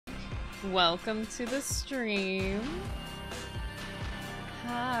Welcome to the stream.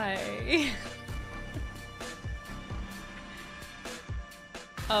 Hi.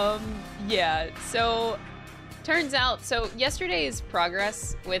 Yeah, so turns out, so yesterday's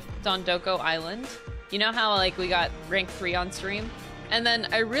progress with Dondoko Island, you know how like we got rank 3 on stream? And then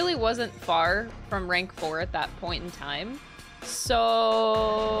I really wasn't far from rank 4 at that point in time. So...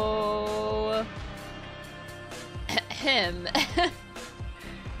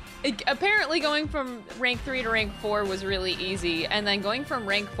 Apparently going from rank 3 to rank 4 was really easy, and then going from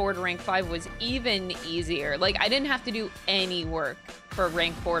rank 4 to rank 5 was even easier. Like, I didn't have to do any work for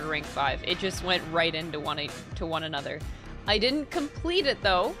rank 4 to rank 5. It just went right into one another. I didn't complete it,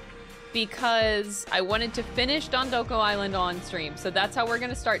 though, because I wanted to finish Dondoko Island on stream. So that's how we're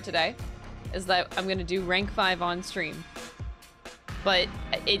going to start today, is that I'm going to do rank 5 on stream. But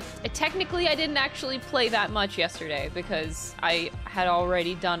technically, I didn't actually play that much yesterday because I had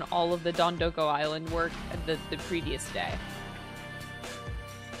already done all of the Dondoko Island work the previous day.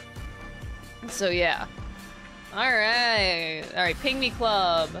 So yeah. Alright, Ping Me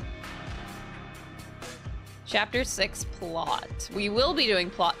Club. Chapter 6, Plot. We will be doing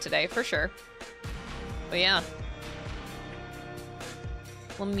plot today, for sure. But yeah.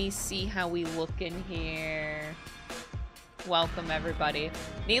 Let me see how we look in here. Welcome, everybody.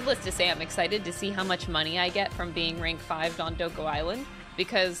 Needless to say, I'm excited to see how much money I get from being rank 5 on Dondoko Island,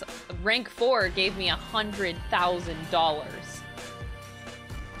 because rank 4 gave me $100,000.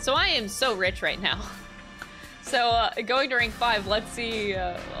 So I am so rich right now. So going to rank 5, let's see,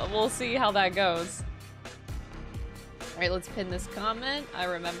 we'll see how that goes. All right, let's pin this comment. I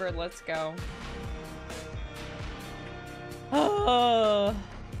remember, let's go. Oh.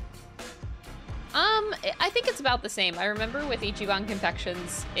 I think it's about the same. I remember with Ichiban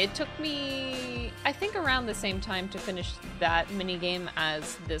Confections, it took me, I think, around the same time to finish that minigame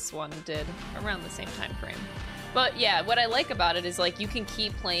as this one did, around the same time frame. But yeah, what I like about it is, like, you can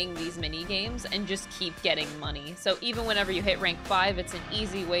keep playing these minigames and just keep getting money. So even whenever you hit rank 5, it's an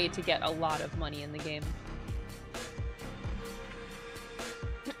easy way to get a lot of money in the game.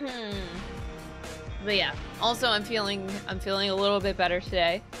 But yeah, also I'm feeling a little bit better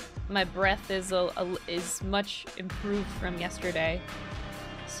today. My breath is much improved from yesterday.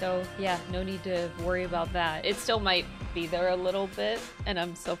 So yeah, no need to worry about that. It still might be there a little bit, and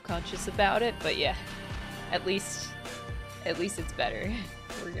I'm self-conscious about it, but yeah, at least it's better.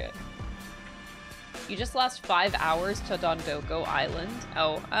 We're good. You just lost 5 hours to Dondoko Island.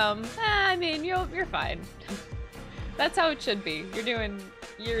 Oh, I mean, you're fine. That's how it should be. You're doing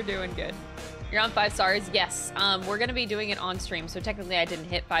good. You're on 5 stars? Yes. We're gonna be doing it on stream, so technically I didn't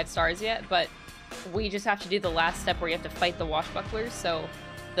hit 5 stars yet, but we just have to do the last step where you have to fight the washbucklers, so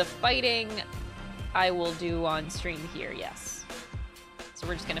the fighting I will do on stream here, yes. So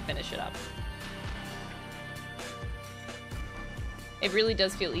we're just gonna finish it up. It really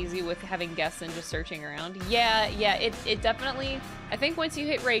does feel easy with having guests and just searching around. Yeah, it definitely, I think once you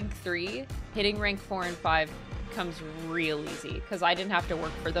hit rank 3, hitting rank 4 and 5 comes real easy, because I didn't have to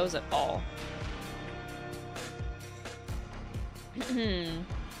work for those at all.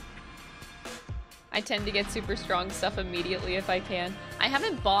 I tend to get super strong stuff immediately if I can. I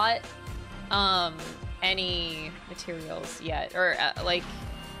haven't bought any materials yet, or like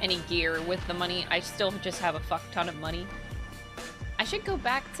any gear with the money. I still just have a fuck ton of money. I should go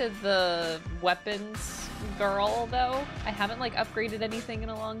back to the weapons girl though. I haven't like upgraded anything in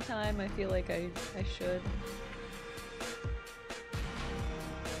a long time. I feel like I should.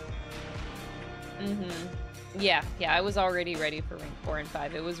 Yeah, I was already ready for rank 4 and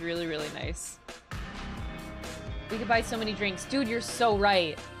 5. It was really, really nice. We could buy so many drinks. Dude, you're so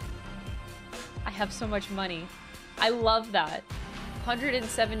right. I have so much money. I love that.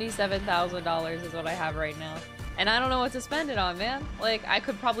 $177,000 is what I have right now. And I don't know what to spend it on, man. Like, I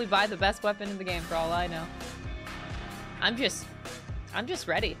could probably buy the best weapon in the game for all I know. I'm just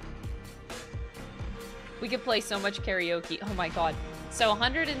ready. We could play so much karaoke. Oh my god. So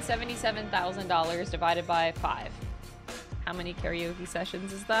 $177,000 divided by 5. How many karaoke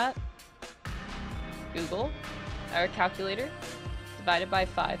sessions is that? Google, or calculator, divided by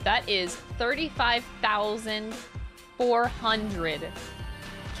 5. That is 35,400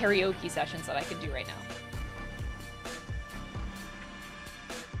 karaoke sessions that I could do right now.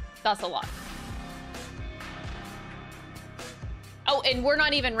 That's a lot. Oh, and we're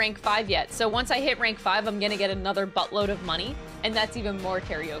not even rank 5 yet. So once I hit rank 5, I'm gonna get another buttload of money, and that's even more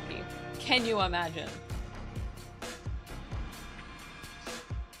karaoke. Can you imagine?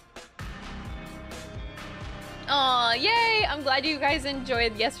 Aw, yay! I'm glad you guys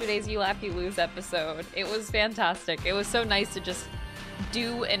enjoyed yesterday's You Laugh, You Lose episode. It was fantastic. It was so nice to just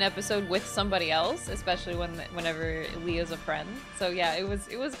do an episode with somebody else, especially whenever Leah's a friend. So yeah, it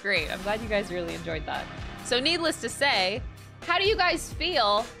was great. I'm glad you guys really enjoyed that. So needless to say, how do you guys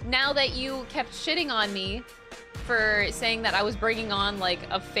feel now that you kept shitting on me for saying that I was bringing on like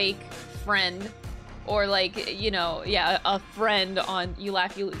a fake friend, or like, you know, yeah, a friend on You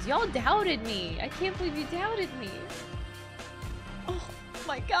Laugh, You Lose? Y'all doubted me. I can't believe you doubted me. Oh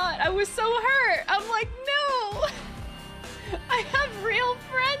my god, I was so hurt. I'm like, no. I have real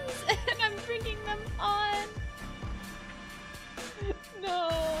friends and I'm bringing them on. No.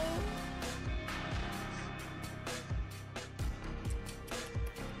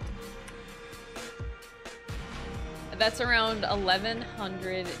 That's around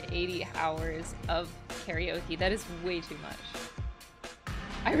 1,180 hours of karaoke. That is way too much.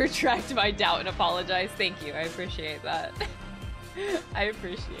 I retract my doubt and apologize. Thank you. I appreciate that. I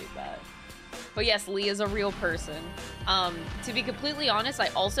appreciate that. But yes, Lee is a real person. To be completely honest, I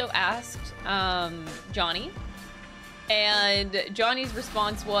also asked Johnny, and Johnny's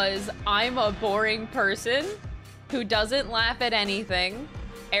response was, I'm a boring person who doesn't laugh at anything,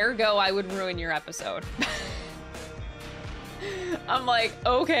 ergo I would ruin your episode. I'm like,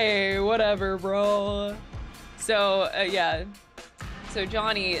 okay, whatever, bro. So, yeah. So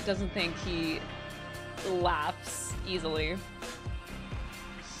Johnny doesn't think he laughs easily.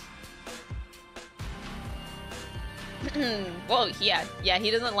 Well, yeah, he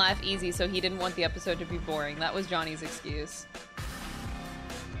doesn't laugh easy, so he didn't want the episode to be boring. That was Johnny's excuse.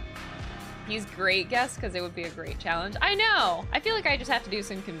 He's great guest because it would be a great challenge. I know! I feel like I just have to do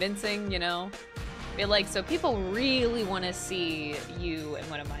some convincing, you know? Feel like, so people really want to see you in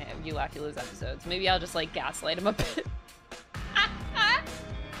one of my You Laugh, You Lose episodes. Maybe I'll just like gaslight him a bit.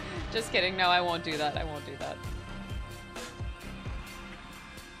 Just kidding. No, I won't do that. I won't do that.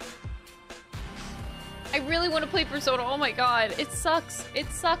 I really want to play Persona. Oh my god, it sucks. It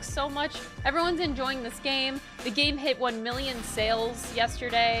sucks so much. Everyone's enjoying this game. The game hit 1 million sales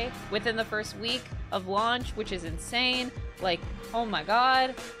yesterday within the first week of launch, which is insane. Like, oh my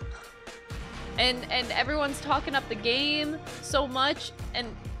god. And everyone's talking up the game so much, and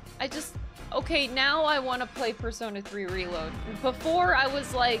I just, okay, now I want to play Persona 3 Reload. Before I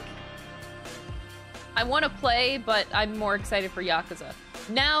was like, I want to play, but I'm more excited for Yakuza.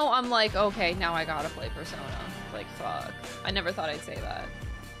 Now I'm like, okay, now I gotta play Persona. Like, fuck. I never thought I'd say that.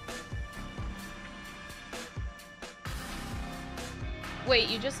 Wait,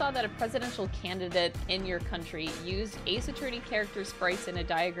 you just saw that a presidential candidate in your country used Ace Attorney character sprites in a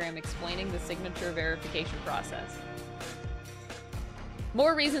diagram explaining the signature verification process.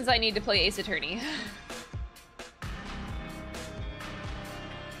 More reasons I need to play Ace Attorney.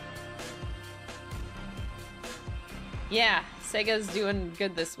 Yeah, Sega's doing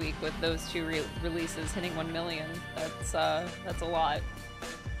good this week with those two releases hitting 1 million. That's a lot.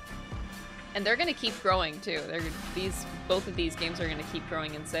 And they're gonna keep growing too. Both of these games are gonna keep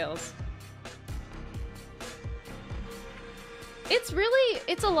growing in sales. It's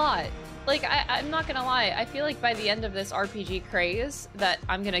a lot. Like, I'm not gonna lie, I feel like by the end of this RPG craze that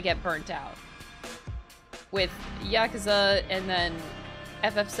I'm gonna get burnt out. With Yakuza, and then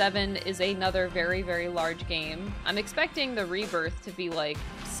FF7 is another very, very large game. I'm expecting the Rebirth to be like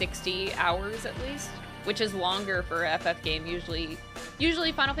 60 hours at least, which is longer for a FF game. Usually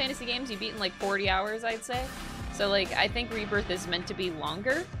Final Fantasy games you beat in like 40 hours, I'd say. So like, I think Rebirth is meant to be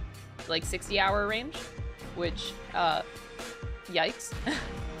longer, like 60-hour range, which, yikes.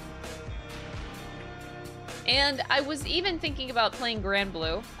 And I was even thinking about playing Grand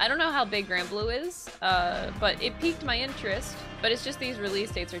Blue. I don't know how big Grand Blue is, but it piqued my interest, but it's just these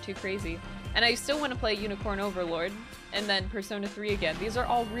release dates are too crazy. And I still want to play Unicorn Overlord, and then Persona 3 again. These are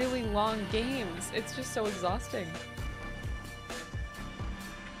all really long games. It's just so exhausting.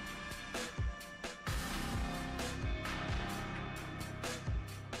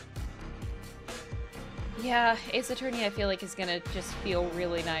 Yeah, Ace Attorney I feel like is gonna just feel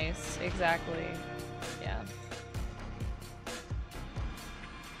really nice. Exactly. Yeah.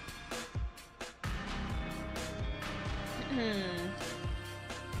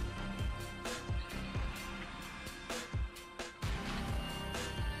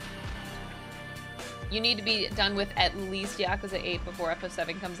 You need to be done with at least Yakuza 8 before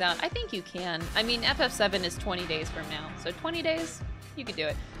FF7 comes out. I think you can. I mean, FF7 is 20 days from now, so 20 days, you could do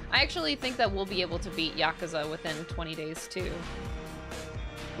it. I actually think that we'll be able to beat Yakuza within 20 days, too.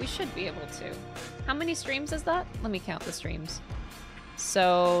 We should be able to. How many streams is that? Let me count the streams.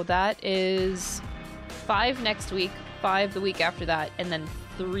 So that is 5 next week, 5 the week after that, and then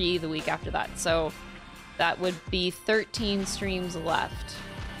 3 the week after that. So that would be 13 streams left.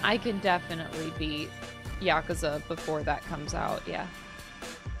 I can definitely beat Yakuza before that comes out, yeah.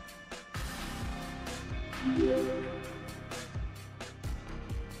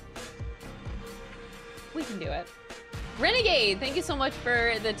 We can do it. Renegade, thank you so much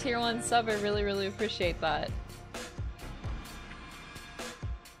for the tier 1 sub. I really, really appreciate that.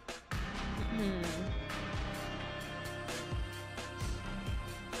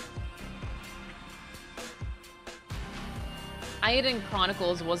 Iodine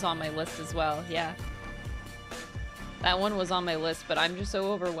Chronicles was on my list as well, yeah. That one was on my list, but I'm just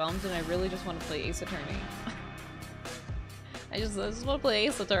so overwhelmed and I really just want to play Ace Attorney. I just want to play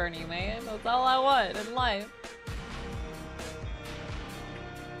Ace Attorney, man. That's all I want in life.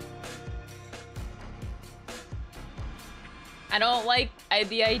 I don't like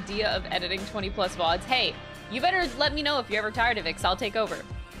the idea of editing 20+ VODs. Hey, you better let me know if you're ever tired of it, 'cause I'll take over.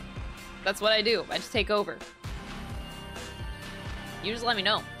 That's what I do. I just take over. You just let me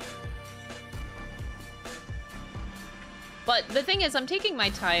know. But the thing is, I'm taking my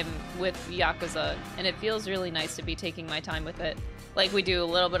time with Yakuza, and it feels really nice to be taking my time with it. Like, we do a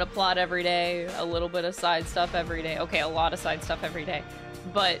little bit of plot every day, a little bit of side stuff every day. Okay, a lot of side stuff every day.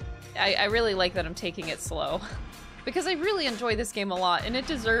 But I really like that I'm taking it slow. Because I really enjoy this game a lot, and it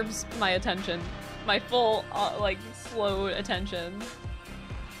deserves my attention. My full, like, slow attention.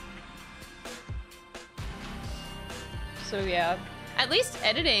 So yeah. At least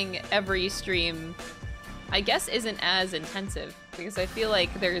editing every stream, I guess, isn't as intensive, because I feel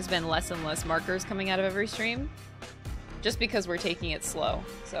like there's been less and less markers coming out of every stream, just because we're taking it slow,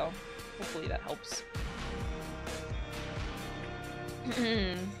 so hopefully that helps.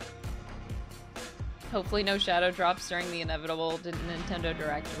 Hopefully no shadow drops during the inevitable Nintendo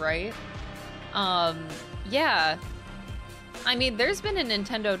Direct, right? Yeah. I mean, there's been a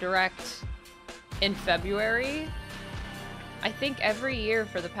Nintendo Direct in February, I think every year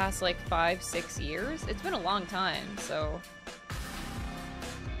for the past like 5-6 years. It's been a long time, so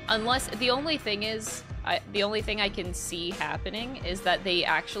unless the only thing I can see happening is that they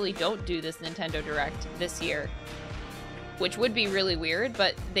actually don't do this Nintendo Direct this year, which would be really weird,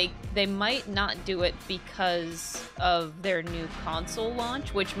 but they might not do it because of their new console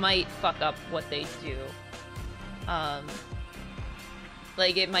launch, which might fuck up what they do.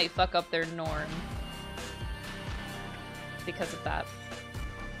 Like, it might fuck up their norm because of that.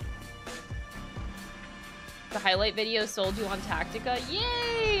 The highlight video sold you on Tactica?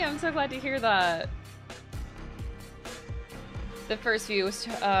 Yay! I'm so glad to hear that. The first few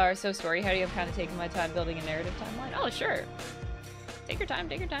are so story-heavy. I'm kind of taking my time building a narrative timeline. Oh, sure. Take your time,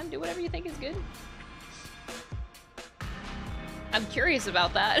 do whatever you think is good. I'm curious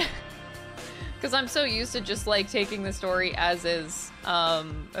about that. Because I'm so used to just, like, taking the story as is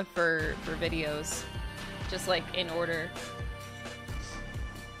for videos. Just, like, in order.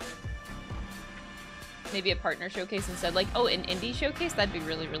 Maybe a partner showcase instead. Like, oh, an indie showcase? That'd be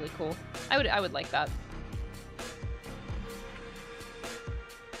really, really cool. I would like that.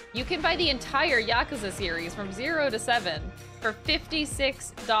 You can buy the entire Yakuza series from 0 to 7 for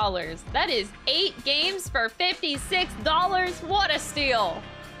 $56. That is 8 games for $56! What a steal!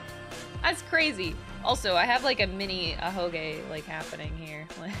 That's crazy. Also, I have like a mini ahoge like happening here.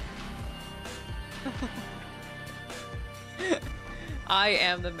 I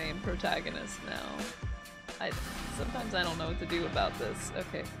am the main protagonist now. Sometimes I don't know what to do about this.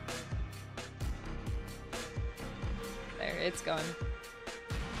 Okay. There, it's gone.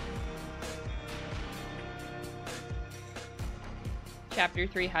 Chapter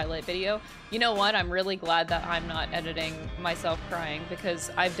 3 highlight video. You know what? I'm really glad that I'm not editing myself crying, because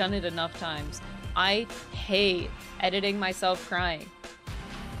I've done it enough times. I hate editing myself crying.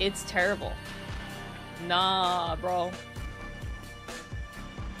 It's terrible. Nah, bro.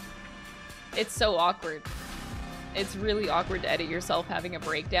 It's so awkward. It's really awkward to edit yourself having a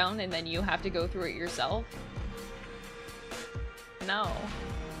breakdown and then you have to go through it yourself. No.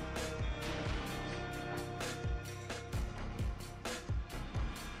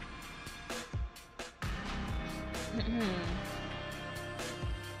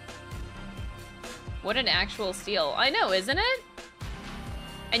 What an actual steal. I know, isn't it?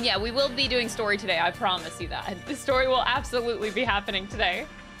 And yeah, we will be doing story today, I promise you that. The story will absolutely be happening today.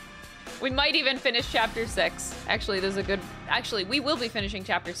 We might even finish chapter 6. Actually, there's a good... Actually, we will be finishing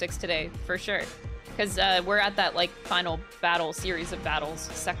chapter 6 today, for sure. Because we're at that, like, final battle, series of battles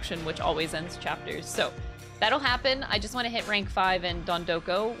section, which always ends chapters. So, that'll happen. I just want to hit rank 5 in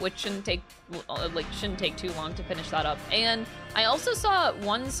Dondoko, which shouldn't take too long to finish that up. And I also saw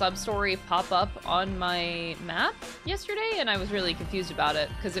one sub-story pop up on my map yesterday, and I was really confused about it,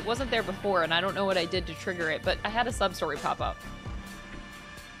 because it wasn't there before, and I don't know what I did to trigger it, but I had a sub-story pop up.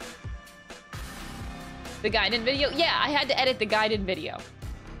 The guided video? Yeah, I had to edit the guided video.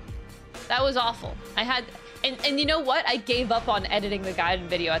 That was awful. I had, and you know what? I gave up on editing the Gaiden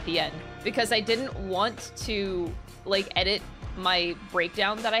video at the end because I didn't want to like edit my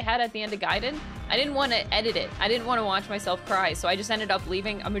breakdown that I had at the end of Gaiden. I didn't want to edit it. I didn't want to watch myself cry, so I just ended up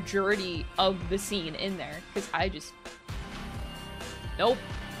leaving a majority of the scene in there because I just, nope,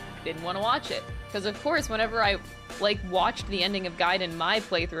 didn't want to watch it. Because of course, whenever I like watched the ending of Gaiden, my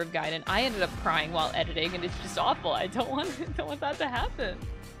playthrough of Gaiden, I ended up crying while editing, and it's just awful. I don't want that to happen.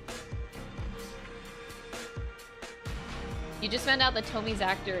 You just found out that Tomi's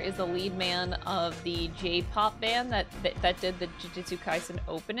actor is the lead man of the J-pop band that did the Jujutsu Kaisen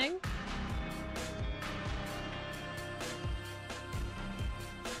opening.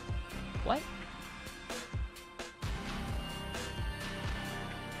 What?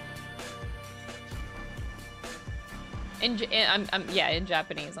 Yeah, in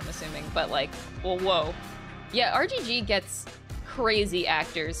Japanese, I'm assuming, but like, well, whoa. Yeah, RGG gets crazy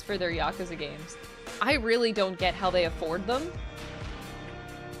actors for their Yakuza games. I really don't get how they afford them.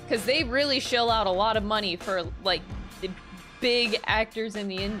 Because they really shill out a lot of money for, like, the big actors in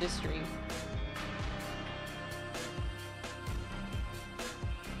the industry.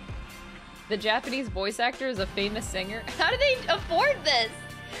 The Japanese voice actor is a famous singer. How do they afford this?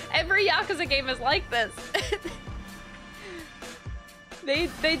 Every Yakuza game is like this.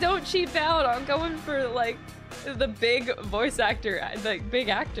 They don't cheap out on going for, like, the big voice actor, like, big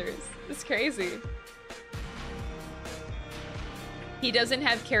actors. It's crazy. He doesn't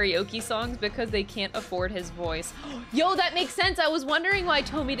have karaoke songs because they can't afford his voice. Yo, that makes sense. I was wondering why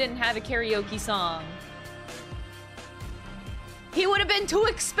Tomi didn't have a karaoke song. He would have been too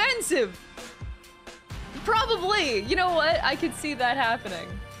expensive. Probably. You know what? I could see that happening.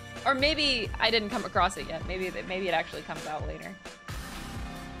 Or maybe I didn't come across it yet. Maybe it actually comes out later.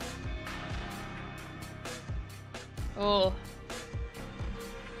 Oh.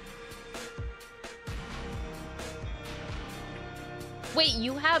 Wait,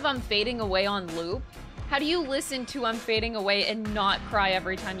 you have I'm Fading Away on loop? How do you listen to I'm Fading Away and not cry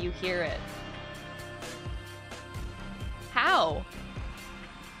every time you hear it? How?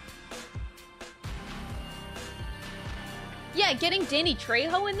 Yeah, getting Danny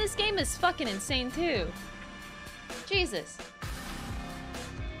Trejo in this game is fucking insane too. Jesus.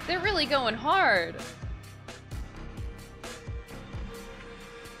 They're really going hard.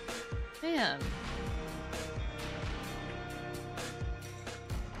 Man.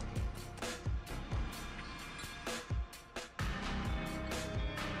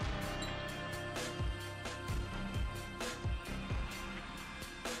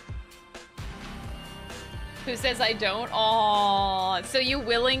 Who says I don't? Aww. So you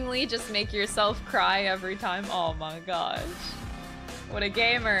willingly just make yourself cry every time? Oh my gosh. What a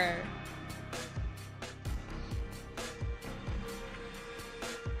gamer.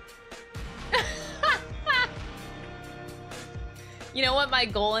 You know what my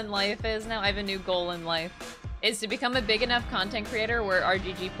goal in life is now? I have a new goal in life. Is to become a big enough content creator where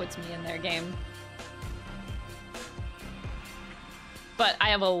RGG puts me in their game. But I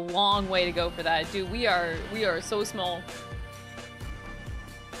have a long way to go for that. Dude, we are so small.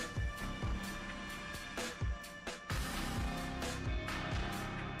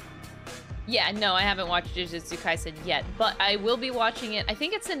 Yeah, no, I haven't watched Jujutsu Kaisen yet, but I will be watching it. I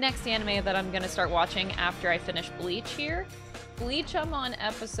think it's the next anime that I'm gonna start watching after I finish Bleach here. Bleach, I'm on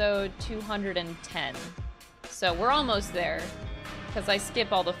episode 210. So we're almost there. Because I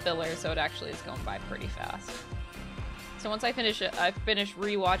skip all the filler, so it actually is going by pretty fast. So once I finish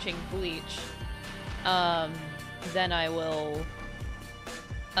rewatching Bleach, then I will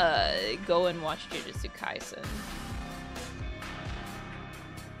go and watch Jujutsu Kaisen.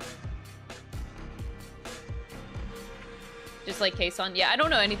 Just like Kason. Yeah, I don't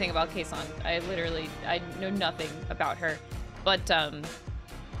know anything about Kason. I know nothing about her. But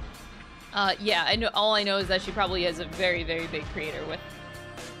yeah, all I know is that she probably is a very, very big creator with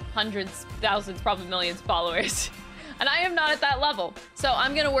hundreds, thousands, probably millions of followers. And I am not at that level. So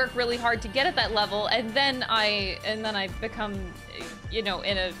I'm gonna work really hard to get at that level, and then I become, you know,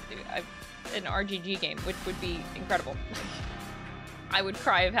 in an RGG game, which would be incredible. I would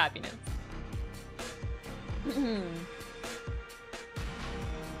cry of happiness.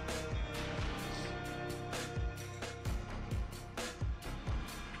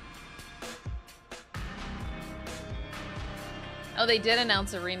 Oh, they did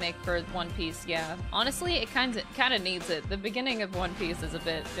announce a remake for One Piece, yeah. Honestly, it kind of needs it. The beginning of One Piece is a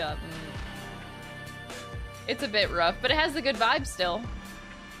bit, it's a bit rough, but it has the good vibes still.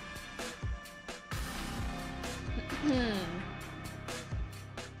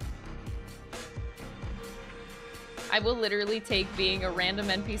 I will literally take being a random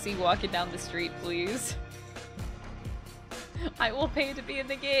NPC walking down the street, please. I will pay to be in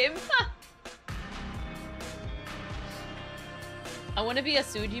the game. I want to be a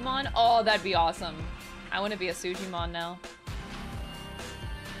Sujimon. Oh, that'd be awesome. I want to be a Sujimon now.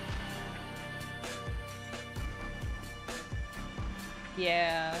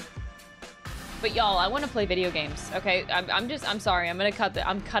 Yeah. But y'all, I want to play video games. Okay, I'm sorry.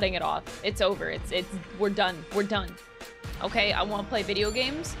 I'm cutting it off. It's over. We're done. We're done. Okay, I want to play video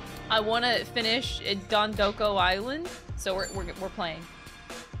games. I want to finish Dondoko Island. So we're playing.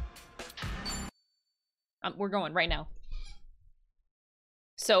 We're going right now.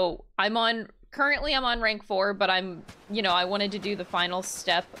 So currently I'm on rank 4, but I wanted to do the final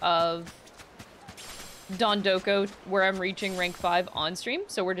step of Dondoko where I'm reaching rank 5 on stream.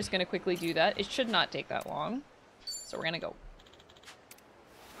 So we're just gonna quickly do that. It should not take that long. So we're gonna go.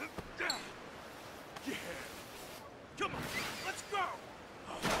 Yeah. Come on, let's go.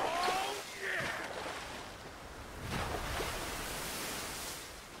 Oh, yeah.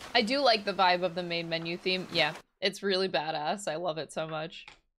 I do like the vibe of the main menu theme. Yeah, it's really badass. I love it so much.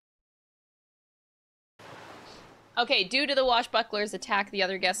 Okay, due to the Washbucklers' attack, the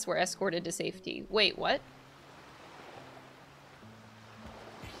other guests were escorted to safety. Wait, what?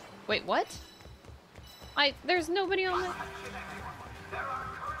 Wait, what? There's nobody on the...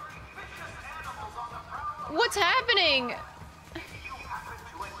 What's happening?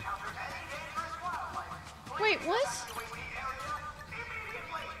 Wait, what?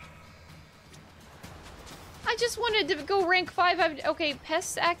 I just wanted to go rank 5. Okay,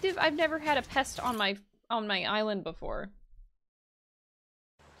 pests active? I've never had a pest on my island before.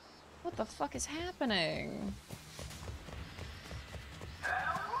 What the fuck is happening?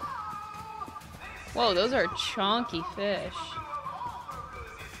 Whoa, those are chonky fish.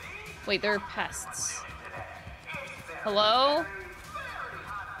 Wait, they're pests. Hello?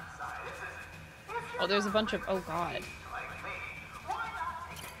 Oh, there's a bunch of... Oh, God.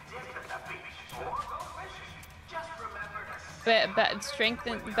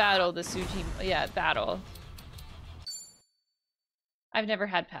 Strengthen battle the Suji... Yeah, battle. I've never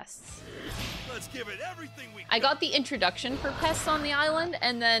had pests. Let's give it everything we I got the introduction for pests on the island,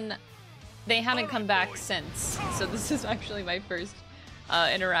 and then they haven't come back since. So this is actually my first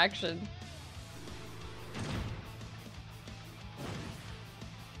interaction.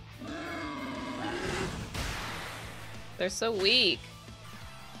 They're so weak.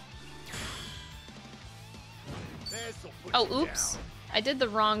 Oh, oops. I did the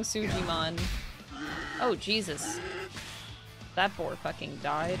wrong Sujimon. Oh, Jesus. That boar fucking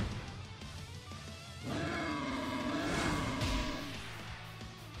died.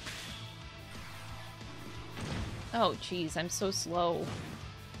 Oh, jeez, I'm so slow.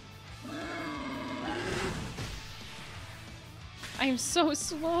 I'm so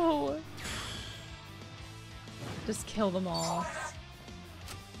slow. Just kill them all.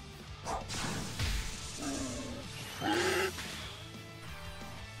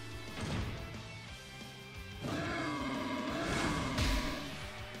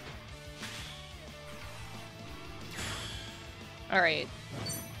 Alright.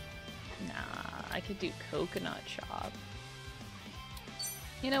 Nah, I could do coconut chop.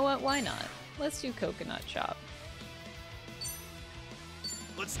 You know what? Why not? Let's do coconut chop.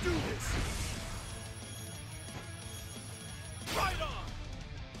 Let's do this. Right on.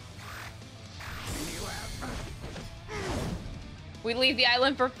 We leave the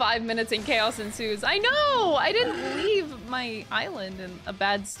island for 5 minutes and chaos ensues. I know! I didn't leave my island in a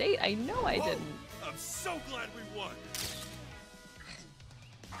bad state. I know I didn't. I'm so glad we won.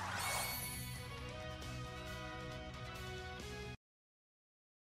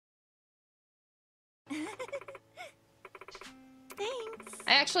 Thanks.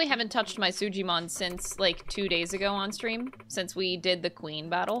 I actually haven't touched my Sujimon since like 2 days ago on stream, since we did the queen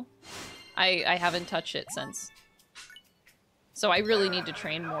battle. I haven't touched it since. So I really need to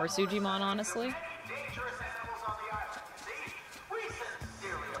train more Sujimon, honestly.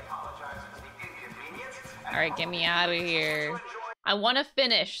 Alright, get me out of here. I want to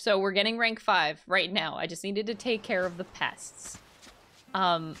finish, so we're getting rank 5 right now. I just needed to take care of the pests.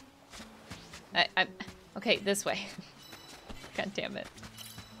 Okay, this way. God damn it.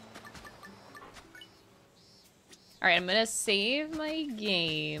 Alright, I'm gonna save my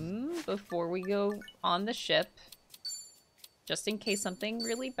game before we go on the ship. Just in case something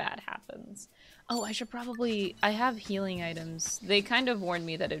really bad happens. Oh, I should probably... I have healing items. They kind of warned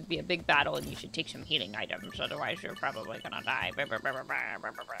me that it would be a big battle and you should take some healing items, otherwise you're probably gonna die.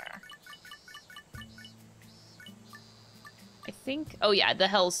 I think... Oh yeah, the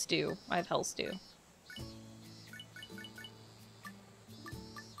Hell Stew. I have Hell Stew.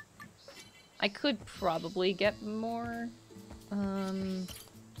 I could probably get more. I'm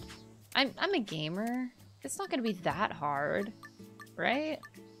a gamer. It's not gonna be that hard, right?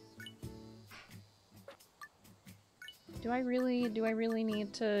 Do I really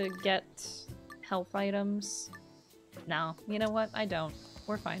need to get health items? No, you know what? I don't.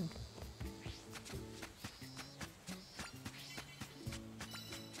 We're fine.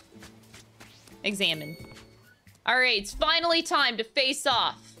 Examine. Alright, it's finally time to face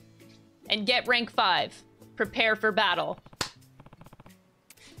off and get rank 5. Prepare for battle.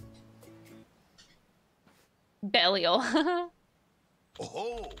 Belial.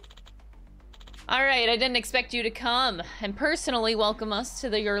 Oh. Alright, I didn't expect you to come and personally welcome us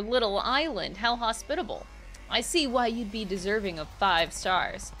to your little island. How hospitable. I see why you'd be deserving of 5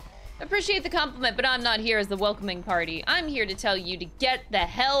 stars. Appreciate the compliment, but I'm not here as the welcoming party. I'm here to tell you to get the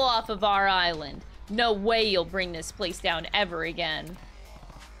hell off of our island. No way you'll bring this place down ever again.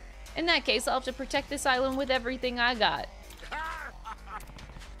 In that case, I'll have to protect this island with everything I got.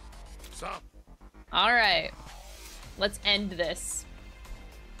 Stop. Alright. Let's end this.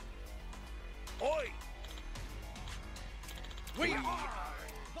 Oi! We are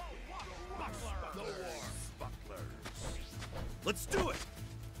the war bucklers. Let's do it.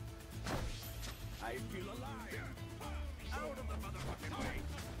 I feel alive. Out of the motherfucking way.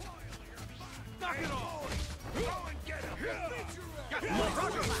 Knock it off. Go and get him.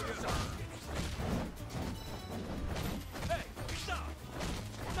 Hey, stop.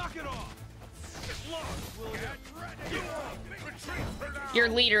 Knock it off. Get lost, will ya? Get ready. Retreat for now. Your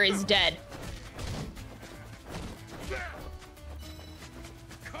leader is dead.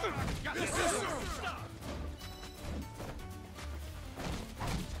 Yes, sir. Stop.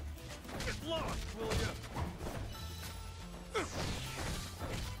 Get lost, will ya?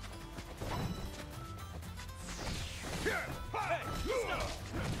 Here. Hey, stop.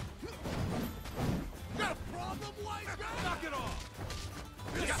 Got a problem, wise guy? Knock it off.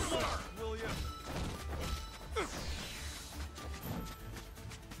 Get lost, will ya?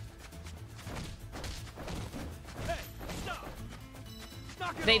 Hey, stop.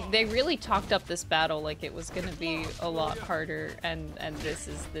 Knock it off. They really talked up this battle like it was gonna be a lot harder, and this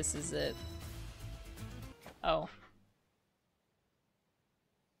is it. Oh.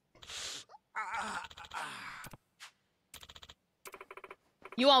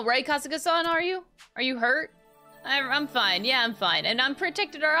 You all right, Kasuga-san, are you? Are you hurt? I'm fine, yeah, I'm fine. And I'm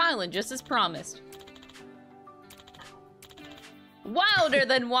protected our island, just as promised. Wilder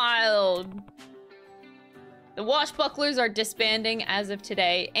than wild! The Washbucklers are disbanding as of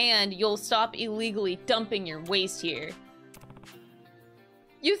today, and you'll stop illegally dumping your waste here.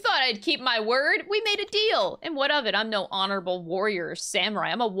 You thought I'd keep my word? We made a deal! And what of it? I'm no honorable warrior or samurai.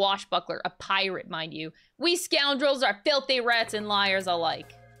 I'm a washbuckler, a pirate, mind you. We scoundrels are filthy rats and liars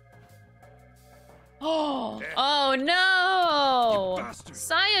alike. Oh, oh no!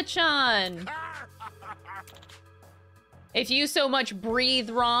 Saya-chan! If you so much breathe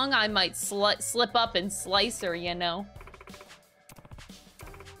wrong, I might slip up and slice her, you know.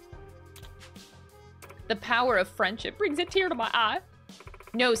 The power of friendship brings a tear to my eye.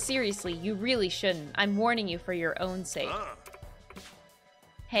 No, seriously, you really shouldn't. I'm warning you for your own sake.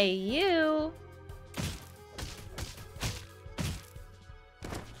 Hey, you!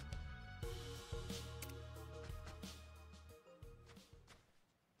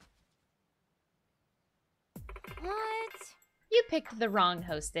 What? You picked the wrong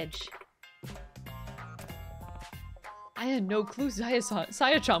hostage. I had no clue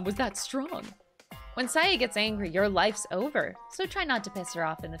Saya-chan was that strong. When Saya gets angry, your life's over. So try not to piss her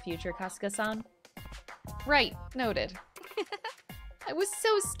off in the future, Kasuga-san. Right, noted. I was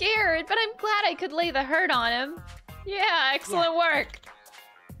so scared, but I'm glad I could lay the hurt on him. Yeah, excellent work.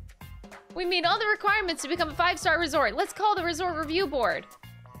 We meet all the requirements to become a 5-star resort. Let's call the resort review board.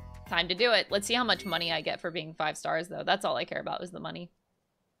 Time to do it. Let's see how much money I get for being 5 stars, though. That's all I care about is the money.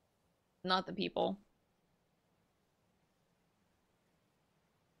 Not the people.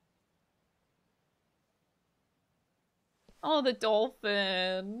 Oh, the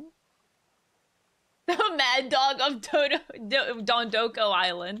dolphin. The mad dog of Dondoko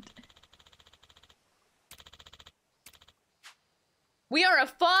Island. We are a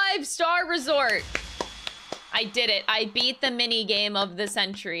 5-star resort. I did it. I beat the mini game of the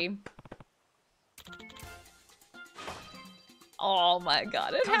century. Oh my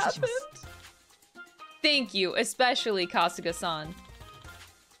god, it happened. Thank you, especially Kasuga-san.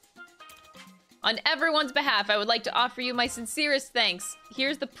 On everyone's behalf, I would like to offer you my sincerest thanks.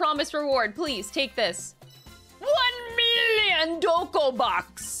 Here's the promised reward. Please, take this. 1 million Doko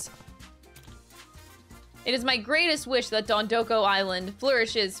bucks! It is my greatest wish that Dondoko Island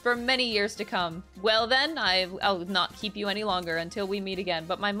flourishes for many years to come. Well then, I'll not keep you any longer until we meet again,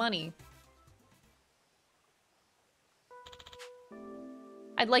 but my money.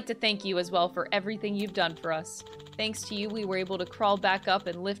 I'd like to thank you as well for everything you've done for us. Thanks to you, we were able to crawl back up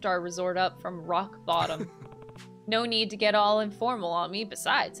and lift our resort up from rock bottom. No need to get all informal on me.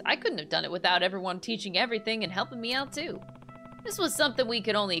 Besides, I couldn't have done it without everyone teaching everything and helping me out too. This was something we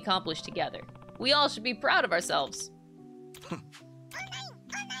could only accomplish together. We all should be proud of ourselves.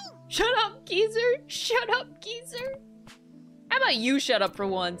 Shut up, geezer! Shut up, geezer! How about you shut up for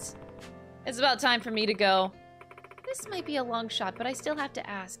once? It's about time for me to go. This might be a long shot, but I still have to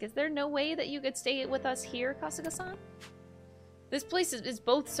ask. Is there no way that you could stay with us here, Kasuga-san? This place is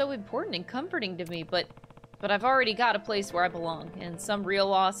both so important and comforting to me, but I've already got a place where I belong, and some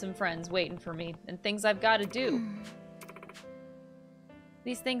real awesome friends waiting for me, and things I've got to do.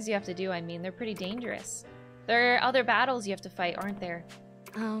 These things you have to do, I mean, they're pretty dangerous. There are other battles you have to fight, aren't there?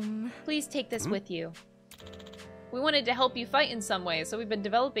 Please take this with you. We wanted to help you fight in some way, so we've been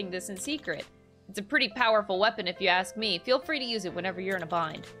developing this in secret. It's a pretty powerful weapon if you ask me. Feel free to use it whenever you're in a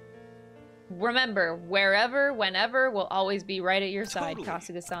bind. Remember, wherever, whenever, will always be right at your side,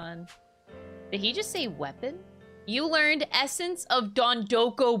 Kasuga-san. Did he just say weapon? You learned Essence of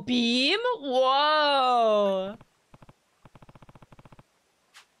Dondoko Beam? Whoa!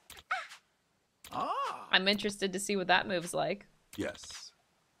 Ah! I'm interested to see what that move's like. Yes.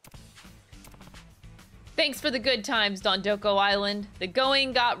 Thanks for the good times, Dondoko Island. The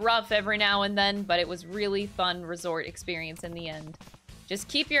going got rough every now and then, but it was really fun resort experience in the end. Just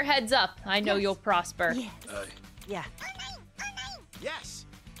keep your heads up. I know you'll prosper. Yes. Yeah. Yes.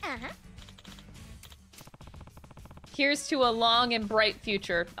 Here's to a long and bright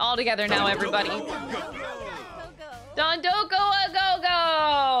future. All together now, everybody. Dondoko a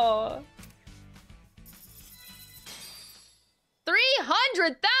go-go!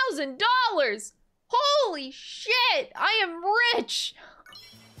 $300,000! Holy shit! I am rich!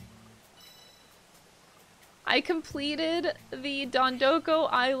 I completed the Dondoko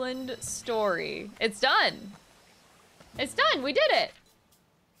Island story. It's done. It's done. We did it.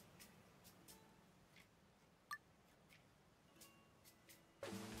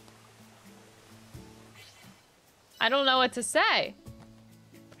 I don't know what to say.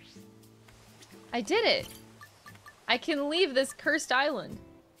 I did it. I can leave this cursed island.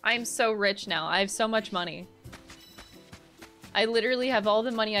 I am so rich now. I have so much money. I literally have all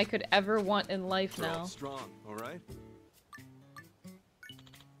the money I could ever want in life now. Strong, all right?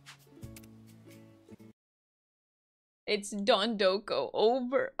 It's Dondoko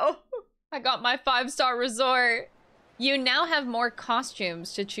over. Oh, I got my 5-star resort. You now have more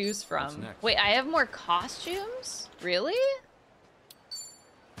costumes to choose from. Wait, I have more costumes? Really?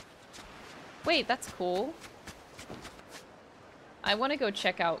 Wait, that's cool. I want to go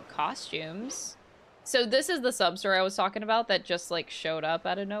check out costumes. So this is the sub-store I was talking about that just like showed up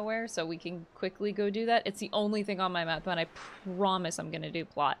out of nowhere, so we can quickly go do that. It's the only thing on my map, and I promise I'm gonna do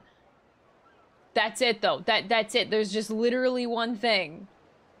plot. That's it though. That's it. There's just literally one thing.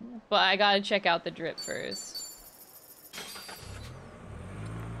 But I gotta check out the drip first.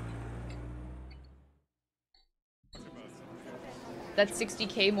 That's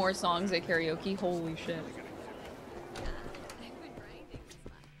 60k more songs at karaoke. Holy shit.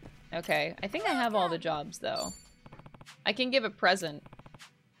 Okay, I think I have all the jobs, though. I can give a present.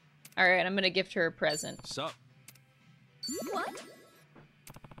 Alright, I'm gonna gift her a present. Sup? What?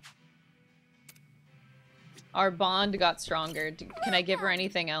 Our bond got stronger. Can I give her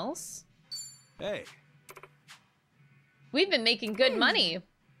anything else? Hey. We've been making good money.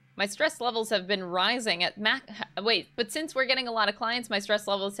 My stress levels have been rising at but since we're getting a lot of clients, my stress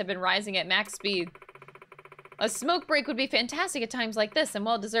levels have been rising at max speed. A smoke break would be fantastic at times like this, and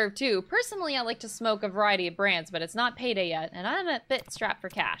well-deserved too. Personally, I like to smoke a variety of brands, but it's not payday yet, and I'm a bit strapped for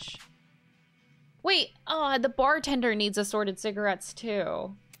cash. Wait, oh, the bartender needs assorted cigarettes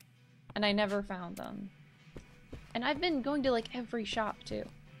too. And I never found them. And I've been going to like every shop too.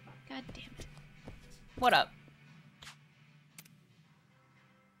 God damn it. What up?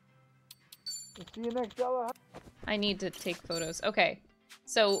 See you next dollar. I need to take photos. Okay.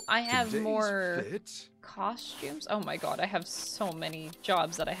 So I have Today's more fit. costumes. Oh my god, I have so many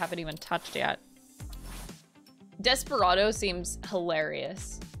jobs that I haven't even touched yet. Desperado seems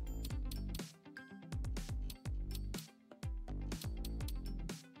hilarious.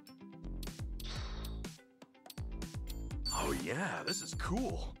 Oh yeah, this is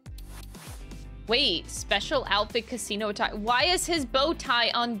cool. Wait, special outfit casino tie. Why is his bow tie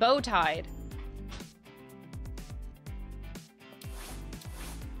unbow tied?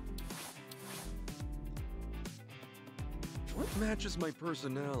 Matches my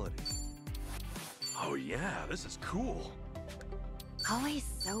personality. Oh yeah, this is cool. Always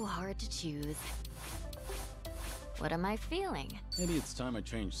so hard to choose. What am I feeling? Maybe it's time I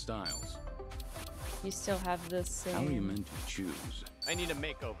change styles. You still have the same. How are you meant to choose? I need a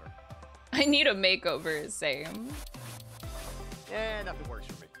makeover. I need a makeover, same. Eh, nothing works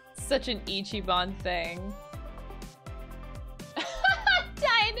for me. Such an Ichiban thing.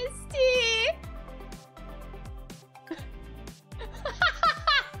 Dynasty!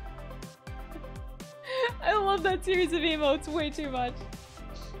 I love that series of emotes way too much.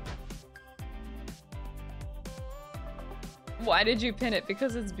 Why did you pin it?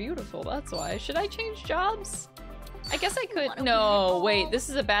 Because it's beautiful, that's why. Should I change jobs? I guess I could. No, wait, this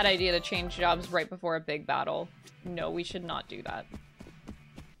is a bad idea to change jobs right before a big battle. No, we should not do that.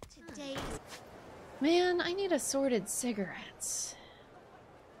 Man, I need assorted cigarettes.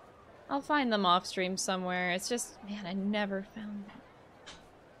 I'll find them off stream somewhere. It's just, man, I never found them.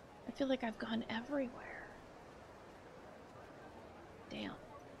 I feel like I've gone everywhere. Damn.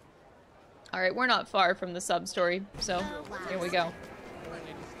 Alright, we're not far from the sub-story, so here we go.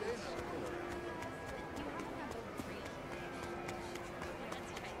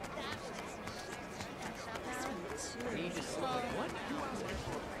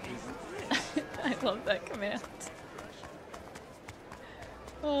 I love that command.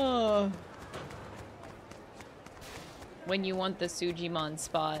 Oh. When you want the Sujimon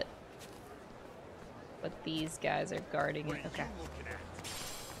spot. But these guys are guarding it. Okay.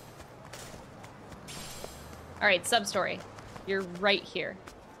 Alright, sub-story. You're right here.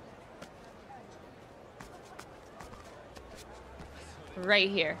 Right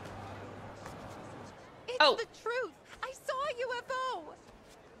here. It's Oh. the truth. I saw a UFO.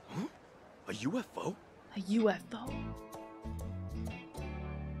 Huh? A UFO? A UFO.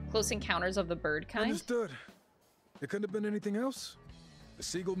 Close encounters of the bird kind? Understood. It couldn't have been anything else? A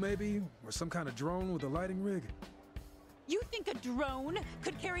seagull maybe, or some kind of drone with a lighting rig? You think a drone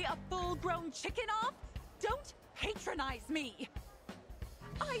could carry a full-grown chicken off? Don't patronize me.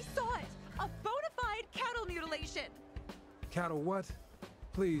 I saw it. A bona fide cattle mutilation. Cattle what?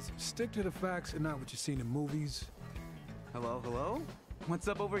 Please, stick to the facts and not what you've seen in movies. Hello, hello? What's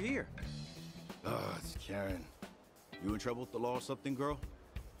up over here? It's Karen. You in trouble with the law or something, girl?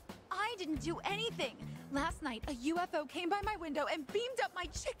 I didn't do anything. Last night, a UFO came by my window and beamed up my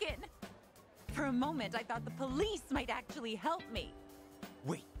chicken. For a moment, I thought the police might actually help me.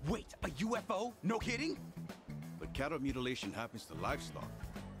 Wait, a UFO? No kidding? But cattle mutilation happens to livestock.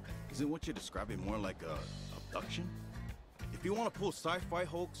 Isn't what you're describing more like a abduction? If you want to pull sci-fi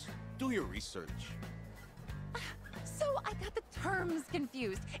hoax, do your research. So I got the terms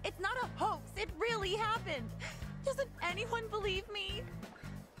confused. It's not a hoax. It really happened. Doesn't anyone believe me?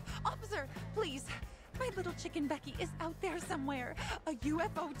 Officer, please. My little chicken Becky is out there somewhere. A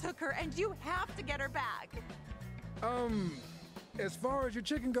UFO took her and you have to get her back. As far as your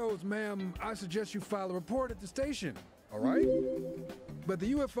chicken goes, ma'am, I suggest you file a report at the station, all right? But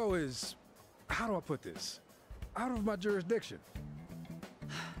the UFO is, how do I put this? Out of my jurisdiction.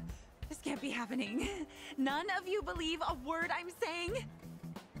 This can't be happening. None of you believe a word I'm saying?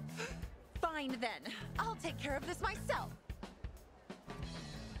 Fine then. I'll take care of this myself.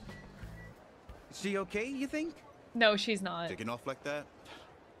 Is she okay, you think? No, she's not. Taking off like that?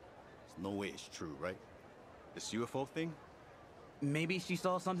 There's no way it's true, right? This UFO thing? Maybe she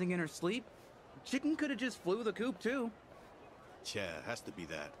saw something in her sleep? Chicken could have just flew the coop too. Yeah, it has to be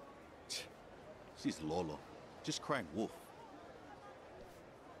that. She's Lolo. Just crying wolf.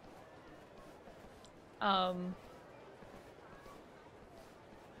 A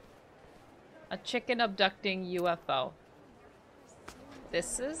chicken abducting UFO.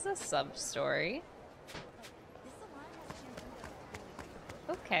 This is a sub-story.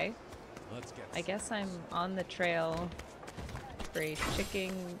 Okay. I guess I'm on the trail for a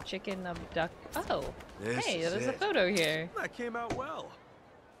chicken abduct. Oh, This hey, is there's a it. photo here. That came out well.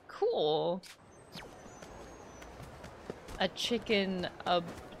 Cool. A chicken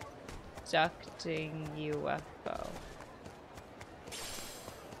abducting UFO.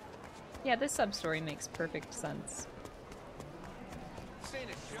 Yeah, this sub-story makes perfect sense. This ain't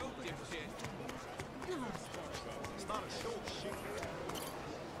a show, dipshit. It's not a show, shit.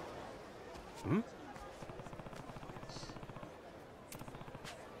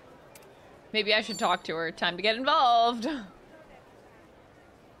 Maybe I should talk to her. Time to get involved.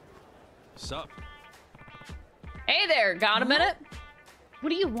 Sup? Hey there, got a minute? What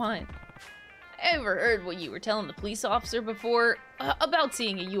do you want? I overheard what you were telling the police officer before about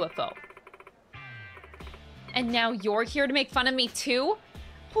seeing a UFO. And now you're here to make fun of me too?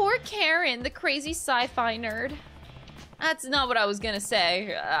 Poor Karen, the crazy sci-fi nerd. That's not what I was gonna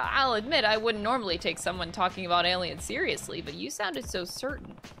say. I'll admit I wouldn't normally take someone talking about aliens seriously, but you sounded so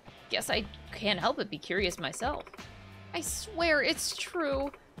certain. Guess I can't help but be curious myself. I swear it's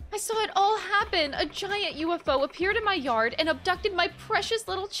true. I saw it all happen. A giant UFO appeared in my yard and abducted my precious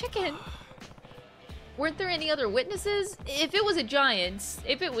little chicken. Weren't there any other witnesses? If it was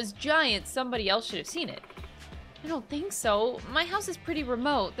giant, somebody else should have seen it. I don't think so. My house is pretty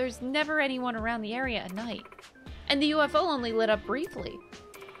remote. There's never anyone around the area at night. And the UFO only lit up briefly.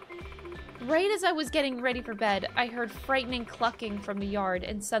 Right as I was getting ready for bed, I heard frightening clucking from the yard,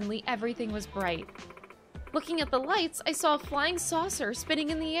 and suddenly everything was bright. Looking at the lights, I saw a flying saucer spinning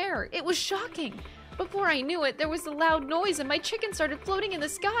in the air. It was shocking. Before I knew it, there was a loud noise and my chicken started floating in the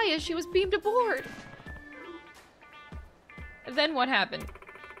sky as she was beamed aboard. Then what happened?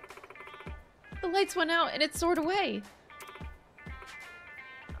 The lights went out and it soared away.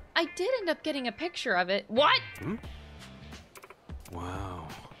 I did end up getting a picture of it. What? Hmm? Wow.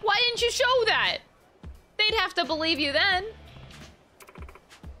 Why didn't you show that? They'd have to believe you then.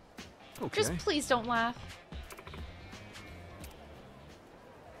 Okay. Just please don't laugh.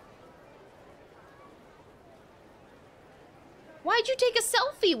 Why'd you take a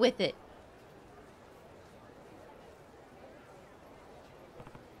selfie with it?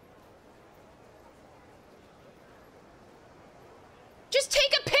 Just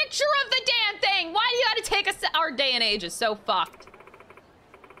take a picture of the damn thing! Why do you gotta take a Our day and age is so fucked.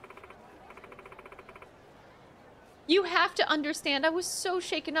 You have to understand, I was so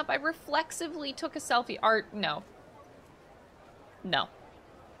shaken up, I reflexively took a selfie. No. No.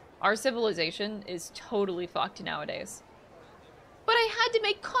 Our civilization is totally fucked nowadays. But I had to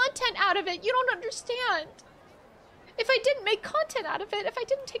make content out of it, you don't understand. If I didn't make content out of it, if I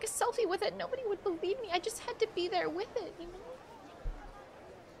didn't take a selfie with it, nobody would believe me. I just had to be there with it, you know?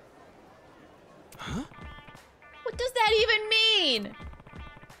 Huh? What does that even mean?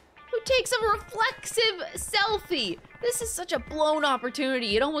 Who takes a reflexive selfie? This is such a blown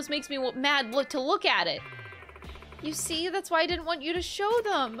opportunity. It almost makes me mad to look at it. You see, that's why I didn't want you to show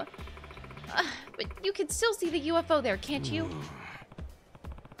them. But you can still see the UFO there, can't you?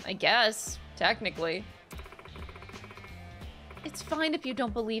 I guess, technically. It's fine if you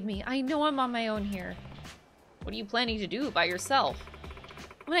don't believe me. I know I'm on my own here. What are you planning to do by yourself?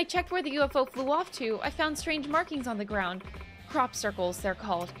 When I checked where the UFO flew off to, I found strange markings on the ground. Crop circles, they're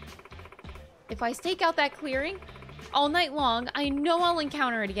called. If I stake out that clearing, all night long, I know I'll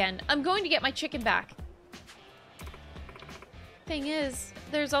encounter it again. I'm going to get my chicken back. Thing is,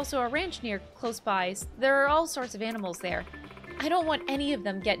 there's also a ranch close by. There are all sorts of animals there. I don't want any of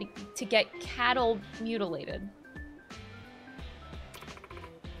them to get cattle mutilated.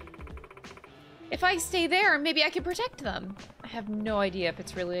 If I stay there, maybe I can protect them. I have no idea if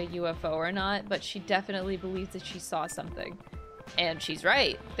it's really a UFO or not, but she definitely believes that she saw something. And she's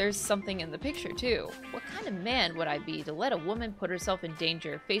right. There's something in the picture, too. What kind of man would I be to let a woman put herself in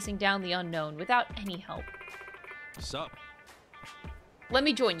danger, facing down the unknown without any help? Sup? Let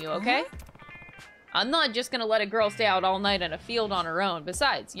me join you, okay? I'm not just gonna let a girl stay out all night in a field on her own.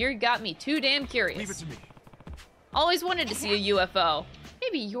 Besides, you got me too damn curious. Leave it to me. Always wanted to see a UFO.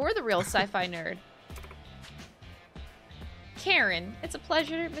 Maybe you're the real sci-fi nerd. Karen, it's a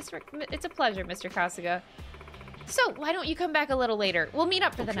pleasure, Mr. Kasuga. So, why don't you come back a little later? We'll meet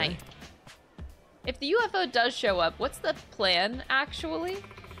up for the night. If the UFO does show up, what's the plan, actually?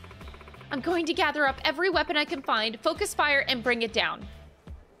 I'm going to gather up every weapon I can find, focus fire, and bring it down.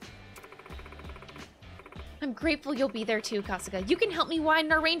 I'm grateful you'll be there too, Kasuga. You can help me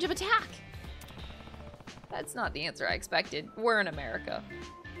widen our range of attack. That's not the answer I expected. We're in America.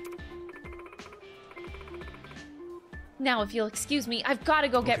 Now, if you'll excuse me, I've got to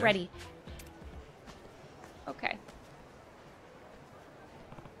go get ready. Okay.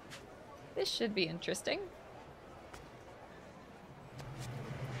 This should be interesting.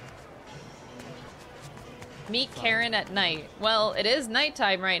 Meet Karen at night. Well, it is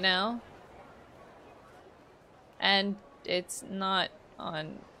nighttime right now. And it's not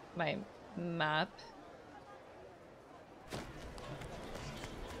on my map.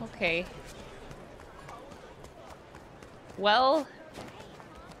 Okay. Well,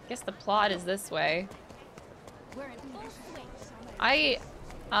 I guess the plot is this way.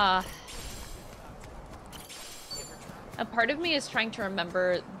 A part of me is trying to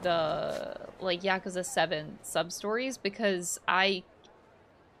remember the, like, Yakuza 7 sub-stories because I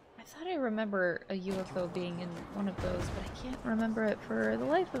thought I remember a UFO being in one of those, but I can't remember it for the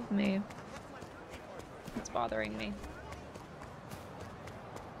life of me. It's bothering me.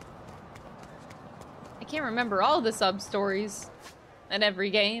 I can't remember all the sub-stories in every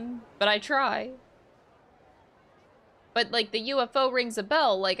game, but I try. But, like, the UFO rings a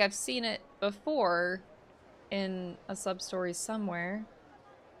bell. Like, I've seen it before in a sub-story somewhere.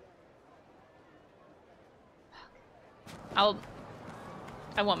 I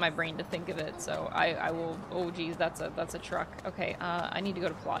want my brain to think of it, so I will... Oh, geez, that's a truck. Okay, I need to go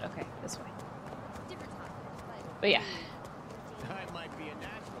to plot. Okay, this way. But yeah. I might be a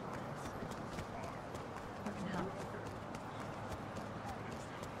national. Fucking hell.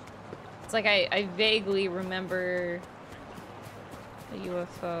 It's like I vaguely remember the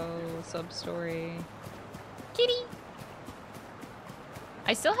UFO sub-story. Kitty!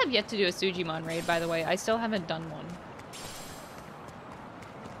 I still have yet to do a Sujimon raid, by the way. I still haven't done one.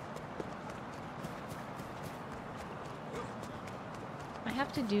 I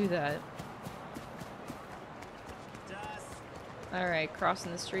have to do that. Alright,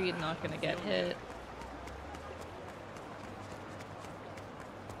 crossing the street, not gonna get hit.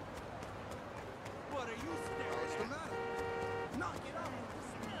 What are you staring at? Knock it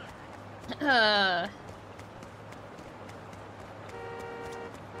off.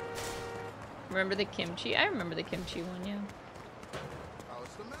 Remember the kimchi? I remember the kimchi one, yeah.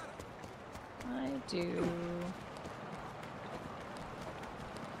 What's the matter? I do.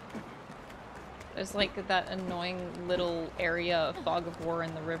 There's like that annoying little area of fog of war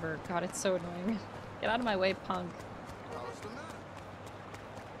in the river. God, it's so annoying. Get out of my way, punk. What's the matter?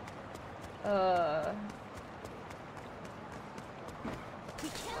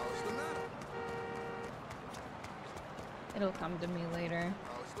 What's the matter? It'll come to me later.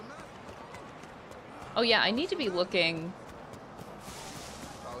 What's the matter? Oh yeah, I need to be looking.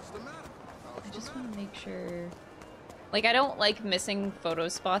 What's the matter? I just want to make sure. Like, I don't like missing photo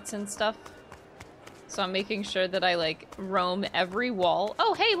spots and stuff. So I'm making sure that I, like, roam every wall.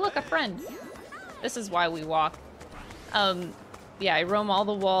 Oh, hey, look, a friend. This is why we walk. Yeah, I roam all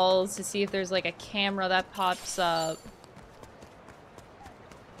the walls to see if there's, like, a camera that pops up.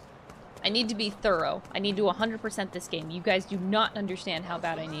 I need to be thorough. I need to 100% this game. You guys do not understand how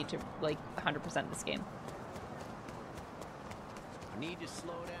bad I need to, like, 100% this game. I need to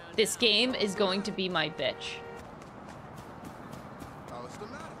slow down. This game is going to be my bitch. What's the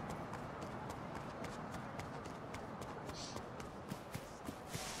matter?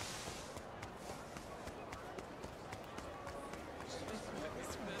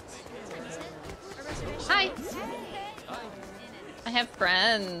 Hi! I have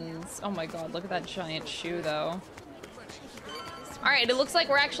friends. Oh my god, look at that giant shoe, though. Alright, it looks like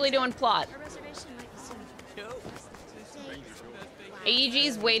we're actually doing plot.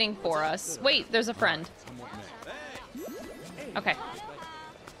 AEG's waiting for us. Wait, there's a friend. Okay.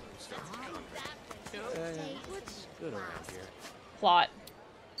 Plot.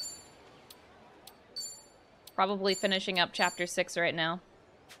 Probably finishing up chapter 6 right now.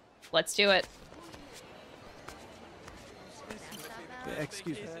 Let's do it.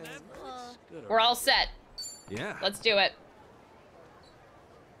 Excuse me. We're all set. Yeah. Let's do it.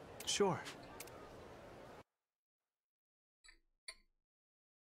 Sure.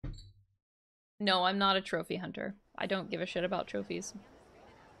 No, I'm not a trophy hunter. I don't give a shit about trophies.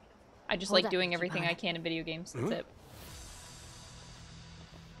 I just Hold like up, doing everything Ichiban. I can in video games. That's it.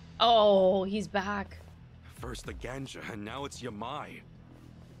 Oh, he's back. First the Ganja, and now it's Yamai.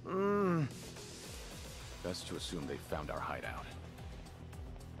 Best to assume they found our hideout.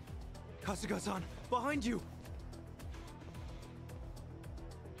 Kasuga-san, behind you!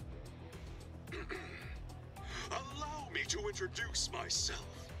 Allow me to introduce myself.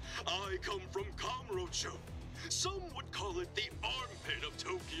 I come from Kamurocho. Some would call it the armpit of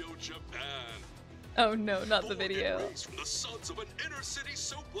Tokyo, Japan. Oh no, not the Born video. and raised from the sons of an inner city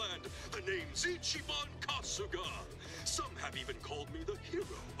soapland, the name's Ichiban Kasuga. Some have even called me the hero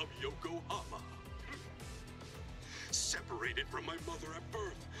of Yokohama. Separated from my mother at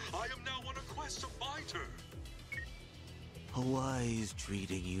birth, I am now on a quest to find her. Hawaii's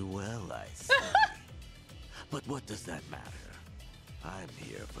treating you well, I see. But what does that matter? I'm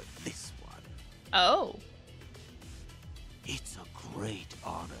here for this one. Oh. It's a great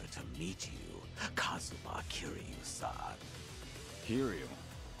honor to meet you, Kazuma Kiryu-san. Kiryu?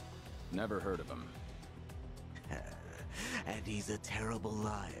 Never heard of him. And he's a terrible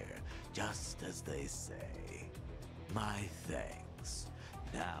liar, just as they say. My thanks.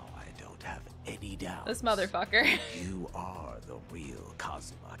 Now I don't have any doubt. This motherfucker. You are the real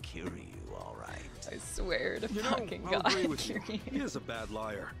Kazuma Kiryu, all right. I swear to fucking I'll God. agree with you. Kiryu. He is a bad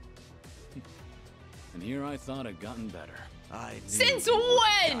liar. And here I thought I'd gotten better. I knew Since you would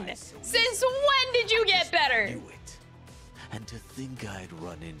when? die so Since when did you get better? knew it. And to think I'd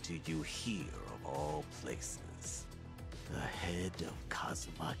run into you here of all places. The head of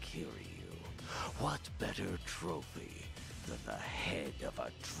Kazuma Kiryu, What better trophy than the head of a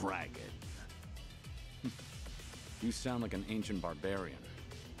dragon? You sound like an ancient barbarian.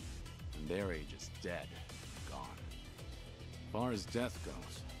 And their age is dead. Gone. As far as death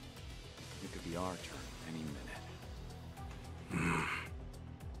goes, it could be our turn any minute.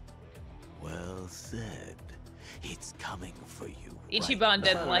 Well said. It's coming for you. Ichiban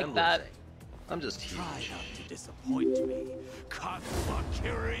didn't like that. I'm just huge. Try not to disappoint me. Katsuba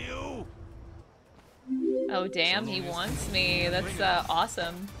Kiryu! Oh damn, he wants me. That's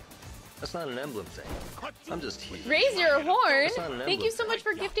awesome. That's not an emblem thing. I'm just huge. Raise your horn! That's not an Thank you emblem so much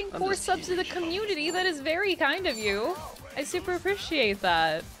for gifting I'm 4 just subs to the community. That is very kind of you. I super appreciate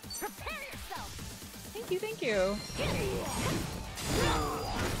that. Thank you, thank you.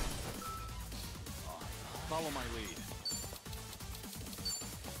 Follow my lead.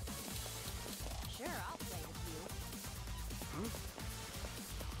 Sure, I'll play with you.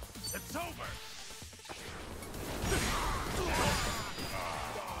 It's over.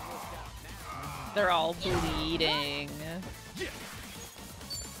 They're all bleeding.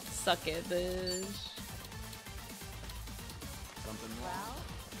 Suck it, bitch. Something Well,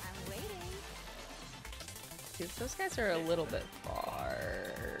 I'm waiting. Dude, those guys are a little bit far.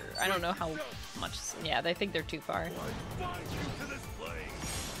 I don't know how much. Yeah, they think they're too far. Bind you to this blade.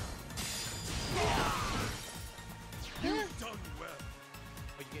 Yeah. You've done well.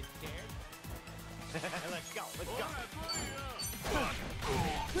 Are you getting scared? Let's go, let's go.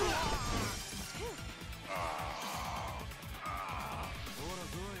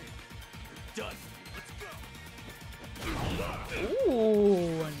 Done. Let's go.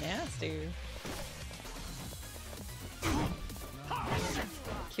 Ooh, nasty.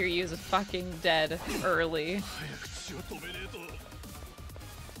 Kiryu's fucking dead early.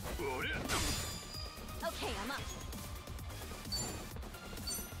 Okay, I'm up.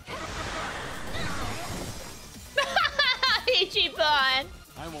 Ichiban!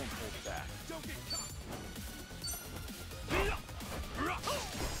 I won't hold back. Don't get caught.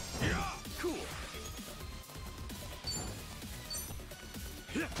 Cool.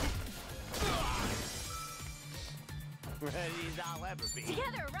 Ready as I'll ever be.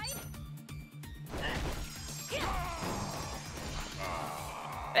 Together, right?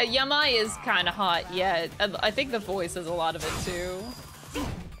 Yamai is kind of hot, yeah. I think the voice is a lot of it too.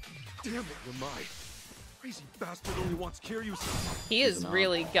 Damn it, Yamai. Crazy bastard only wants Kiryu's. He is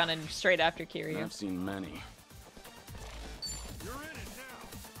really gunning straight after Kiryu. I've seen many. You're in it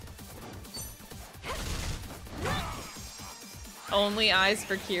now. Only eyes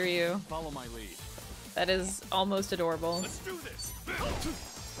for Kiryu. Follow my lead. That is almost adorable. Let's do this.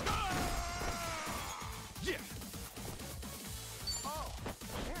 Yeah. Oh,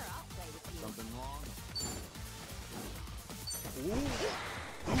 sure, I'll play with you. Something wrong?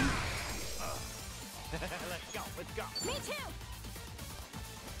 Let's go, let's go. Me too!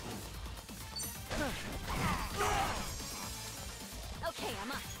 Okay,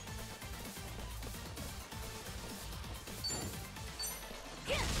 I'm up.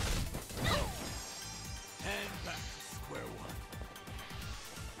 And back to square one.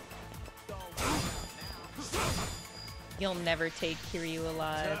 You'll never take Kiryu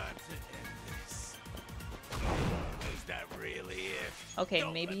alive. Time to end this. Is that really it? Okay,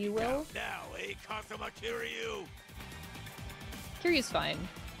 Don't maybe let you me will. down now, eh, Kasama Kiryu? Kiryu's fine.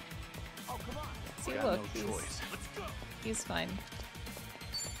 Oh, come on. See, got look, no he's, choice. Let's go. he's fine.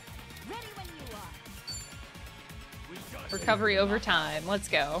 Ready when you are. We got it. Recovery over time. Let's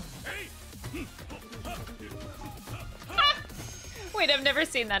go. Hey. Wait, I've never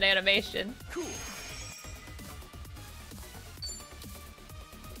seen that animation. Cool.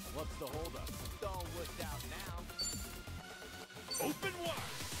 What's the holdup? Don't wuss out now. Open wide.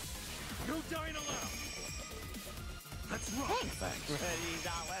 No dying allowed. Let's rock. Thanks. Ready as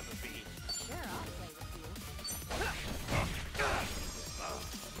I'll ever be. Sure, I'll play with you.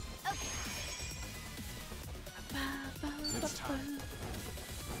 It's time.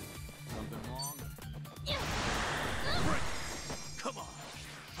 Something wrong? Come on.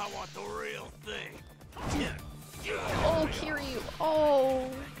 I want the real thing. Oh, Kiryu. Oh.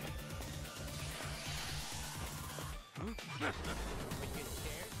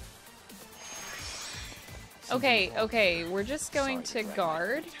 Okay, okay, we're just going to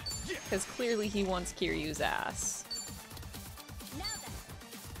guard, because clearly he wants Kiryu's ass. Now then.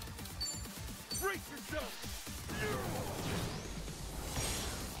 Brace yourself.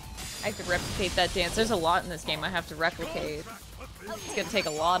 I have to replicate that dance. There's a lot in this game I have to replicate. It's gonna take a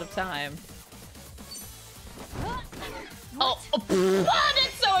lot of time. Oh, oh,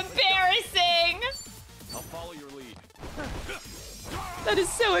 that's so embarrassing! I'll follow your lead. That is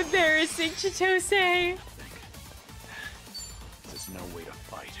so embarrassing, Chitose. There's no way to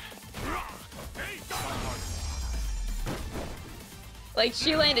fight. Like,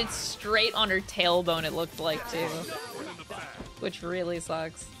 she landed straight on her tailbone, it looked like, too. Which really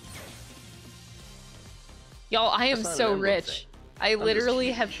sucks. Y'all, I am so rich. I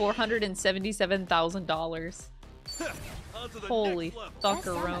literally have $477,000. Holy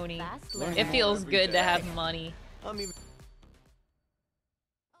fuckeroni. It feels good to have money.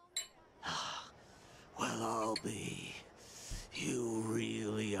 Well, I'll be. You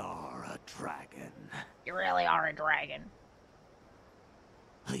really are a dragon. You really are a dragon.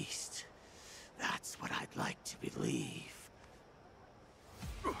 At least, that's what I'd like to believe.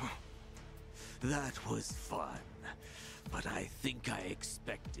 That was fun, but I think I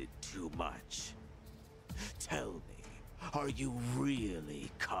expected too much. Tell me, are you really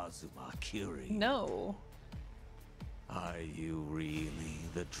Kazuma Kiryu? No. Are you really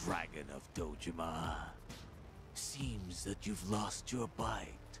the Dragon of Dojima? Seems that you've lost your bite.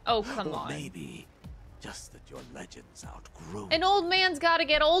 Oh, come or on. Maybe just that your legend's outgrown. An old man's gotta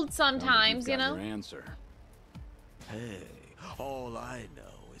get old sometimes, you know? Your answer. Hey, all I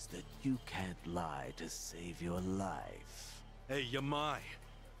know is that you can't lie to save your life. Hey, Yamai.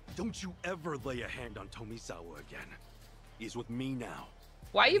 Don't you ever lay a hand on Tomizawa again. He's with me now.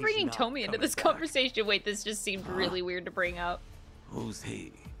 Why are you He's bringing not Tomi into coming this back. conversation? Wait, this just seemed really weird to bring up. Who's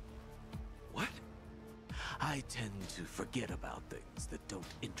he? What? I tend to forget about things that don't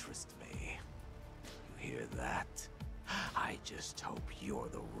interest me. You hear that? I just hope you're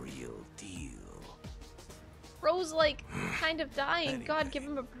the real deal. Bro's like kind of dying. Anyway, God, give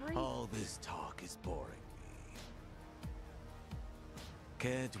him a break. All this talk is boring me.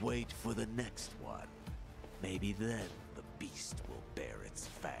 Can't wait for the next one. Maybe then the beast will bear its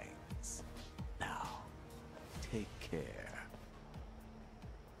fangs. Now, take care.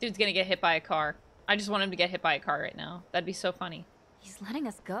 Dude's gonna get hit by a car. I just want him to get hit by a car right now. That'd be so funny. He's letting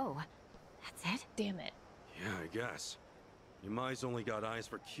us go. That's it? Damn it. Yeah, I guess. Yamai's only got eyes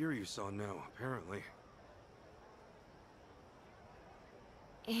for Kiryu-san now, apparently.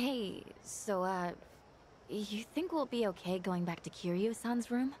 Hey, so, you think we'll be okay going back to Kiryu-san's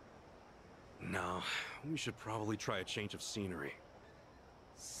room? No, we should probably try a change of scenery.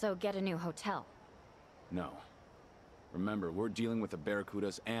 So get a new hotel. No. Remember, we're dealing with the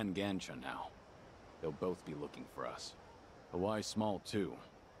Barracudas and Gansha now. They'll both be looking for us. Hawaii's small, too.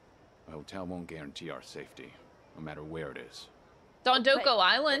 A hotel won't guarantee our safety, no matter where it is. Dondoko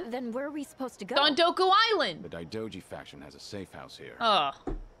Island? Then where are we supposed to go? Dondoko Island! The Daidoji faction has a safe house here. Oh.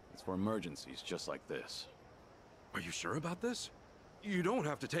 It's for emergencies just like this. Are you sure about this? You don't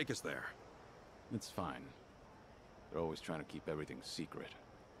have to take us there. It's fine. They're always trying to keep everything secret.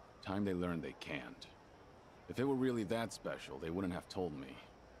 Time they learn they can't. If it were really that special, they wouldn't have told me.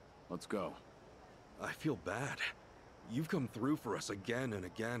 Let's go. I feel bad. You've come through for us again and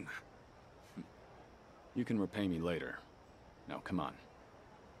again. You can repay me later. Now, come on.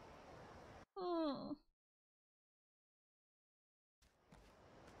 Oh.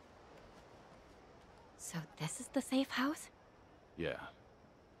 So this is the safe house? Yeah.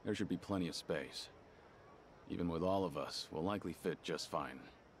 There should be plenty of space. Even with all of us, we'll likely fit just fine.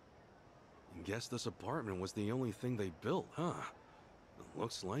 Guess this apartment was the only thing they built, huh?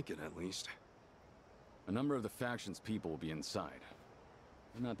 Looks like it, at least. A number of the faction's people will be inside.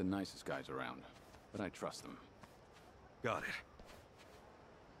 They're not the nicest guys around, but I trust them. Got it.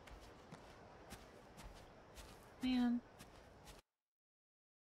 Man.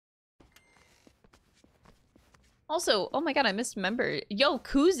 Also, oh my god, I missed member. Yo,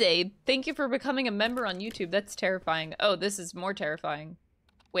 Kuze, thank you for becoming a member on YouTube. That's terrifying. Oh, this is more terrifying.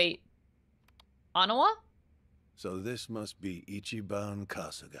 Wait. Anawa? So this must be Ichiban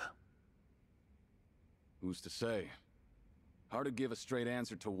Kasuga. Who's to say? Hard to give a straight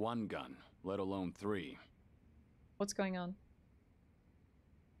answer to one gun, let alone three. What's going on?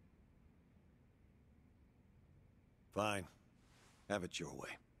 Fine. Have it your way.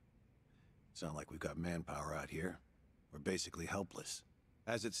 Sound like we've got manpower out here. We're basically helpless.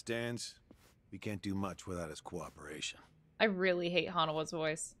 As it stands, we can't do much without his cooperation. I really hate Hanawa's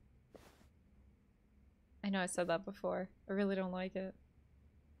voice. I know I said that before. I really don't like it.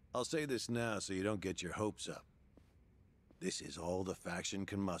 I'll say this now so you don't get your hopes up. This is all the faction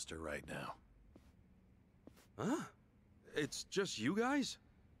can muster right now. Huh? It's just you guys?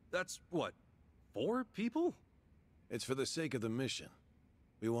 That's, what, 4 people? It's for the sake of the mission.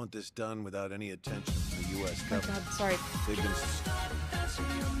 We want this done without any attention from the U.S. government. Oh god, sorry. They've been...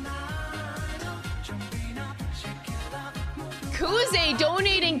 Kuze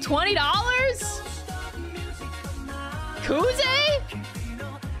donating $20? Kuze?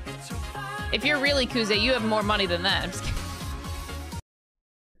 If you're really Kuze, you have more money than that. I'm just kidding.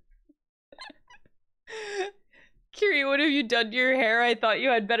 Kiryu, what have you done to your hair? I thought you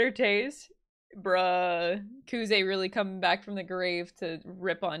had better taste. Bruh. Kuze really coming back from the grave to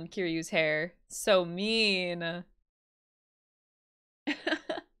rip on Kiryu's hair. So mean.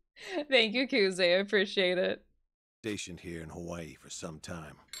 Thank you, Kuze. I appreciate it. Stationed here in Hawaii for some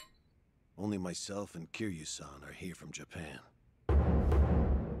time. Only myself and Kiryu-san are here from Japan.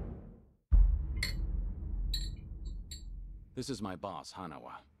 This is my boss,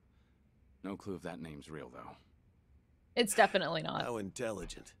 Hanawa. No clue if that name's real, though. It's definitely not. How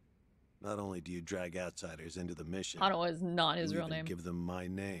intelligent. Not only do you drag outsiders into the mission, Hanawa is not his you real even name. give them my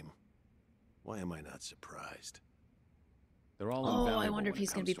name. Why am I not surprised? They're all Oh, I invaluable wonder if when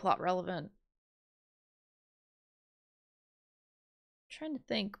he's it going to comes be plot relevant. Trying to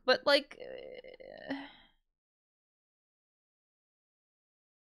think, but like...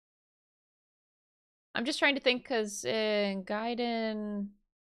 I'm just trying to think, because in Gaiden...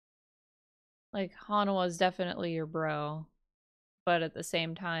 Like, Hanawa is definitely your bro. But at the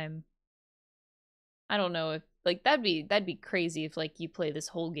same time... I don't know if... Like, that'd be crazy if, like, you play this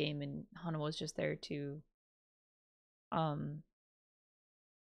whole game and Hanawa's just there to... I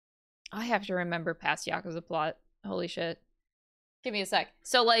have to remember past Yakuza plot. Holy shit. Give me a sec.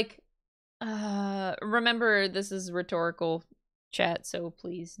 So, like, remember, this is rhetorical chat, so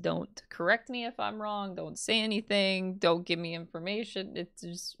please don't correct me if I'm wrong. Don't say anything. Don't give me information. It's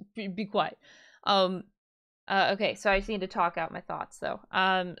just, be quiet. Okay, so I just need to talk out my thoughts, though.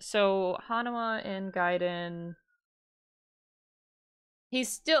 So, Hanawa in Gaiden... He's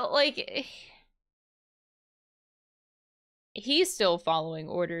still, like... He's still following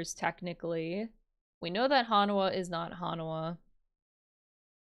orders, technically. We know that Hanawa is not Hanawa.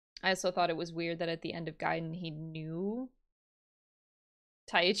 I also thought it was weird that at the end of Gaiden he knew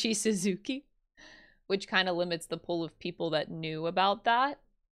Taichi Suzuki, which kind of limits the pool of people that knew about that.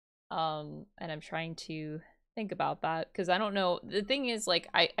 And I'm trying to think about that, because I don't know. The thing is, like,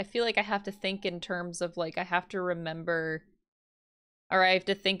 I feel like I have to think in terms of, like, I have to remember, or I have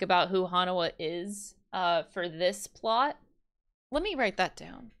to think about who Hanawa is for this plot. Let me write that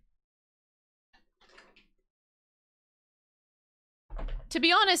down. To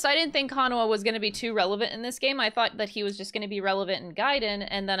be honest, I didn't think Hanawa was going to be too relevant in this game. I thought that he was just going to be relevant in Gaiden,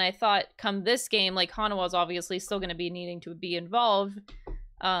 and then I thought come this game, like, Hanawa's obviously still going to be needing to be involved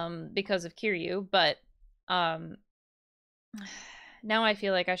because of Kiryu, but now I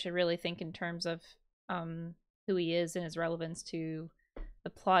feel like I should really think in terms of who he is and his relevance to the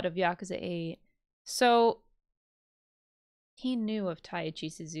plot of Yakuza 8. So, he knew of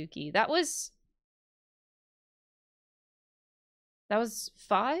Taichi Suzuki. That was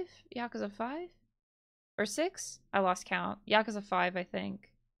 5? Yakuza 5? Or 6? I lost count. Yakuza 5, I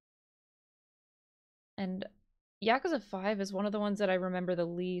think. And Yakuza 5 is one of the ones that I remember the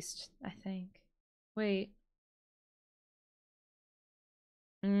least, I think. Wait.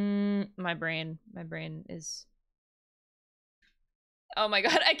 My brain is... Oh my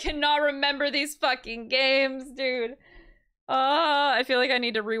god, I cannot remember these fucking games, dude. I feel like I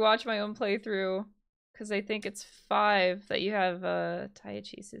need to rewatch my own playthrough. Because I think it's 5 that you have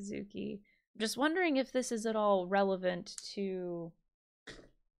Taichi Suzuki. I'm just wondering if this is at all relevant to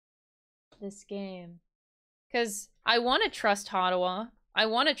this game. Because I want to trust Hanawa. I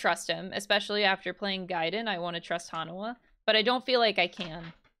want to trust him, especially after playing Gaiden. I want to trust Hanawa. But I don't feel like I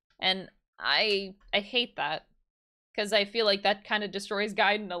can. And I hate that. Because I feel like that kind of destroys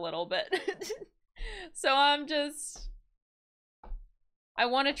Gaiden a little bit. So I'm just... I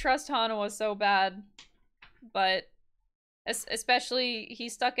want to trust Hanawa so bad, but especially he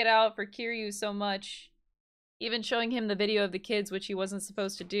stuck it out for Kiryu so much, even showing him the video of the kids, which he wasn't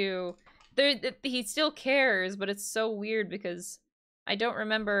supposed to do. He still cares, but it's so weird because I don't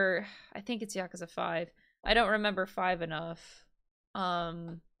remember. I think it's Yakuza 5. I don't remember 5 enough.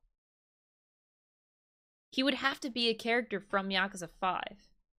 He would have to be a character from Yakuza 5.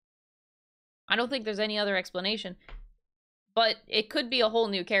 I don't think there's any other explanation. But it could be a whole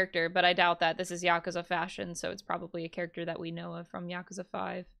new character, but I doubt that. This is Yakuza fashion, so it's probably a character that we know of from Yakuza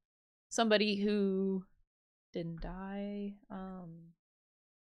 5. Somebody who didn't die.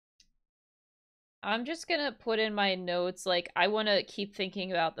 I'm just gonna put in my notes, like, I want to keep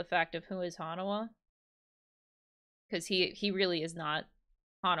thinking about the fact of who is Hanawa. Because he really is not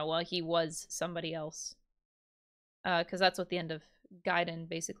Hanawa. He was somebody else. Because that's what the end of Gaiden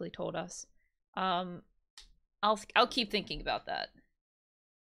basically told us. I'll keep thinking about that.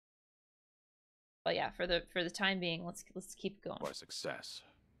 But yeah, for the time being, let's keep going. For success.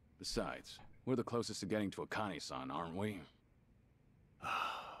 Besides, we're the closest to getting to Akane-san, aren't we?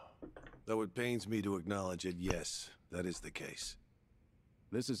 Though it pains me to acknowledge it, yes, that is the case.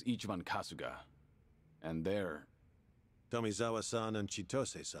 This is Ichiban Kasuga. And they're... Tomizawa-san and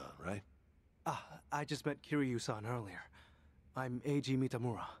Chitose-san, right? Ah, I just met Kiryu-san earlier. I'm Eiji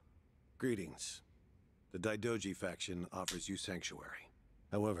Mitamura. Greetings. The Daidoji faction offers you sanctuary.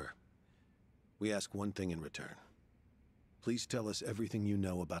 However, we ask one thing in return. Please tell us everything you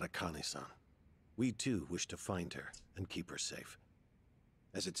know about Akane-san. We too wish to find her and keep her safe.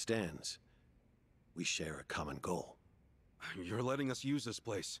 As it stands, we share a common goal. You're letting us use this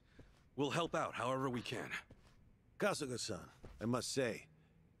place. We'll help out however we can. Kasuga-san, I must say,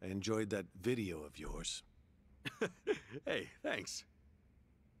 I enjoyed that video of yours. Hey, thanks.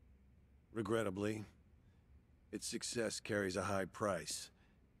 Regrettably, its success carries a high price.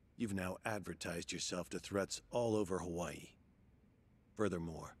 You've now advertised yourself to threats all over Hawaii.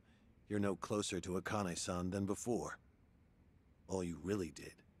 Furthermore, you're no closer to Akane-san than before. All you really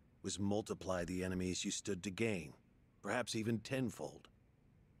did was multiply the enemies you stood to gain, perhaps even tenfold.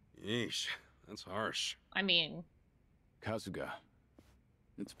 Yeesh, that's harsh. I mean... Kasuga,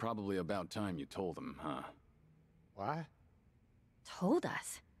 it's probably about time you told them, huh? What? Told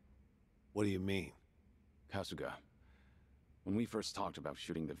us? What do you mean? Kasuga, when we first talked about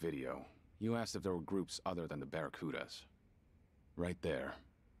shooting the video, you asked if there were groups other than the Barracudas. Right there,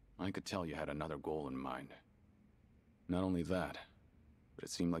 I could tell you had another goal in mind. Not only that, but it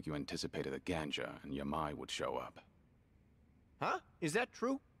seemed like you anticipated that Ganja and Yamai would show up. Huh? Is that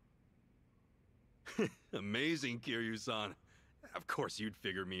true? Amazing, Kiryu-san. Of course you'd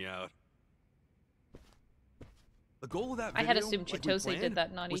figure me out. The goal of that video, I had assumed like we Chitose planned, did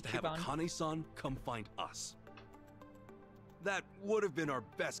that, not was to have Ichiban. Akane-san come find us. That would have been our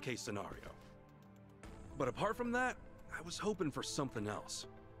best case scenario. But apart from that, I was hoping for something else.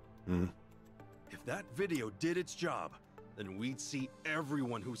 Hmm? If that video did its job, then we'd see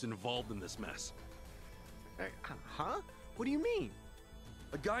everyone who's involved in this mess. Huh? What do you mean?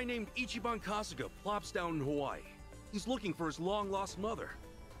 A guy named Ichiban Kasuga plops down in Hawaii. He's looking for his long-lost mother.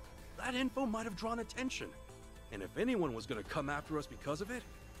 That info might have drawn attention. And if anyone was gonna come after us because of it,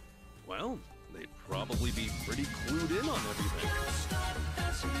 well, they'd probably be pretty clued in on everything.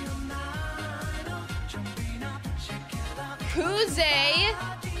 Kuze!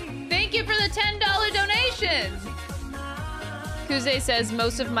 Thank you for the $10 donation! Kuze says,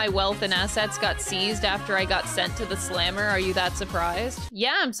 most of my wealth and assets got seized after I got sent to the slammer. Are you that surprised?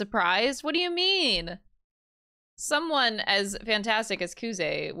 Yeah, I'm surprised. What do you mean? Someone as fantastic as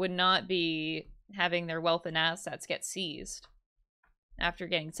Kuze would not be having their wealth and assets get seized after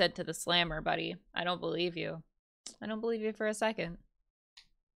getting sent to the slammer, buddy. I don't believe you. I don't believe you for a second.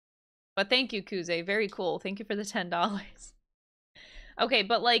 But thank you, Kuze. Very cool. Thank you for the $10. Okay,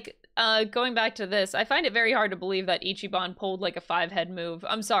 but like, going back to this, I find it very hard to believe that Ichiban pulled like a 5-head move.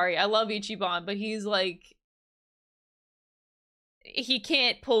 I'm sorry, I love Ichiban, but he's like... he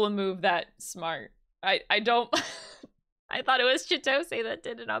can't pull a move that smart. I don't... I thought it was Chitose that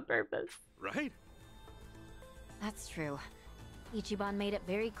did it on purpose. Right? That's true. Ichiban made it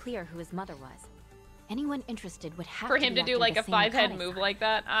very clear who his mother was. Anyone interested would have For him to do like a 5-head move like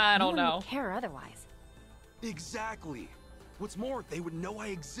that? I don't know. No one would care otherwise. Exactly. What's more, they would know I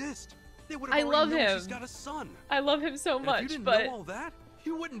exist. They would I have love already known him. she's got a son. I love him so And much, if you didn't but... know all that,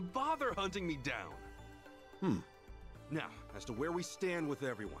 you wouldn't bother hunting me down. Now, as to where we stand with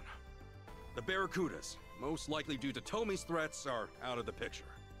everyone. The Barracudas, most likely due to Tomi's threats, are out of the picture.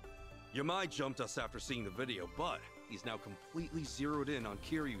 Yamai jumped us after seeing the video, but he's now completely zeroed in on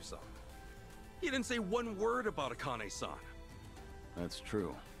Kiryu-san. He didn't say one word about Akane-san. That's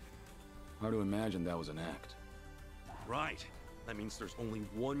true. Hard to imagine that was an act. Right. That means there's only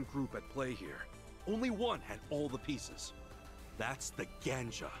one group at play here. Only one had all the pieces. That's the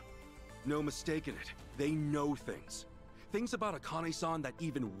Ganja. No mistaking it. They know things. Things about Akane-san that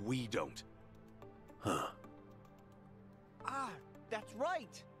even we don't. Huh. Ah, that's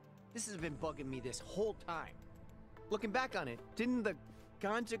right. This has been bugging me this whole time. Looking back on it, didn't the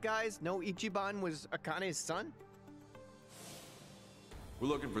Ganja guys know Ichiban was Akane's son? We're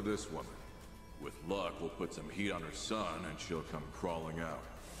looking for this woman. With luck, we'll put some heat on her son and she'll come crawling out.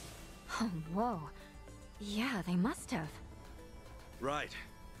 Oh, whoa. Yeah, they must have. Right.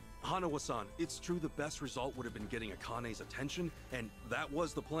 Hanawa-san, it's true the best result would have been getting Akane's attention, and that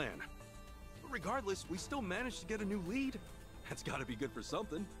was the plan. But regardless, we still managed to get a new lead. That's gotta be good for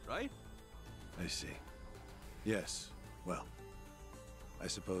something, right? I see. Yes, well, I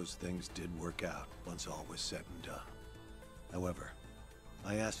suppose things did work out once all was said and done. However,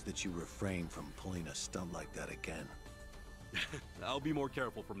 I ask that you refrain from pulling a stunt like that again. I'll be more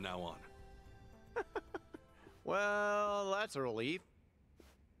careful from now on. Well, that's a relief.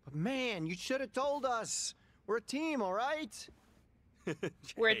 But man, you should have told us. We're a team, all right?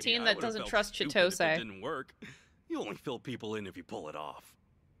 We're a Hey, team I that would've doesn't felt trust stupid Chitose. if it didn't work. You only fill people in if you pull it off.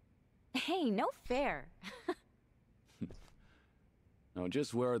 Hey, no fair. Now,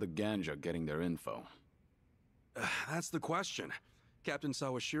 just where are the Ganja getting their info? That's the question. Captain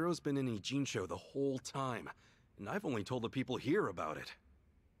Sawashiro's been in Ijincho the whole time, and I've only told the people here about it.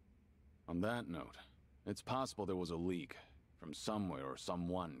 On that note, it's possible there was a leak from somewhere or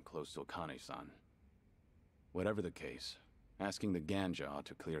someone close to Akane-san. Whatever the case, asking the Ganja ought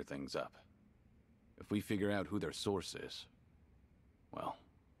to clear things up. If we figure out who their source is, well,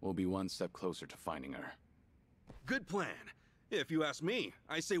 we'll be one step closer to finding her. Good plan. If you ask me,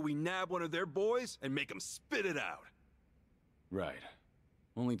 I say we nab one of their boys and make them spit it out. Right.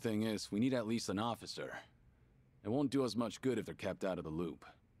 Only thing is, we need at least an officer. It won't do us much good if they're kept out of the loop.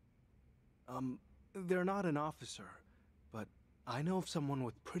 They're not an officer, but I know of someone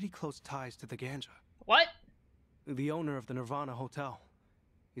with pretty close ties to the Ganja. What? The owner of the Nirvana Hotel.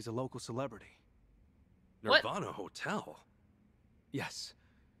 He's a local celebrity. Nirvana Hotel? Yes.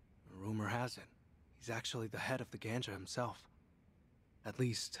 Rumor has it, he's actually the head of the Ganja himself. At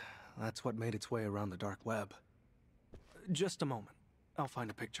least, that's what made its way around the dark web. Just a moment. I'll find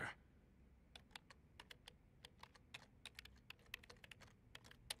a picture.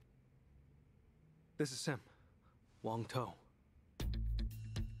 This is him. Wong To.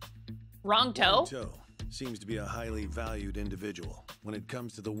 Wrong toe? Wong To seems to be a highly valued individual when it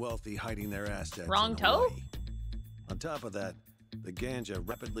comes to the wealthy hiding their assets Wrong in toe? Hawaii. On top of that, the Ganja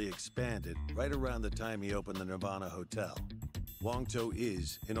rapidly expanded right around the time he opened the Nirvana Hotel. Wong To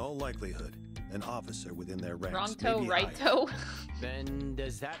is, in all likelihood, an officer within their ranks. Wrong toe, maybe right higher. toe? Then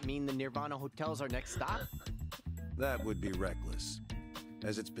does that mean the Nirvana Hotel's our next stop? That would be reckless.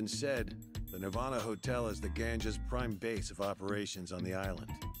 As it's been said, the Nirvana Hotel is the Ganja's prime base of operations on the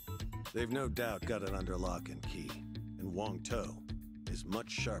island. They've no doubt got it under lock and key, and Wong To is much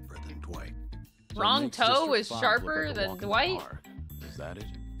sharper than Dwight. So it Wrong makes toe District is 5 look sharper like a than walk in the Dwight? park. Is that it?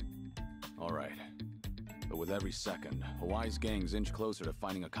 Alright. But with every second, Hawaii's gangs inch closer to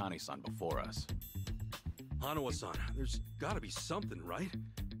finding Akane-san before us. Hanawa-san, there's gotta be something, right?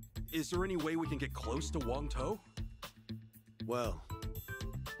 Is there any way we can get close to Wong To? Well,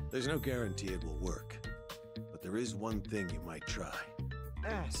 there's no guarantee it will work. But there is one thing you might try.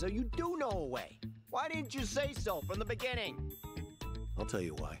 So you do know a way. Why didn't you say so from the beginning? I'll tell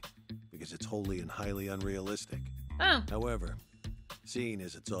you why. Because it's wholly and highly unrealistic. Oh. However, seeing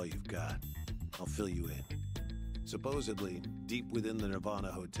as it's all you've got, I'll fill you in. Supposedly, deep within the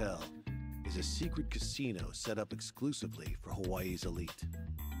Nirvana Hotel is a secret casino set up exclusively for Hawaii's elite.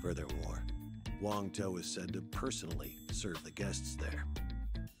 Furthermore, Wong To is said to personally serve the guests there.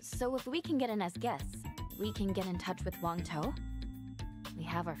 So if we can get in as guests, we can get in touch with Wong To? We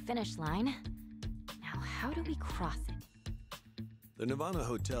have our finish line. Now how do we cross it? The Nirvana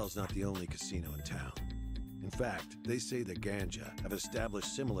Hotel's not the only casino in town. In fact, they say the Ganja have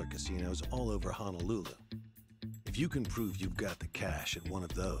established similar casinos all over Honolulu. If you can prove you've got the cash at one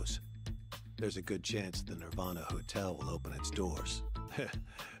of those, there's a good chance the Nirvana Hotel will open its doors.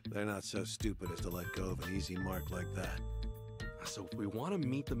 They're not so stupid as to let go of an easy mark like that. So if we want to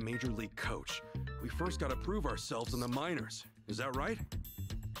meet the Major League coach, we first gotta prove ourselves in the minors. Is that right?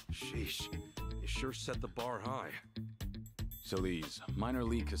 Sheesh, you sure set the bar high. So these minor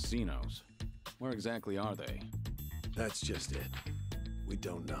league casinos, where exactly are they? That's just it. We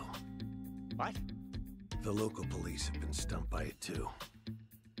don't know. What? The local police have been stumped by it too.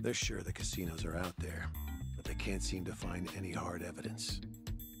 They're sure the casinos are out there, but they can't seem to find any hard evidence.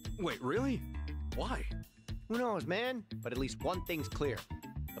 Wait, really? Why? Who knows, man? But at least one thing's clear.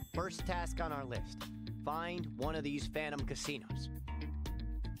 The first task on our list. Find one of these phantom casinos.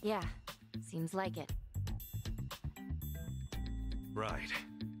 Yeah, seems like it. Right.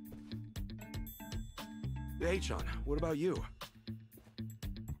 Hey, Chan, what about you?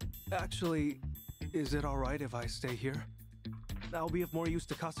 Actually, is it alright if I stay here? I'll be of more use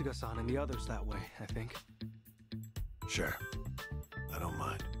to Kasuga-san and the others that way, I think. Sure. I don't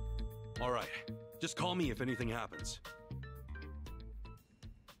mind. All right. Just call me if anything happens.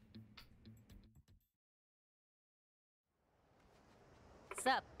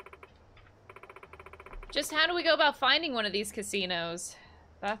 Sup? Just how do we go about finding one of these casinos?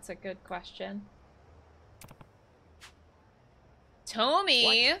 That's a good question.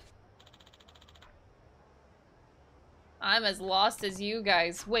 Tommy! What? I'm as lost as you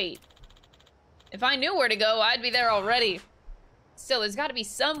guys. Wait. If I knew where to go, I'd be there already. Still, there's got to be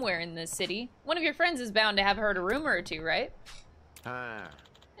somewhere in this city. One of your friends is bound to have heard a rumor or two, right? Ah.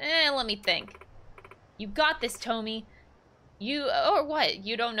 Let me think. You got this, Tommy. You, or what?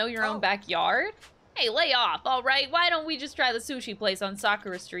 You don't know your own backyard? Hey, lay off, alright? Why don't we just try the sushi place on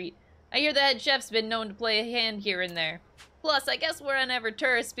Sakura Street? I hear the head chef's been known to play a hand here and there. Plus, I guess whenever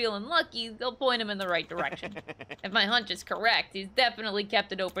tourists feeling lucky, they'll point him in the right direction. If my hunch is correct, he's definitely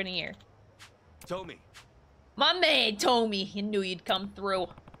kept an open ear. Tommy. My man, Tommy! You knew you'd come through.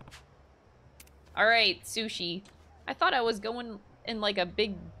 Alright, sushi. I thought I was going in like a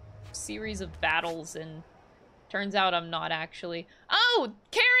big series of battles, and turns out I'm not actually. Oh!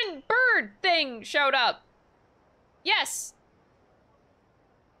 Karen Bird thing showed up! Yes!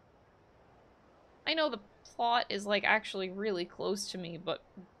 I know the plot is like actually really close to me, but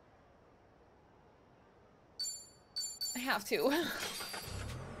I have to.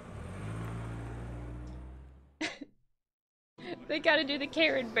 They gotta do the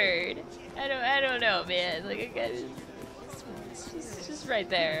Karen Bird. I don't know, man. Like, I gotta, it's just right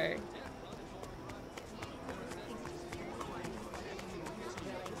there.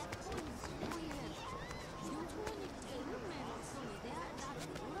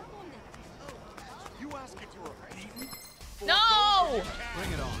 You ask if you were beaten? No!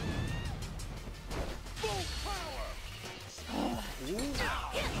 Bring it on. Full power!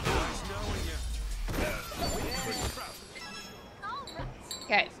 Nice knowing you.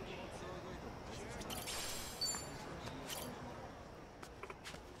 Okay.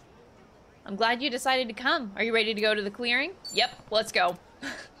 I'm glad you decided to come. Are you ready to go to the clearing? Yep, let's go.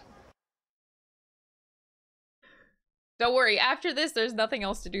 Don't worry, after this, there's nothing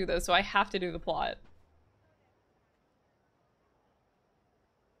else to do though, so I have to do the plot.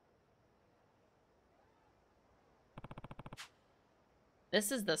 This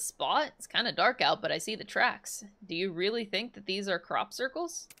is the spot? It's kind of dark out, but I see the tracks. Do you really think that these are crop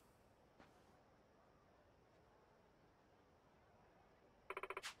circles?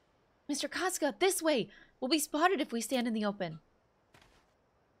 Mr. Kasuga, this way! We'll be spotted if we stand in the open.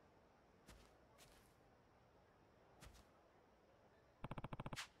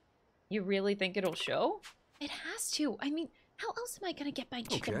 You really think it'll show? It has to. I mean, how else am I gonna get my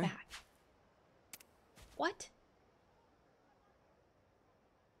chicken back? What?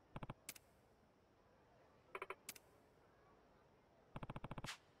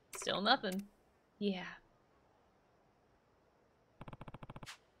 Still nothing. Yeah.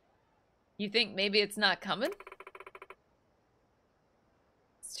 You think maybe it's not coming?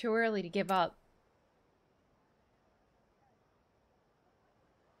 It's too early to give up.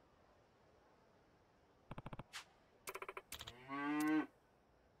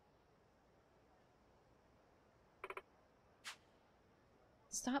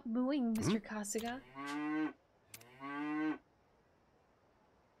 Stop mooing, Mr. Kasuga.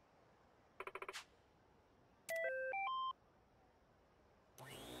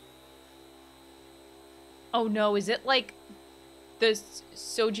 Oh no, is it like the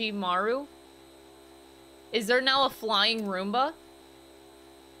Soji Maru? Is there now a flying Roomba?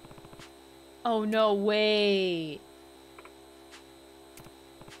 Oh no, wait.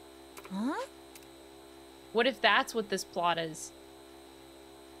 Huh? What if that's what this plot is?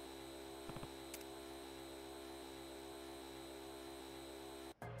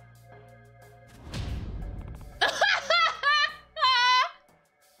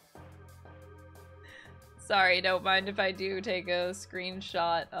 Sorry, don't mind if I do take a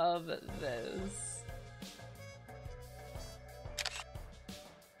screenshot of this.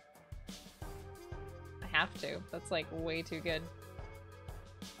 I have to. That's like way too good.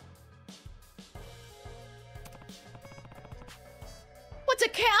 What's a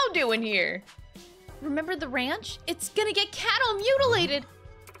cow doing here? Remember the ranch? It's gonna get cattle mutilated!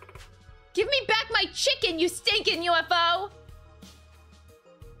 Give me back my chicken, you stinking UFO!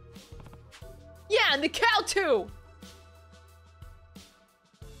 Yeah, and the cow too!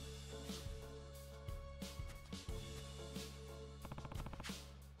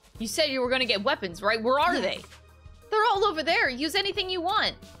 You said you were gonna get weapons, right? Where are they? They're all over there. Use anything you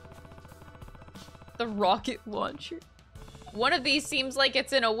want. The rocket launcher. One of these seems like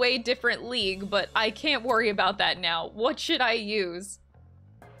it's in a way different league, but I can't worry about that now. What should I use?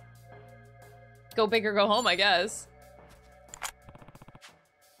 Go big or go home, I guess.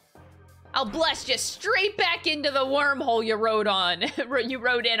 I'll blast you straight back into the wormhole you rode on. You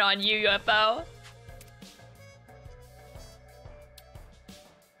rode in on, you UFO.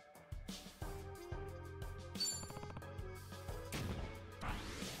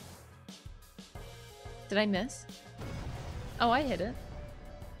 Did I miss? Oh, I hit it.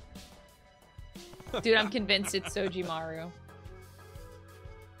 Dude, I'm convinced it's Soji Maru.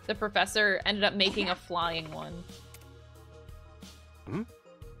 The professor ended up making a flying one. Hmm?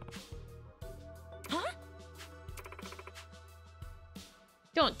 Huh?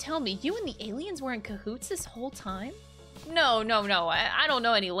 Don't tell me, you and the aliens were in cahoots this whole time? No, no, no, I don't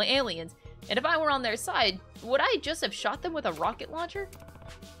know any aliens. And if I were on their side, would I just have shot them with a rocket launcher?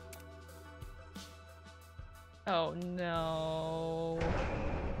 Oh no.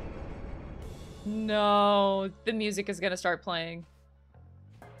 No, the music is gonna start playing.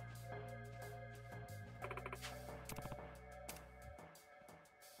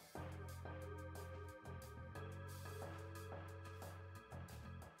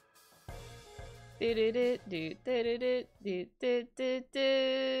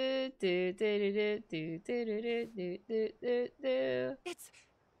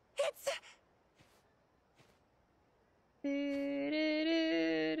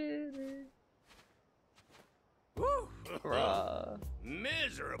 Bruh.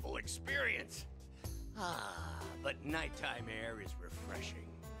 Miserable experience. But nighttime air is refreshing.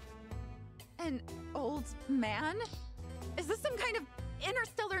 An old man? Is this some kind of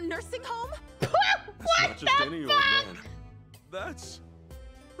interstellar nursing home? That's not just any old man. That's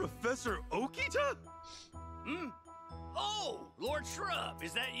Professor Okita? Hmm? Oh, Lord Shrub,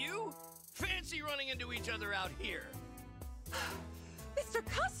 is that you? Fancy running into each other out here. Mr.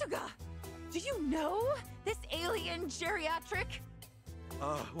 Kasuga! Do you know this alien geriatric?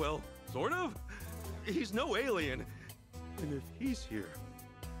 Well, sort of. He's no alien. And if he's here,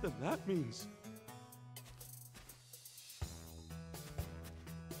 then that means...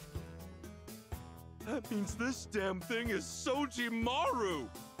 That means this damn thing is Sojimaru!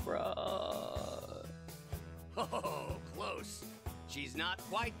 Bruh. Oh, close. She's not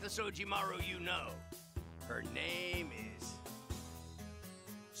quite the Sojimaru you know. Her name is...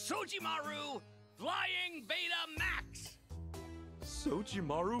 Sojimaru Flying Beta Max!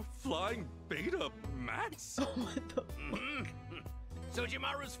 Sojimaru Flying Beta Max? What the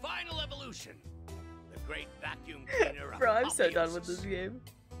Sojimaru's final evolution. The great vacuum cleaner of Bro, I'm so Apotheosis. done with this game.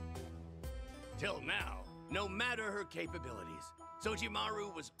 Till now, no matter her capabilities,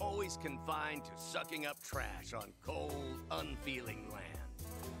 Sojimaru was always confined to sucking up trash on cold, unfeeling land.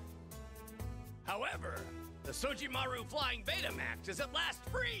 However, the Sojimaru Flying Beta Max is at last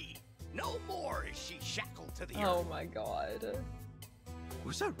free! No more is she shackled to the earth. Oh my god.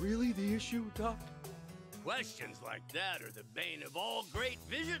 Was that really the issue, Doc? Questions like that are the bane of all great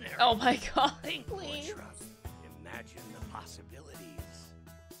visionaries. Oh my god, Think, please. Lord Shrub. Imagine the possibilities.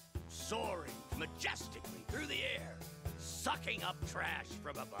 Soaring majestically through the air, sucking up trash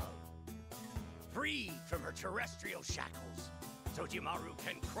from above. Freed from her terrestrial shackles, Sojimaru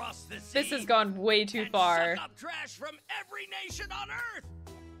can cross the sea. This has gone way too and far. Suck up trash from every nation on Earth.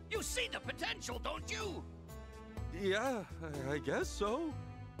 You see the potential, don't you? Yeah, I guess so.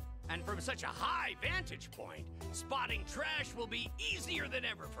 And from such a high vantage point, spotting trash will be easier than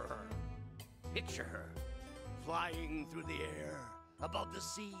ever for her. Picture her, flying through the air, above the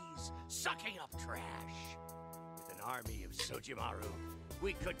seas, sucking up trash. With an army of Sojimaru,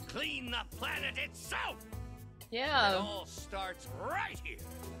 we could clean the planet itself! Yeah. It all starts right here,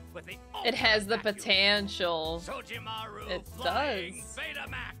 with the It has the ultimate vacuum. potential. Sojimaru It Flying does. Beta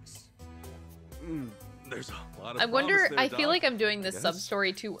Max! There's a lot of I wonder, promise there, I feel Doc, like I'm doing I this guess.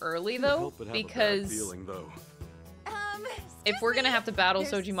 sub-story too early Can't though, help but have a bad because feeling, though. if we're gonna have to battle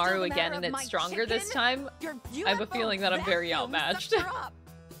There's still Sojimaru the again matter and of it's my stronger this chicken. time, Your I have a UFO feeling that I'm very vacuum outmatched. sucked her up.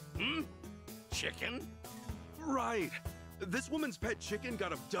 Hmm? Chicken? Right. This woman's pet chicken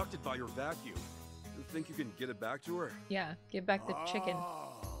got abducted by your vacuum. You think you can get it back to her? Yeah, give back the chicken.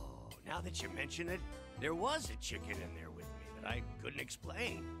 Oh, now that you mention it, there was a chicken in there with me that I couldn't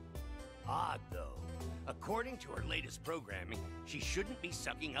explain. Odd, though. According to her latest programming, she shouldn't be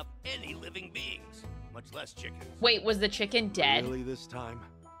sucking up any living beings, much less chickens. Wait, was the chicken dead? Really this time?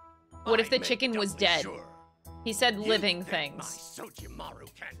 What if I the make chicken was doubly dead? Sure. He said You living think things. My Sojimaru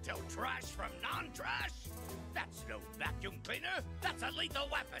can't tell trash from non-trash? That's no vacuum cleaner. That's a lethal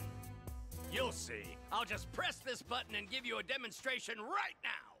weapon. You'll see. I'll just press this button and give you a demonstration right now.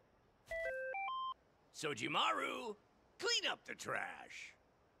 Sojimaru, clean up the trash.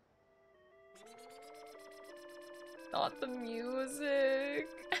 Not the music.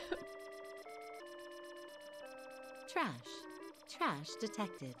 Trash. Trash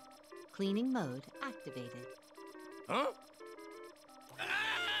detected. Cleaning mode activated. Huh?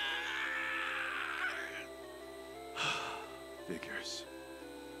 Figures.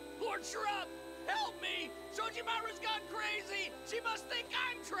 Lord Shrub, help me! Sojimaru's gone crazy! She must think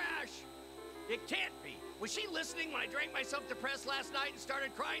I'm trash! It can't be. Was she listening when I drank myself depressed last night and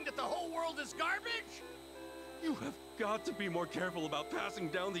started crying that the whole world is garbage? You have got to be more careful about passing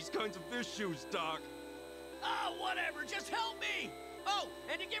down these kinds of issues, Doc. Oh, whatever, just help me! Oh,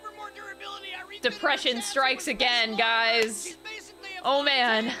 and to give her more durability, I refitted Depression her chassis strikes with again, special armor. guys. She's basically a Oh flying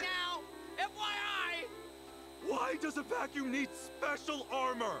man. tank now. FYI. Why does a vacuum need special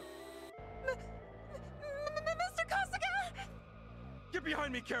armor? Mr. Kosuga! Get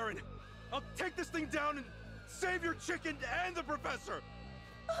behind me, Karen. I'll take this thing down and save your chicken and the professor.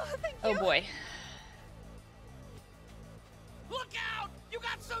 Oh, thank Oh you. boy. Look out! You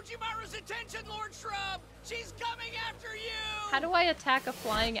got Sojimaru's attention, Lord Shrub. She's coming after you. How do I attack a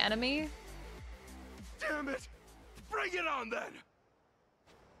flying enemy? Damn it! Bring it on then.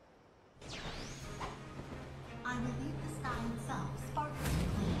 I will leave the sky itself sparkling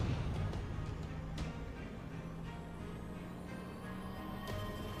clean.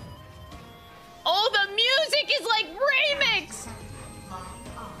 Oh, the music is like remix!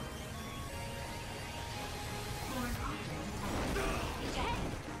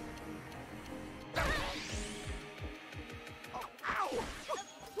 Ow!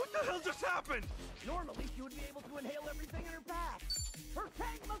 What the hell just happened? Normally, she would be able to inhale everything in her path. Her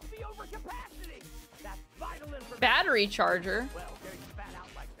tank must be over capacity. That's vital information. Battery charger. Well, getting spat out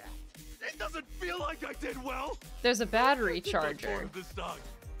like that. It doesn't feel like I did well. There's a battery I'm charger. bored of this dog.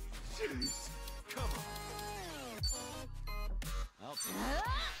 Jeez. Come on.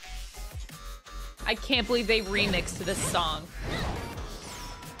 I can't believe they remixed this song.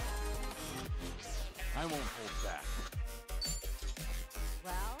 I won't hold back.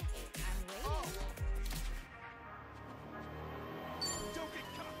 Well, I'm waiting. Don't get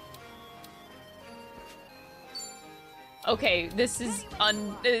caught. Okay, this is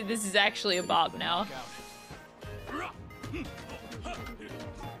actually a bop now.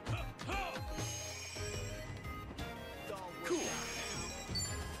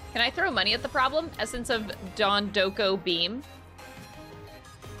 Can I throw money at the problem? Essence of Don Doko Beam.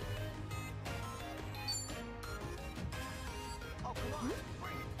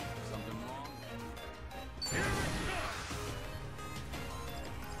 Something wrong?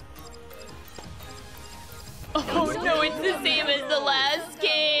 Oh no, it's the same as the last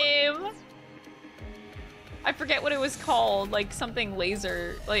game! I forget what it was called, like something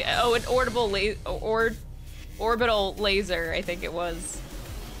laser, like, oh, an orbital laser, I think it was.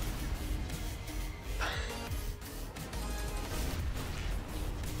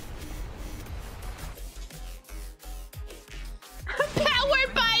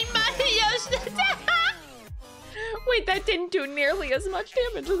 Powered by Mario. Wait, that didn't do nearly as much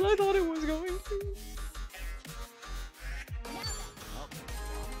damage as I thought it was going to.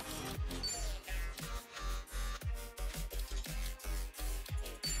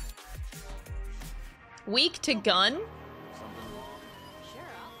 Weak to gun? Sure,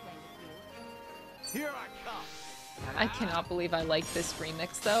 I'll play with you. Here I come. I cannot believe I like this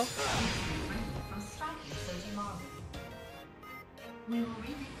remix though. From striking Sojimaru. We will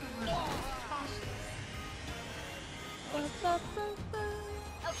remake the room cautious. Okay,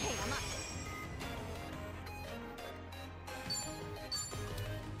 I'm up.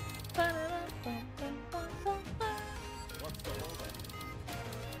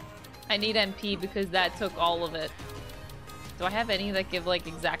 I need MP because that took all of it. Do I have any that give like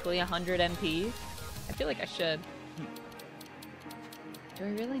exactly 100 MP? I feel like I should. Do I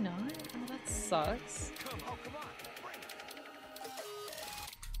really not? Oh, that sucks.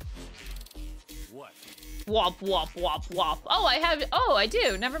 What? Wop, wop, wop, wop. Oh, I have. Oh, I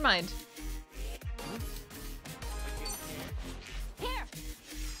do. Never mind. Here.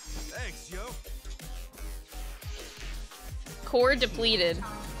 Thanks, yo. Core depleted.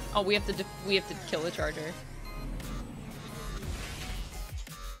 Oh, we have to kill the charger.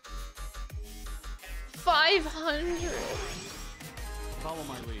 500. Follow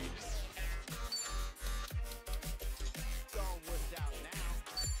my lead.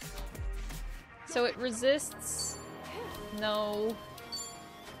 So it resists. No.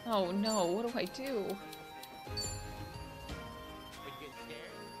 Oh no, what do I do?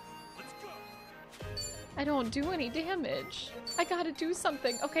 I don't do any damage. I gotta do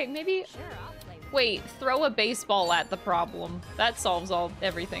something. Okay, maybe. Sure, I'll play with Wait, throw a baseball at the problem. That solves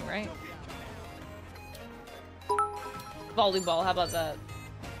everything, right? Volleyball, how about that?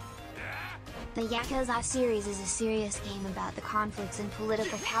 The Yakuza series is a serious game about the conflicts and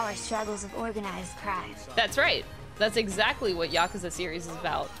political power struggles of organized crime. That's right. That's exactly what Yakuza series is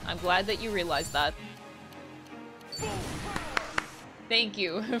about. I'm glad that you realized that. Thank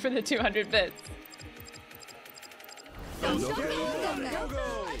you for the 200 bits.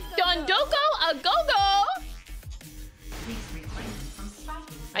 Dondoko a go-go!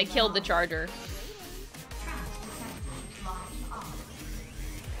 I killed the charger.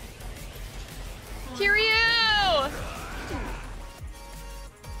 Kiryu!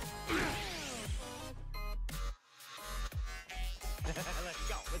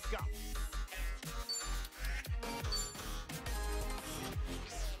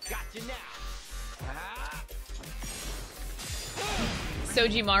 Gotcha now.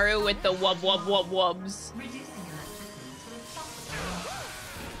 Sojimaru with the wub wub wub wubs.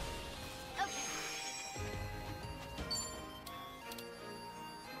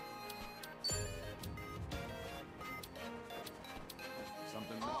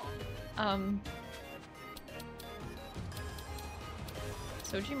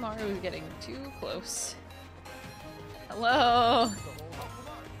 Sojimaru is getting too close. Hello?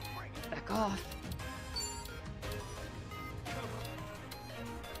 Back off.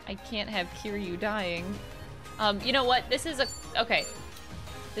 I can't have Kiryu dying. You know what? This is a... Okay.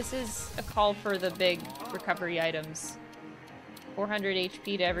 This is a call for the big recovery items. 400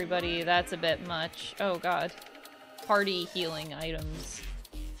 HP to everybody. That's a bit much. Oh god. Party healing items.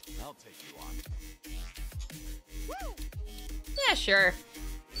 I'll take you on. Yeah, sure.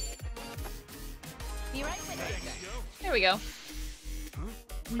 Be right with you. There we go.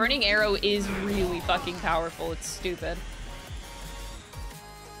 Burning Arrow is really fucking powerful. It's stupid.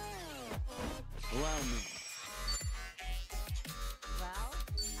 Allow me. Well,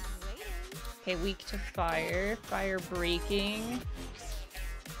 I'm waiting. Okay, weak to fire. Fire breaking.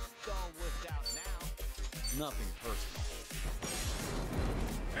 Nothing personal.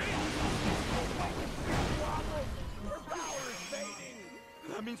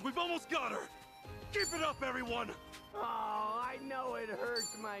 That means we've almost got her. Keep it up, everyone. Oh, I know it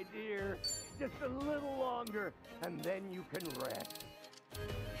hurts, my dear. Just a little longer, and then you can rest.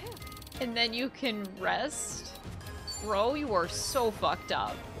 And then you can rest? Bro, you are so fucked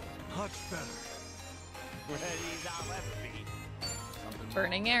up. Much better. Ready as I'll ever be.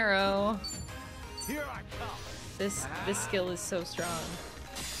 Burning Arrow. Here I come. This skill is so strong.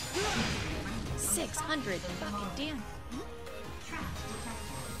 600 fucking damn.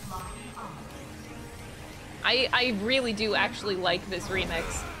 I really do actually like this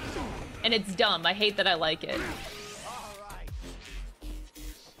remix. And it's dumb. I hate that I like it.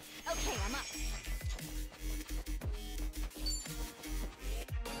 Okay, I'm up.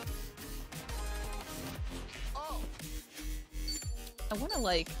 I wanna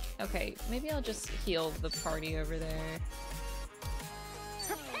like... Okay, maybe I'll just heal the party over there.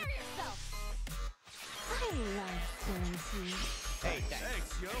 Prepare yourself. I love guarantees. Hey,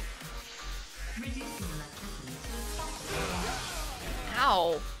 thanks, yo.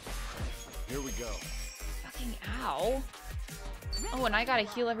 Ow. Here we go. Fucking ow. Oh, and I gotta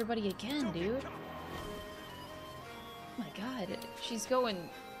heal everybody again, dude. Oh my god, she's going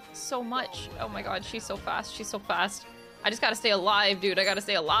so much. Oh my god, she's so fast, she's so fast. I just gotta stay alive, dude. I gotta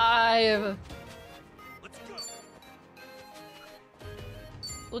stay alive. Let's go.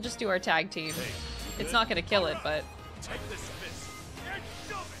 We'll just do our tag team. It's not gonna kill it, but... Take this fist and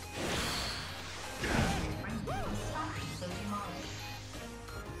shove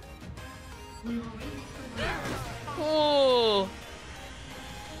Oh!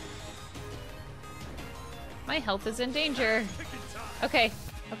 My health is in danger. Okay,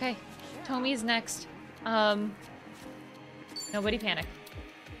 okay. Tommy's next. Nobody panic.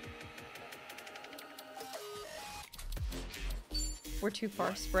 We're too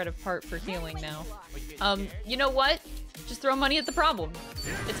far spread apart for healing now. You know what? Just throw money at the problem.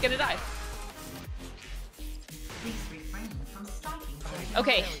 It's gonna die.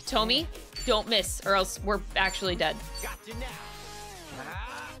 Okay, Tommy, don't miss, or else we're actually dead. Gotcha now.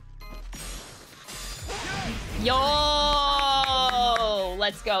 Yo!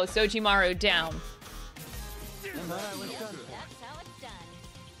 Let's go. Sojimaru down.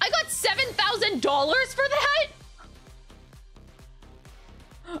 I got $7,000 for that?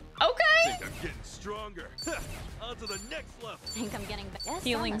 Okay. Think I'm getting stronger. On to the next level. Think I'm getting better.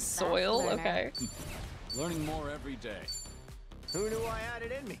 Healing soil, okay. Learning more every day. Who knew I had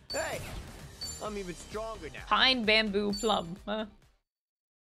it in me? Hey, I'm even stronger now. Pine, bamboo, plum. Huh?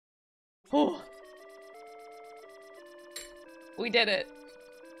 Oh. We did it.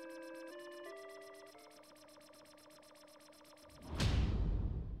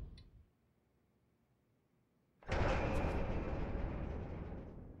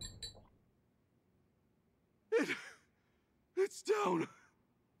 It's down.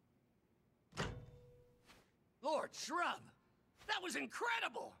 Lord Shrub, that was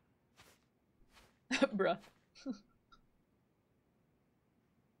incredible. Bruh.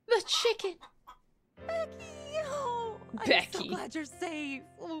 The chicken. Becky, oh, Becky. I'm so glad you're safe.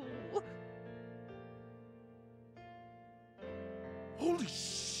 Ooh. Holy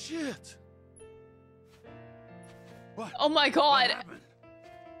shit. What? Oh my god. What happened?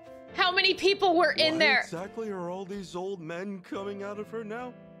 How many people were in Why there? exactly are all these old men coming out of her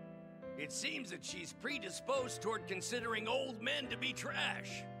now? It seems that she's predisposed toward considering old men to be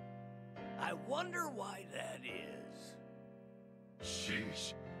trash. I wonder why that is.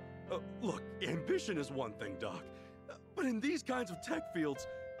 Sheesh. Look, ambition is one thing, Doc. But in these kinds of tech fields,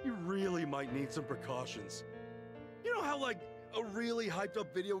 you really might need some precautions. You know how, like, a really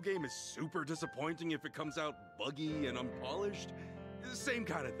hyped-up video game is super disappointing if it comes out buggy and unpolished? Same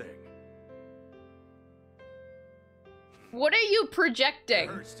kind of thing. What are you projecting?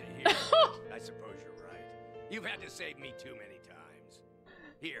 It hurts to hear. I suppose you're right. You've had to save me too many times.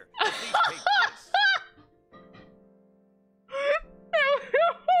 Here, at least take this.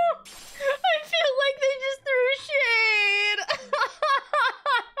 I feel like they just threw shade.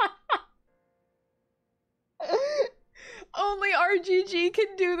 Only RGG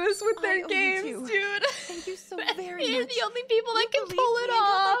can do this with their games, dude. Thank you so very You're much. the only people that can Released pull me it and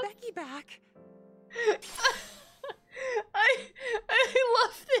got off. my Becky back. I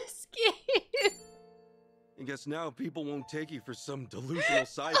love this game. I guess now people won't take you for some delusional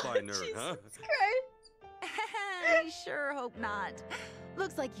sci-fi nerd, huh? I sure hope not.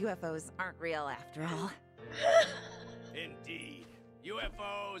 Looks like UFOs aren't real after all. Indeed.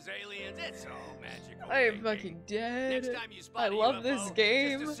 UFOs, aliens, it's all magical. I am fucking dead. Next time you spot I a love UFO, this just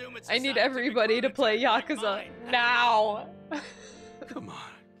game. assume it's a I need scientific everybody to play Yakuza now. Come on,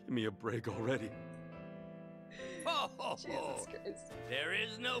 give me a break already. Oh, Jesus Christ. there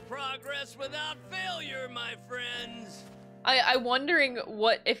is no progress without failure, my friends. I'm wondering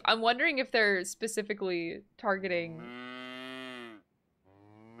if they're specifically targeting.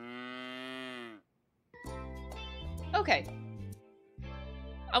 Okay.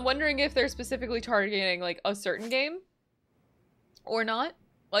 I'm wondering if they're specifically targeting like a certain game or not.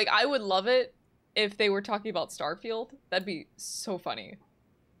 Like, I would love it if they were talking about Starfield. That'd be so funny.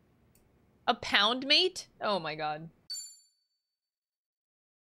 A pound mate? Oh my god.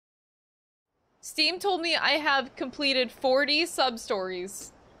 Steam told me I have completed 40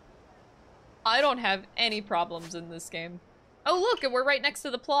 sub-stories. I don't have any problems in this game. Oh look, and we're right next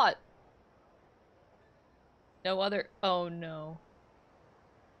to the plot. No other- oh no.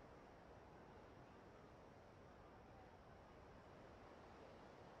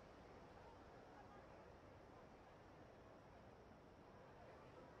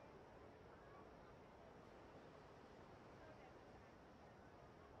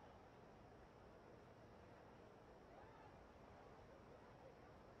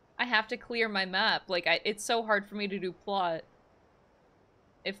 I have to clear my map. Like, it's so hard for me to do plot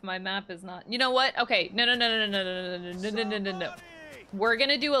if my map is not. You know what? Okay, no. We're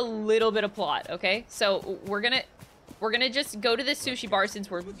gonna do a little bit of plot, okay? So we're gonna just go to the sushi bar since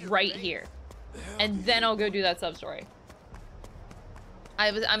we're right here, and then I'll go do that sub story.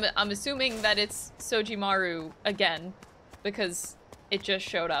 I'm assuming that it's Sojimaru again because it just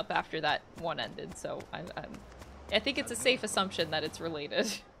showed up after that one ended. So I think it's a safe assumption that it's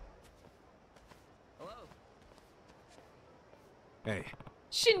related. Hey.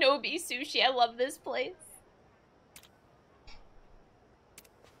 Shinobi Sushi, I love this place.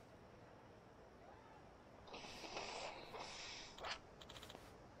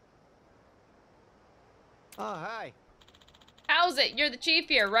 Oh, hi. How's it? You're the chief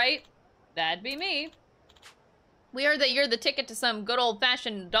here, right? That'd be me. We heard that you're the ticket to some good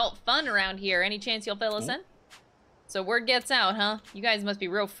old-fashioned adult fun around here. Any chance you'll fill us in? So word gets out, huh? You guys must be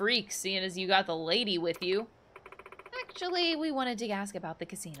real freaks, seeing as you got the lady with you. Actually, we wanted to ask about the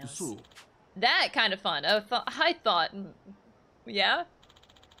casinos. That kind of fun. I thought... Yeah?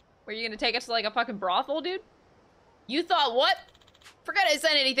 Were you gonna take us to, like, a fucking brothel, dude? You thought what? Forget I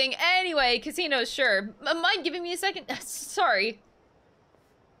said anything. Anyway, casinos, sure. Mind giving me a second? Sorry.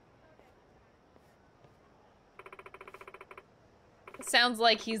 Sounds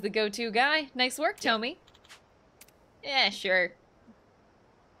like he's the go-to guy. Nice work, Tommy. Yeah, sure.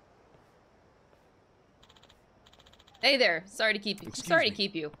 Hey there. Sorry to keep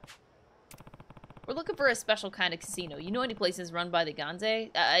you. We're looking for a special kind of casino. You know any places run by the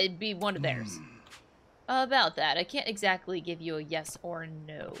Ganze? It'd be one of theirs. About that, I can't exactly give you a yes or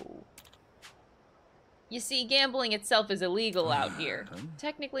no. You see, gambling itself is illegal out here.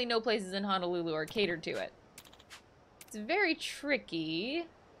 Technically, no places in Honolulu are catered to it. It's very tricky.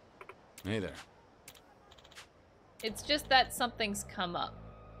 Hey there. It's just that something's come up.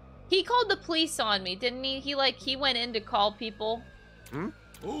 He called the police on me, didn't he? He went in to call people.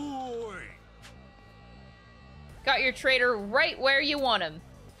 Oi! Got your trader right where you want him.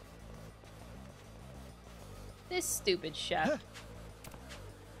 This stupid chef.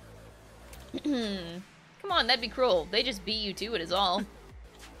 Come on, that'd be cruel. They just beat you to it is all.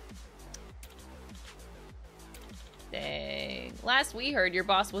 Dang. Last we heard, your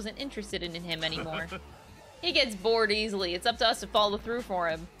boss wasn't interested in him anymore. He gets bored easily. It's up to us to follow through for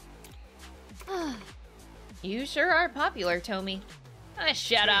him. You sure are popular, Tommy. Ah,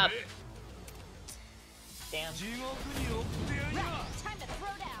 shut up. Damn. Right, time to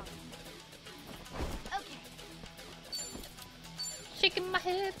throw down. Okay. Shaking my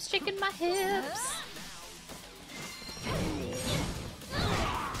hips, shaking my hips.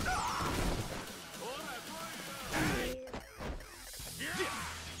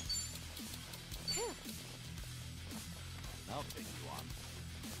 I'll take you on.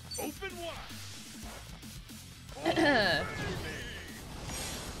 Open wide.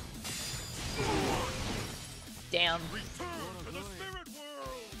 Damn. Return to the spirit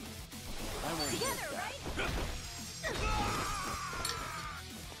world. Together, right?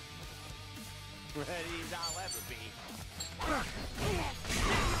 Ready as I'll ever be.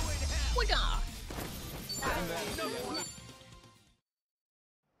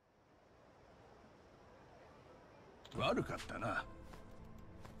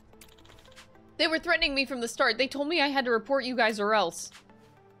 They were threatening me from the start. They told me I had to report you guys or else.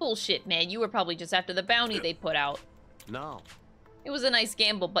 Bullshit, man. You were probably just after the bounty they put out. No. It was a nice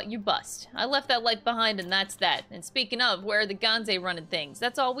gamble, but you bust. I left that life behind and that's that. And speaking of, where are the Ganze running things?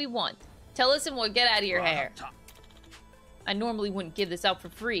 That's all we want. Tell us and we'll get out of your hair. I normally wouldn't give this out for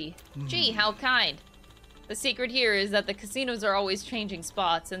free. Gee, how kind. The secret here is that the casinos are always changing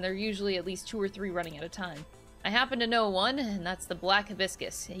spots, and they're usually at least 2 or 3 running at a time. I happen to know one, and that's the Black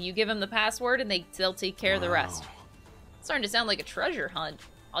Hibiscus. You give them the password, and they'll take care of the rest. It's starting to sound like a treasure hunt.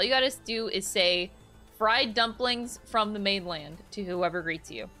 All you gotta do is say, fried dumplings from the mainland to whoever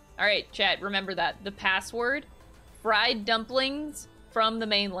greets you. Alright, chat, remember that. The password, fried dumplings from the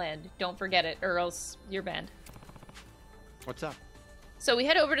mainland. Don't forget it, or else you're banned. What's up? So we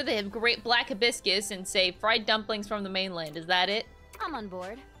head over to the Great Black Hibiscus and say, fried dumplings from the mainland. Is that it? I'm on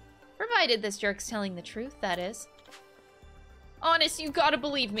board. Provided this jerk's telling the truth, that is. Honest, you gotta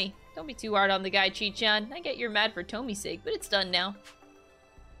believe me. Don't be too hard on the guy, Chi-chan. I get you're mad for Tomi's sake, but it's done now.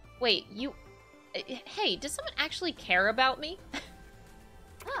 Wait, you... Hey, does someone actually care about me?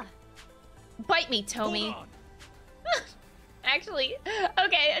 Huh. Bite me, Tomi. Actually,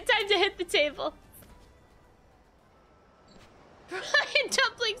 okay, time to hit the table. Fried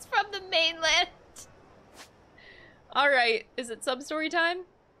dumplings from the mainland. Alright, is it sub-story time?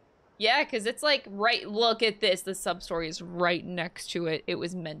 Yeah, because it's like right... Look at this. The sub-story is right next to it. It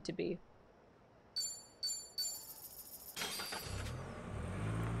was meant to be.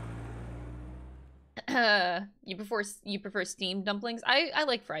 You prefer steamed dumplings? I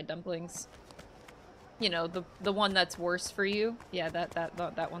like fried dumplings. You know, the one that's worse for you. Yeah,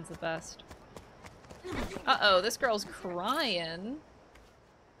 that one's the best. Uh-oh, this girl's crying.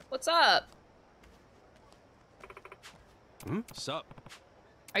 What's up? Sup?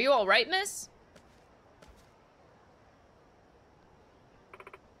 Are you alright, miss?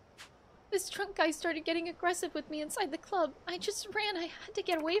 This drunk guy started getting aggressive with me inside the club. I just ran. I had to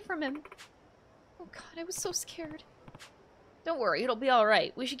get away from him. Oh god, I was so scared. Don't worry, it'll be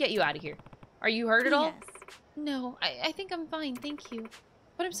alright. We should get you out of here. Are you hurt at all? Yes. No, I think I'm fine, thank you.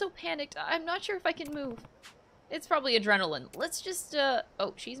 But I'm so panicked, I'm not sure if I can move. It's probably adrenaline. Let's just,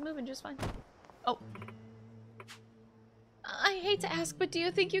 oh, she's moving just fine. Oh. I hate to ask, but do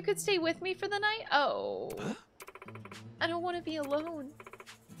you think you could stay with me for the night? Oh. I don't want to be alone.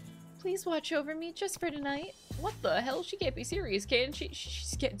 Please watch over me just for tonight. What the hell? She can't be serious, can she?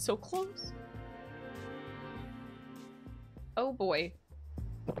 She's getting so close. Oh boy.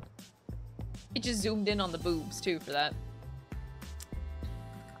 It just zoomed in on the boobs, too, for that.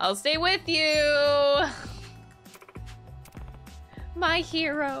 I'll stay with you! My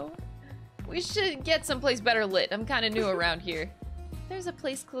hero. We should get someplace better lit. I'm kind of new around here. There's a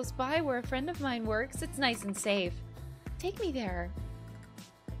place close by where a friend of mine works. It's nice and safe. Take me there.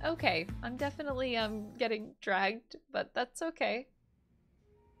 Okay, I'm definitely getting dragged, but that's okay.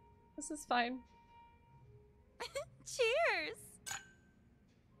 This is fine. Cheers!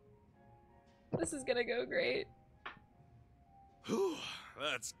 This is gonna go great. Whew,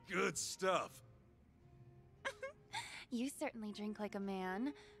 that's good stuff. You certainly drink like a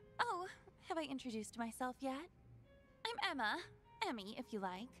man. Oh, have I introduced myself yet? I'm Emma. Emmy, if you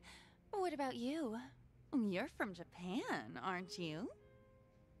like. What about you? You're from Japan, aren't you?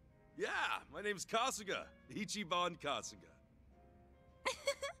 Yeah, my name's Kasuga. Ichiban Kasuga.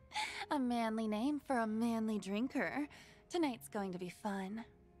 A manly name for a manly drinker. Tonight's going to be fun.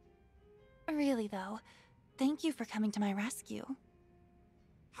 Really, though, thank you for coming to my rescue.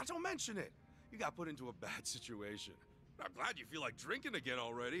 Don't mention it. You got put into a bad situation. I'm glad you feel like drinking again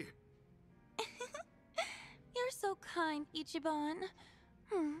already. You're so kind, Ichiban.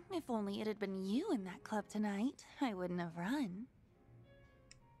 If only it had been you in that club tonight, I wouldn't have run.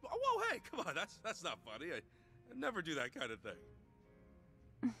 Whoa, Hey, come on, that's not funny. I never do that kind of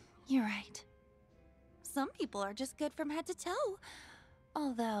thing. You're right. Some people are just good from head to toe.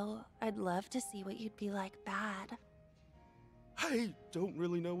 Although, I'd love to see what you'd be like bad. I don't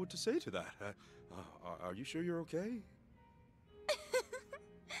really know what to say to that. Are you sure you're okay?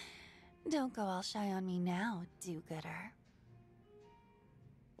 Don't go all shy on me now, do-gooder.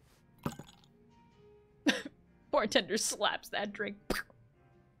 Bartender slaps that drink.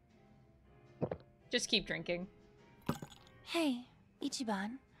 Just keep drinking. Hey,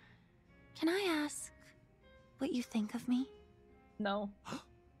 Ichiban. Can I ask what you think of me? No,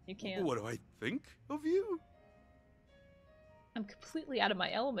 you can't. What do I think of you? I'm completely out of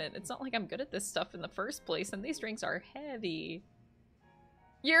my element. It's not like I'm good at this stuff in the first place, and these drinks are heavy.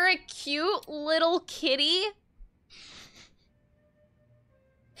 You're a cute little kitty?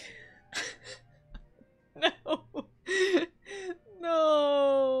 No.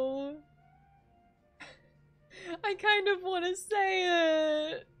 No. I kind of want to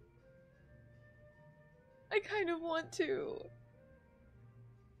say it. I kind of want to.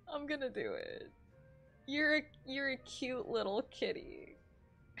 I'm gonna do it. You're a cute little kitty.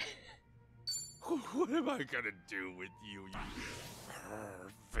 What am I gonna do with you, you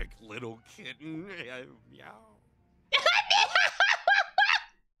perfect little kitten? Meow.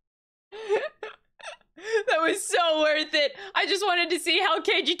 That was so worth it. I just wanted to see how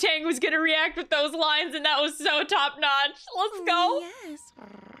KG Tang was gonna react with those lines, and that was so top notch. Let's go. Yes.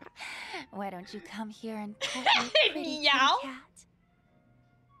 Why don't you come here and pet your pretty kitty Meow. cat?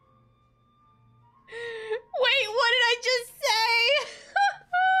 Wait, what did I just say?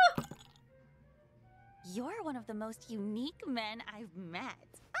 You're one of the most unique men I've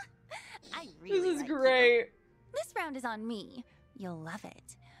met. I really This is like great. you. This round is on me. You'll love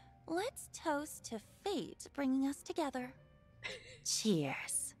it. Let's toast to fate bringing us together.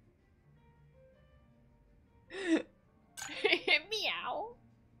 Cheers. Meow.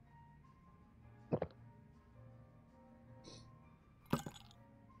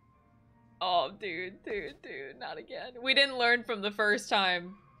 Oh, dude, not again. We didn't learn from the first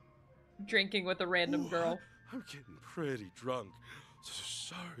time drinking with a random girl. I'm getting pretty drunk.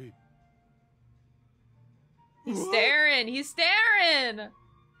 Sorry. He's staring. He's staring.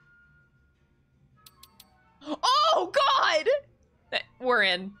 Oh, God! We're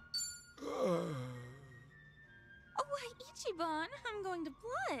in. Oh, why, Ichiban, I'm going to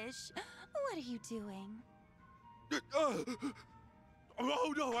blush. What are you doing? Oh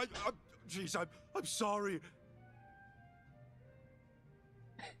no! Jeez, I'm sorry.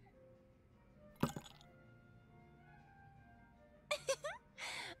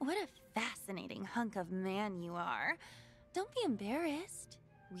 What a fascinating hunk of man you are. Don't be embarrassed.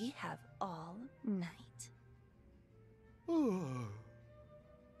 We have all night.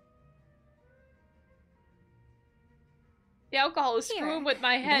 The alcohol is Here, screwing with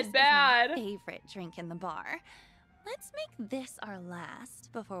my head this bad. Is my favorite drink in the bar. Let's make this our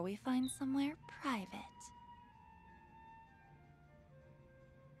last before we find somewhere private.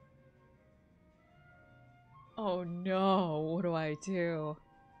 Oh no, what do I do?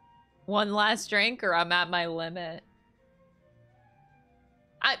 One last drink or I'm at my limit?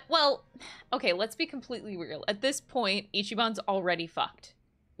 Well, okay, let's be completely real. At this point, Ichiban's already fucked.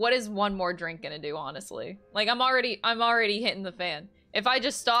 What is one more drink gonna do, honestly? Like, I'm already hitting the fan. If I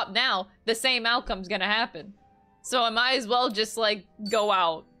just stop now, the same outcome's gonna happen. So I might as well just, like, go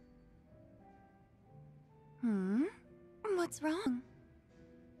out. What's wrong?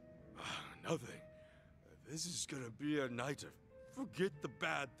 Nothing. This is gonna be a night to forget the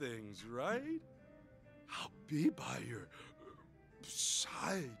bad things, right? I'll be by your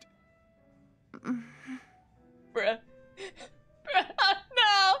side. Bruh.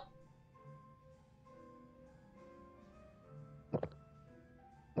 No!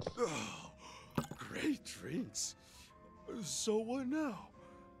 Oh, great drinks. So what now?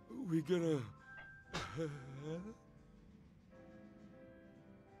 We gonna...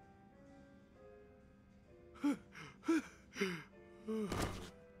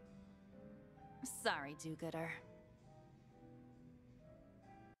 Sorry, do-gooder.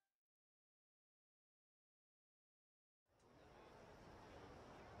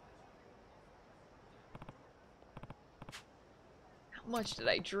 How much did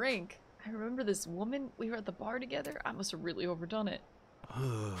I drink? I remember this woman, we were at the bar together. I must have really overdone it.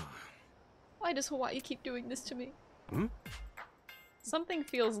 Why does Hawaii keep doing this to me? Something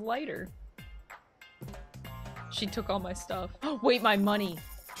feels lighter. She took all my stuff. Oh, wait, my money.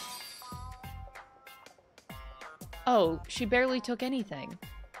 Oh, she barely took anything.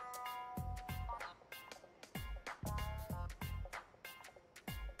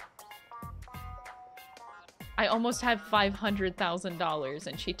 I almost had $500,000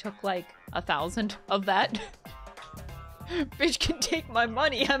 and she took like 1,000 of that. Bitch can take my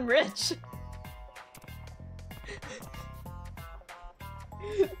money, I'm rich.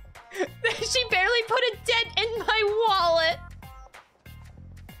 She barely put a dent in my wallet.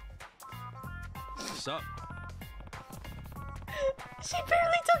 What's up? She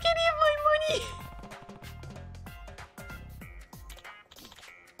barely took any of my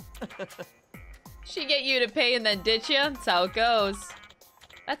money. She get you to pay and then ditch you? That's how it goes.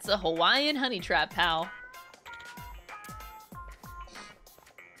 That's a Hawaiian honey trap, pal.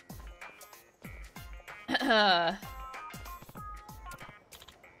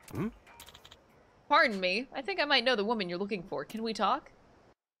 Pardon me. I think I might know the woman you're looking for. Can we talk?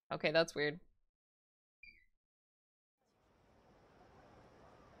 Okay, that's weird.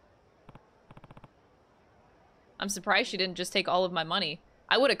 I'm surprised she didn't just take all of my money.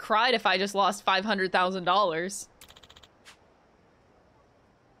 I would have cried if I just lost $500,000.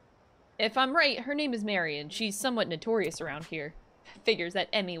 If I'm right, her name is Marion. She's somewhat notorious around here. Figures that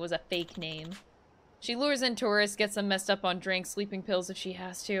Emmy was a fake name. She lures in tourists, gets them messed up on drinks, sleeping pills if she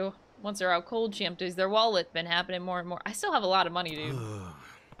has to. Once they're out cold, she empties their wallet. Been happening more and more. I still have a lot of money, dude.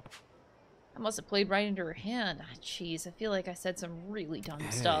 I must have played right into her hand. Ah, jeez, I feel like I said some really dumb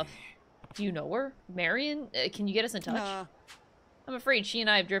stuff. Do you know her? Marion? Can you get us in touch? Nah. I'm afraid she and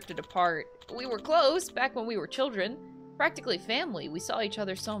I have drifted apart. We were close back when we were children. Practically family. We saw each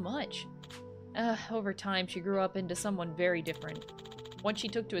other so much. Over time, she grew up into someone very different. Once she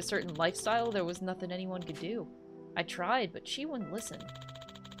took to a certain lifestyle, there was nothing anyone could do. I tried, but she wouldn't listen.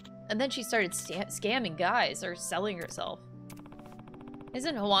 And then she started scamming guys or selling herself.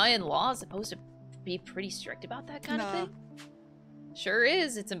 Isn't Hawaiian law supposed to be pretty strict about that kind of thing? Sure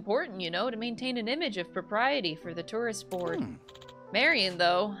is. It's important, you know, to maintain an image of propriety for the tourist board. Marion,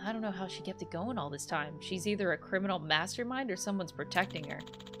 though, I don't know how she kept it going all this time. She's either a criminal mastermind or someone's protecting her.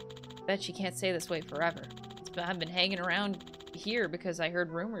 Bet she can't stay this way forever. I've been hanging around here because I heard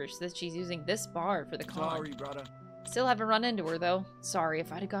rumors that she's using this bar for the con. Sorry, brother. Still haven't run into her, though. Sorry,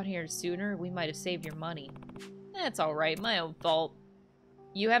 if I'd have got here sooner, we might have saved your money. That's alright, my own fault.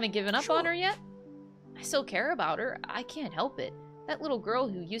 You haven't given up on her yet? I still care about her. I can't help it. That little girl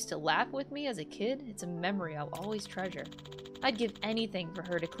who used to laugh with me as a kid, it's a memory I'll always treasure. I'd give anything for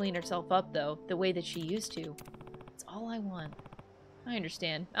her to clean herself up, though, the way that she used to. It's all I want. I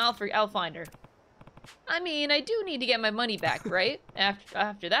understand. I'll find her. I mean, I do need to get my money back, right?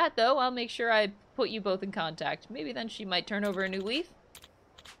 After that, though, I'll make sure I put you both in contact. Maybe then she might turn over a new leaf.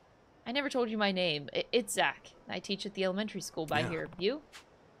 I never told you my name. It's Zach. I teach at the elementary school by here. You?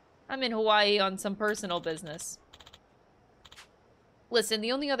 I'm in Hawaii on some personal business. Listen,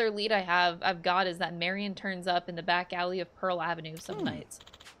 the only other lead I've got is that Marion turns up in the back alley of Pearl Avenue some nights.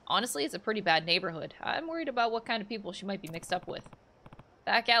 Honestly, it's a pretty bad neighborhood. I'm worried about what kind of people she might be mixed up with.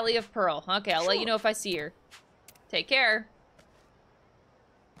 Back alley of Pearl. Okay, I'll let you know if I see her. Take care.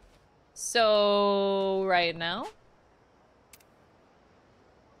 So, right now.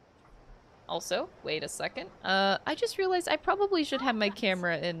 Also, wait a second. I just realized I probably should have my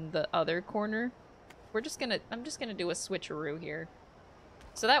camera in the other corner. I'm just gonna do a switcheroo here.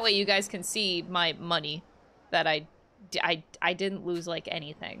 So that way you guys can see my money. That I didn't lose, like,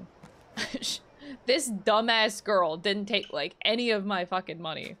 anything. This dumbass girl didn't take, like, any of my fucking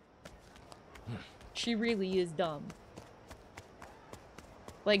money. She really is dumb.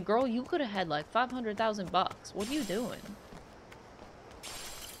 Like, girl, you could have had, like, 500,000 bucks. What are you doing?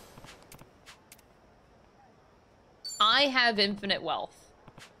 I have infinite wealth.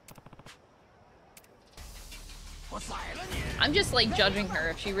 I'm just, like, judging her.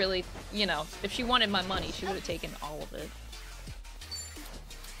 If she really, you know, if she wanted my money, she would have taken all of it.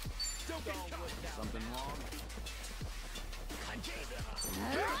 Something wrong?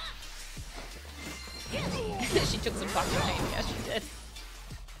 She took some fucking pain. Yeah, she did.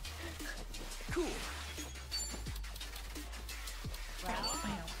 Cool.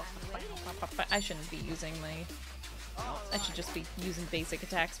 I shouldn't be using my... I should just be using basic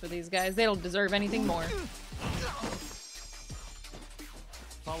attacks for these guys. They don't deserve anything more.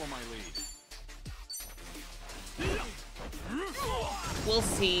 Follow my lead. We'll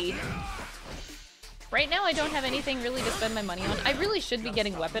see. Right now, I don't have anything really to spend my money on. I really should be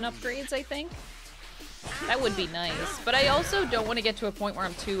getting weapon upgrades, I think. That would be nice. But I also don't want to get to a point where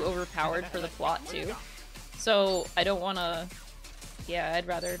I'm too overpowered for the plot, too. So, I don't want to... Yeah, I'd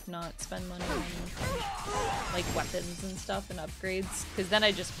rather not spend money on, like, weapons and stuff and upgrades. Because then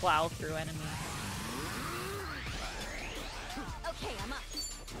I just plow through enemies. Okay, I'm up.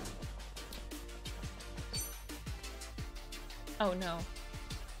 Oh, no.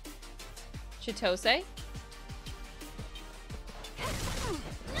 Chitose?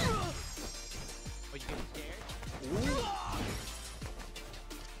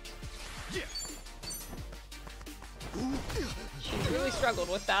 really struggled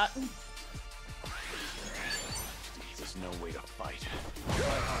with that. There's no way to fight.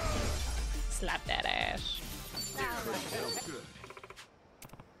 Slap that ass.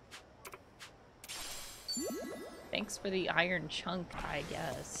 Thanks for the iron chunk, I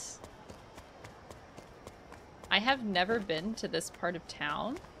guess. I have never been to this part of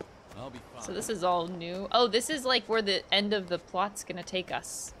town. I'll be fine. So this is all new. Oh, this is like where the end of the plot's gonna take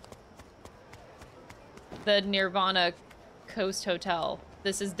us. The Nirvana Coast Hotel.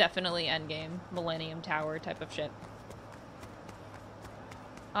 This is definitely endgame. Millennium Tower type of shit.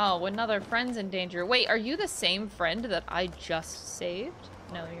 Oh, another friend's in danger. Wait, are you the same friend that I just saved?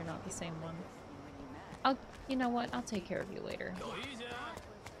 No, you're not the same one. You know what? I'll take care of you later.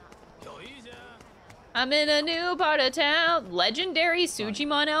 I'm in a new part of town. Legendary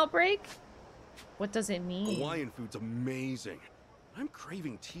Sujimon outbreak? What does it mean? Hawaiian food's amazing. I'm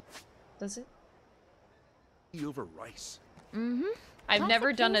craving tea. Does it? Tea over rice. Mm-hmm. I've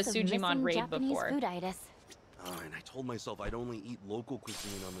never done a Case of Sujimon missing raid Japanese before. fooditis. And I told myself I'd only eat local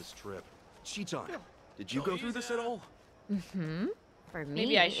cuisine on this trip. Shitan, did you go through this at all? Mm-hmm. For me,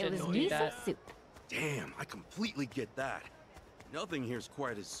 Maybe I it shouldn't was do miso that. soup. Damn, I completely get that. Nothing here's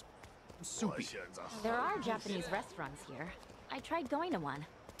quite as soupy. There are Japanese restaurants here. I tried going to one.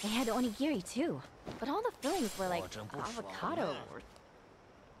 They had onigiri too, but all the fillings were like avocado.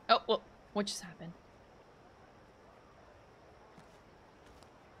 Oh, well, what just happened?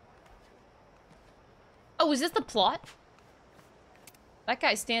 Oh, is this the plot? That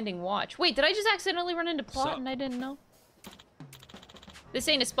guy's standing watch. Wait, did I just accidentally run into plot and I didn't know? This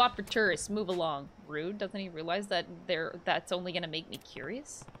ain't a spot for tourists. Move along. Rude. Doesn't he realize that that's only gonna make me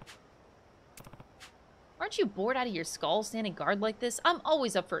curious? Aren't you bored out of your skull standing guard like this? I'm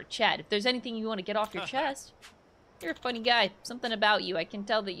always up for a chat. If there's anything you want to get off your chest. You're a funny guy. Something about you. I can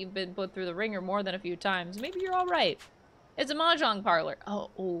tell that you've been put through the ringer more than a few times. Maybe you're alright. It's a mahjong parlor.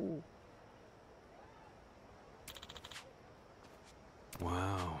 Oh.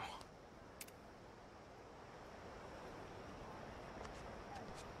 Wow.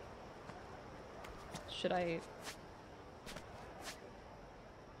 Should I...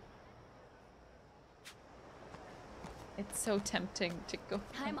 It's so tempting to go...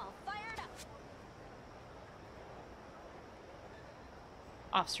 I'm all fired up.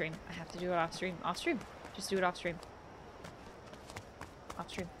 Off stream. I have to do it off stream. Off stream. Just do it off stream.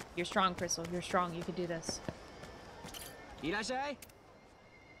 Off stream. You're strong, Crystal. You're strong. You can do this. Irashai?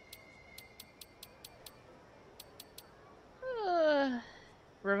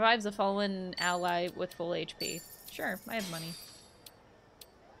 Revives a fallen ally with full HP. Sure, I have money.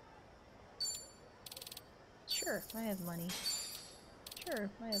 Sure, I have money.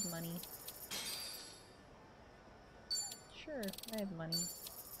 Sure, I have money. Sure, I have money.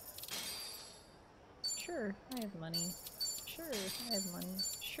 Sure, I have money. Sure, I have money.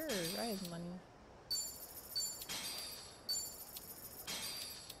 Sure, I have money.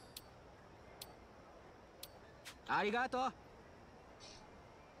 Arigato.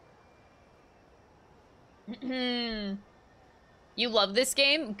 You love this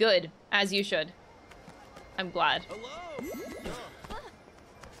game? Good. As you should. I'm glad.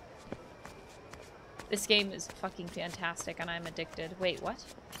 This game is fucking fantastic and I'm addicted. Wait, what?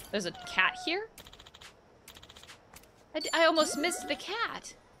 There's a cat here? I almost missed the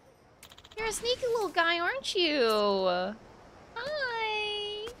cat. You're a sneaky little guy, aren't you?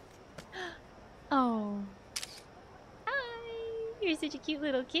 Hi. Oh. Hi. You're such a cute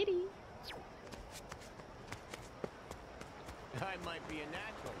little kitty. I might be a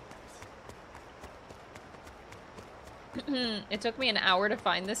natural. It took me an hour to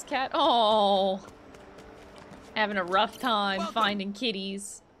find this cat. Oh. Having a rough time finding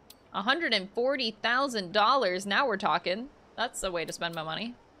kitties. $140,000. Now we're talking. That's the way to spend my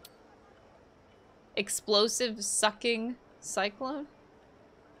money. Explosive sucking cyclone.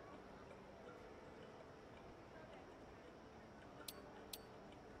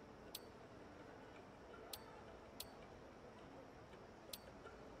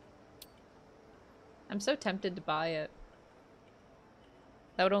 I'm so tempted to buy it.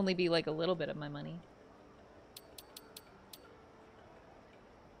 That would only be like a little bit of my money.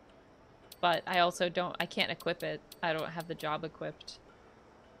 But I also I can't equip it. I don't have the job equipped.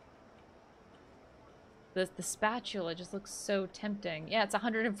 The spatula just looks so tempting. Yeah, it's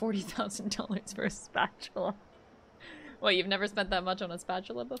 $140,000 for a spatula. What, you've never spent that much on a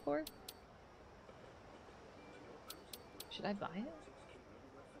spatula before? Should I buy it?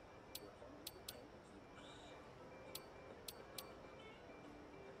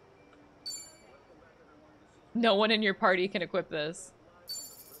 No one in your party can equip this.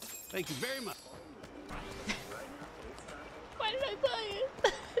 Thank you very much. Why did I buy it.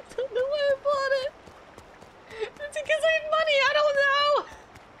 I don't know why I bought it. It's because I have money. I don't know.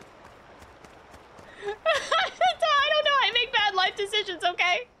 I don't know. I make bad life decisions,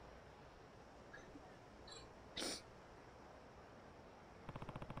 okay?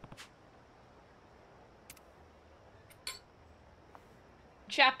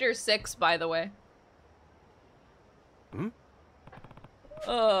 Chapter 6, by the way. Hmm?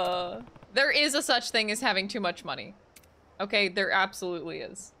 There is a such thing as having too much money. Okay, there absolutely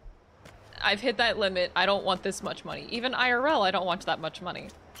is. I've hit that limit. I don't want this much money. Even IRL, I don't want that much money.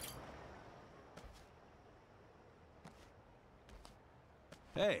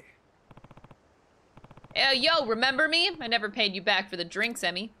 Hey. Yo, remember me? I never paid you back for the drinks,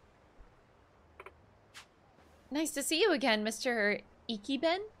 Emmy. Nice to see you again, Mr.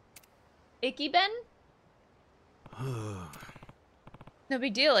 Ikiben? Ikiben? No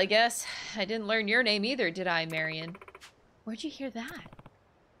big deal, I guess. I didn't learn your name either, did I, Marion? Where'd you hear that?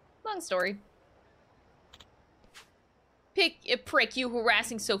 Long story. Prick, you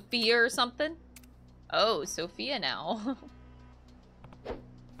harassing Sophia or something? Oh, Sophia now.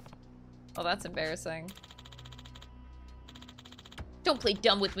 Oh, that's embarrassing. Don't play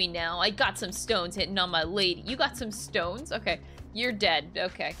dumb with me now. I got some stones hitting on my lady. You got some stones? Okay. You're dead.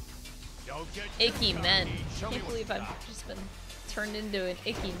 Okay. Icky men. Can't believe I've just been turned into an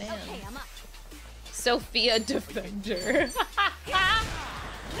icky man. Okay, I'm up. Sophia Defender.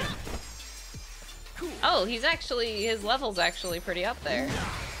 Oh, he's actually, his level's actually pretty up there.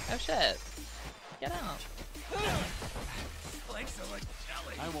 Oh shit. Get out.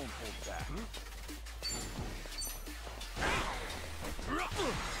 I won't hold back.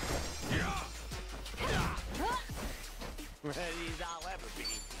 Ready as I'll ever be.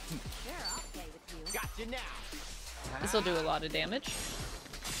 Sure, I'll play with you. Got you now. This'll do a lot of damage.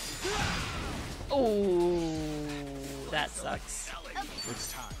 Oh, that sucks.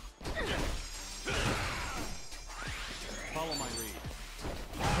 It's time. Follow my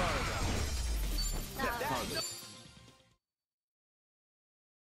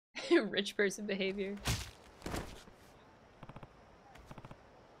lead. Rich person behavior.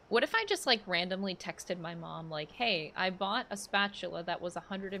 What if I just like randomly texted my mom like, hey, I bought a spatula that was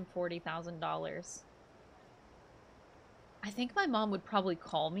 $140,000. I think my mom would probably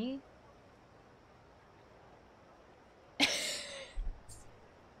call me.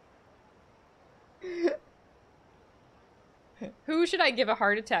 Who should I give a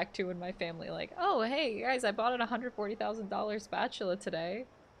heart attack to in my family? Like, oh, hey, guys, I bought a $140,000 spatula today.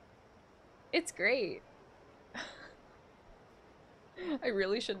 It's great. I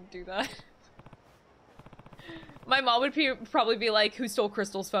really shouldn't do that. My mom would probably be like, who stole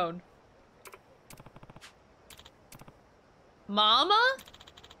Crystal's phone? Mama?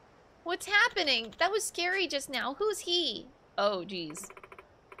 What's happening? That was scary just now. Who's he? Oh, geez.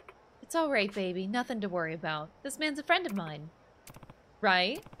 It's alright, baby. Nothing to worry about. This man's a friend of mine.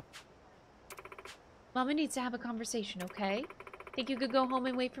 Right? Mama needs to have a conversation, okay? Think you could go home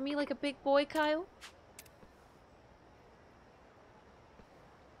and wait for me like a big boy, Kyle?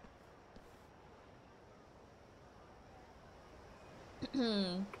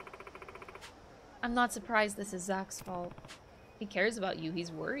 I'm not surprised this is Zach's fault. He cares about you,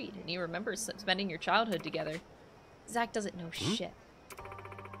 he's worried, and he remembers spending your childhood together. Zach doesn't know shit.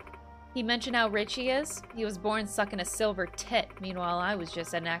 He mentioned how rich he is. He was born sucking a silver tit, meanwhile I was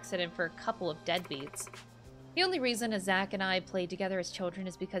just an accident for a couple of deadbeats. The only reason Zach and I played together as children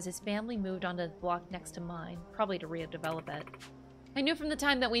is because his family moved onto the block next to mine, probably to redevelop it. I knew from the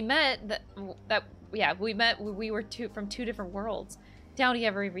time that we met we were from two different worlds. Doubt he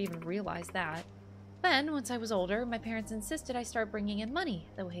ever even realized that. Then, once I was older, my parents insisted I start bringing in money,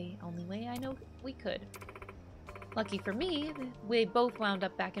 the only way I know we could. Lucky for me, we both wound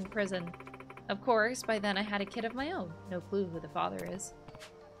up back in prison. Of course, by then I had a kid of my own. No clue who the father is.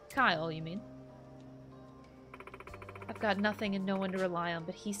 Kyle, you mean? I've got nothing and no one to rely on,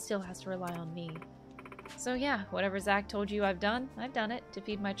 but he still has to rely on me. So yeah, whatever Zach told you I've done it. To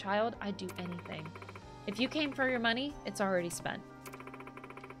feed my child, I'd do anything. If you came for your money, it's already spent.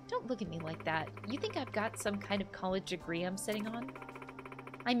 Don't look at me like that. You think I've got some kind of college degree I'm sitting on?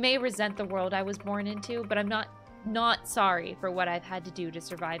 I may resent the world I was born into, but I'm not sorry for what I've had to do to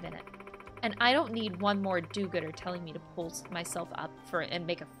survive in it. And I don't need one more do-gooder telling me to pull myself up and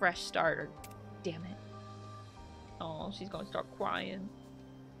make a fresh start, or damn it. Oh, she's gonna start crying.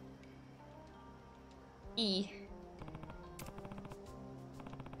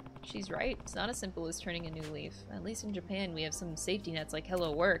 She's right. It's not as simple as turning a new leaf. At least in Japan, we have some safety nets like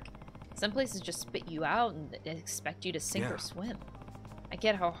Hello Work. Some places just spit you out and expect you to sink or swim. I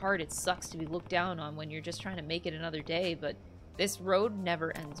get how hard it sucks to be looked down on when you're just trying to make it another day, but This road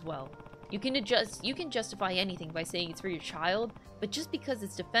never ends well. You can justify anything by saying it's for your child, but just because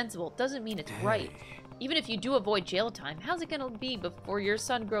it's defensible doesn't mean it's right. Even if you do avoid jail time, how's it gonna be before your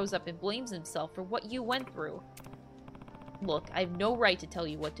son grows up and blames himself for what you went through? Look, I have no right to tell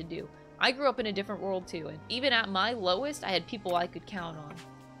you what to do. I grew up in a different world too, and even at my lowest, I had people I could count on.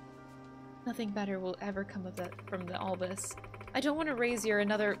 Nothing better will ever come of that from all this. I don't want to raise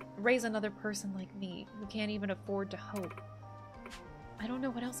another person like me who can't even afford to hope. I don't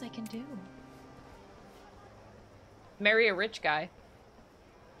know what else I can do. Marry a rich guy.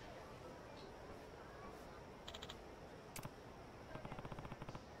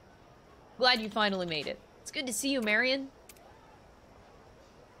 Glad you finally made it. It's good to see you, Marion.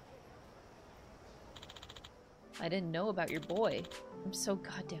 I didn't know about your boy. I'm so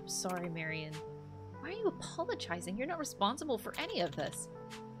goddamn sorry, Marion. Why are you apologizing? You're not responsible for any of this.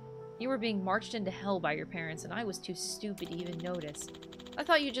 You were being marched into hell by your parents, and I was too stupid to even notice. I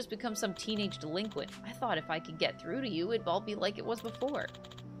thought you'd just become some teenage delinquent. I thought if I could get through to you, it'd all be like it was before.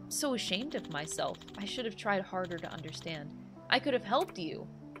 I'm so ashamed of myself. I should have tried harder to understand. I could have helped you.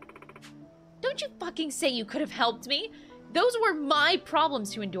 Don't you fucking say you could have helped me! Those were my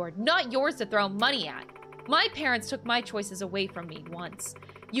problems to endure, not yours to throw money at. My parents took my choices away from me once.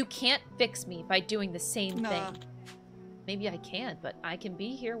 You can't fix me by doing the same thing. Maybe I can, but I can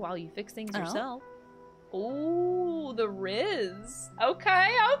be here while you fix things yourself. Ooh, the Riz.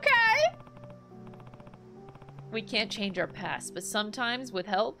 Okay, okay. We can't change our past, but sometimes, with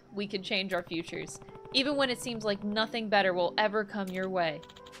help, we can change our futures. Even when it seems like nothing better will ever come your way.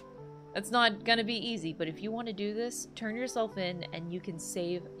 It's not gonna be easy, but if you want to do this, turn yourself in and you can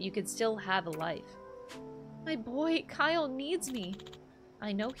still have a life. My boy, Kyle needs me.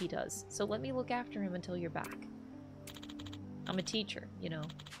 I know he does, so let me look after him until you're back. I'm a teacher, you know.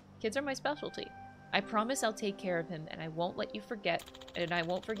 Kids are my specialty. I promise I'll take care of him and I won't forget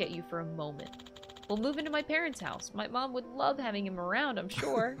you for a moment. We'll move into my parents' house. My mom would love having him around, I'm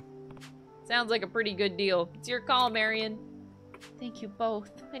sure. Sounds like a pretty good deal. It's your call, Marion. Thank you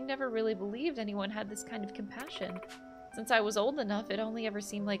both. I never really believed anyone had this kind of compassion. Since I was old enough, it only ever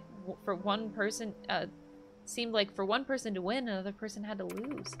seemed like for one person to win, another person had to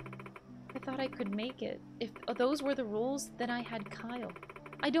lose. I thought I could make it. If those were the rules, then I had Kyle.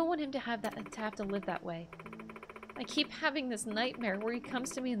 I don't want him to have to live that way. I keep having this nightmare where he comes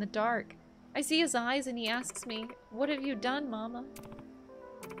to me in the dark. I see his eyes and he asks me, "What have you done, Mama?"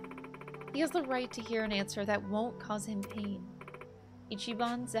 He has the right to hear an answer that won't cause him pain.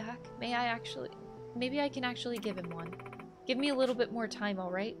 Ichiban, Zach, maybe I can actually give him one. Give me a little bit more time,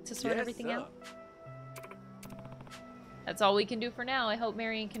 alright, to sort everything out? That's all we can do for now. I hope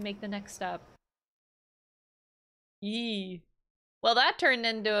Marion can make the next step. Yee. Well, that turned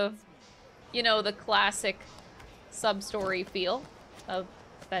into, you know, the classic sub-story feel of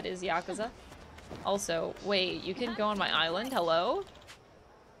that is Yakuza. Also, wait, you can go on my island? Hello?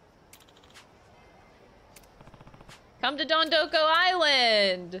 Come to Dondoko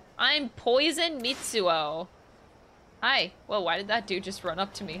Island! I'm Poison Mitsuo. Hi. Whoa, why did that dude just run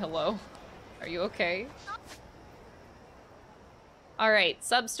up to me? Hello? Are you okay? Alright,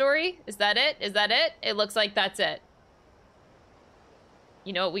 sub-story? Is that it? Is that it? It looks like that's it.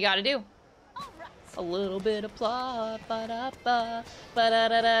 You know what we gotta do? A little bit of plot, ba-da-ba,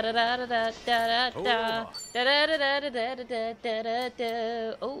 ba-da-da-da-da-da-da-da-da,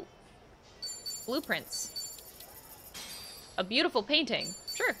 da-da-da-da-da-da-da-da-da. Oh. Blueprints. A beautiful painting.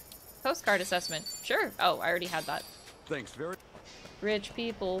 Sure. Postcard assessment. Sure. Oh, I already had that. Thanks very. Rich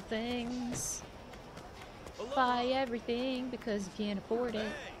people things. Buy everything because you can't afford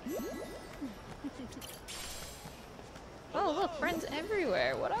it. Oh, look, friends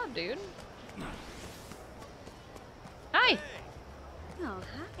everywhere. What up, dude? Hi. Oh,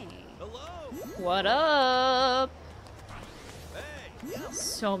 hi. What up?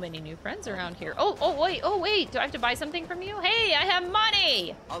 So many new friends around here. Oh, wait. Do I have to buy something from you? Hey, I have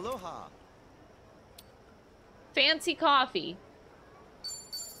money. Aloha. Fancy coffee.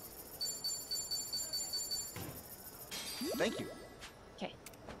 Thank you. Okay.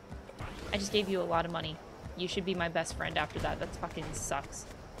 I just gave you a lot of money. You should be my best friend after that. That fucking sucks.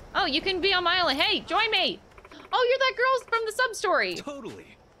 Oh, you can be on my island. Hey, join me. Oh, you're that girl from the sub-story.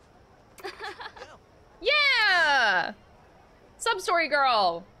 Totally. Yeah! Sub-story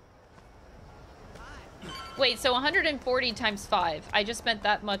girl. Wait, so 140 times 5. I just spent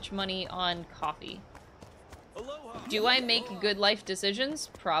that much money on coffee. Do I make good life decisions?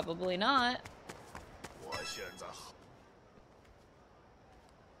 Probably not.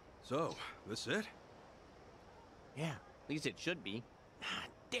 So, this it? Yeah, at least it should be. Ah,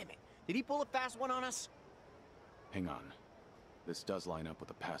 damn it. Did he pull a fast one on us? Hang on. this does line up with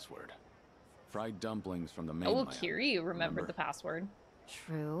the password. Fried dumplings from the Oh, mainland. well, Kiryu remembered the password.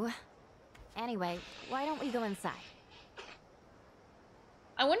 True. Anyway, why don't we go inside?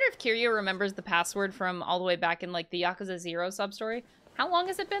 I wonder if Kiryu remembers the password from all the way back in, like, the Yakuza 0 sub-story. How long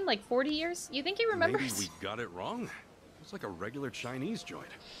has it been? Like 40 years? You think he remembers? Maybe we got it wrong. It's like a regular Chinese joint.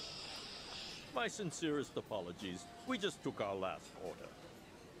 My sincerest apologies. We just took our last order.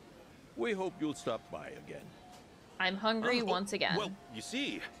 We hope you'll stop by again. I'm hungry once again. Well, you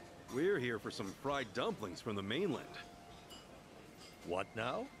see, we're here for some fried dumplings from the mainland. What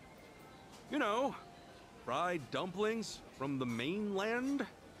now? You know, fried dumplings from the mainland?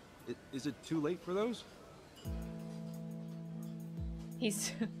 Is it too late for those?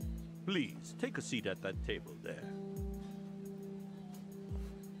 He's... Please, take a seat at that table there.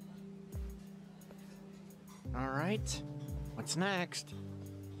 All right. What's next?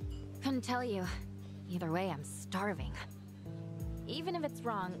 Couldn't tell you. Either way, I'm starving. Even if it's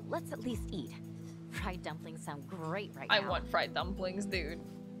wrong, let's at least eat. Fried dumplings sound great right now. I want fried dumplings, dude.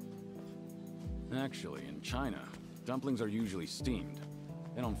 Actually, in China, dumplings are usually steamed.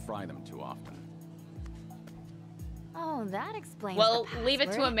 They don't fry them too often. Oh, that explains Well, the leave it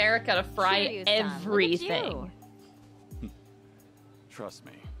to password. America to fry Kiryu-san, look at everything. you. Trust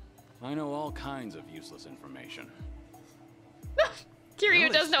me, I know all kinds of useless information. Kiryu Well,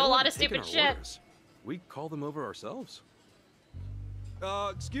 they does know a still lot of haven't taken stupid our shit. orders. We call them over ourselves.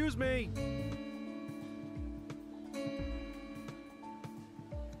 Excuse me.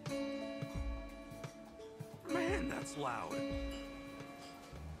 Man, that's loud.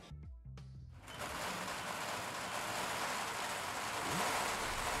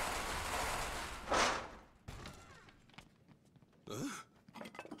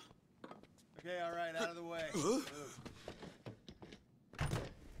 Okay, all right, out of the way.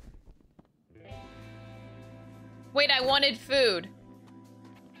 Wait, I wanted food.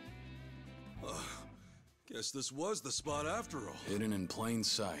 Guess this was the spot after all. Hidden in plain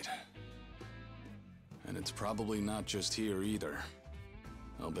sight. And it's probably not just here either.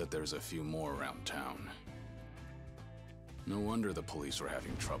 I'll bet there's a few more around town. No wonder the police were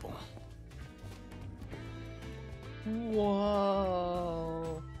having trouble.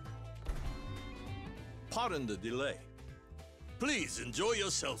 Whoa. Pardon the delay. Please enjoy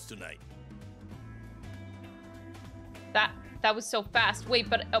yourselves tonight. That was so fast. Wait,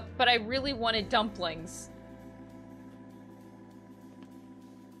 but I really wanted dumplings.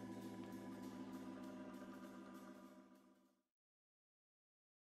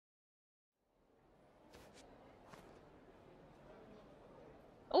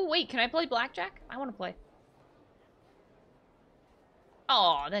 Oh, wait, can I play blackjack? I want to play.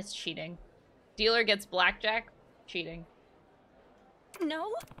 Oh, that's cheating. Dealer gets blackjack? Cheating.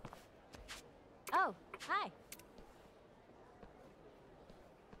 No? Oh, hi.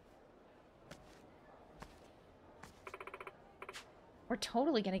 We're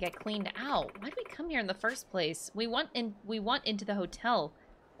totally gonna get cleaned out. Why'd we come here in the first place? We want into the hotel.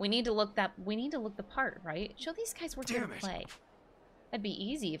 We need to look the part, right? Show these guys we're here to play. That'd be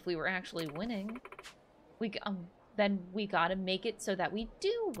easy if we were actually winning. Then we gotta make it so that we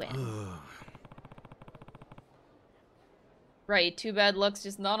do win. Right, too bad luck's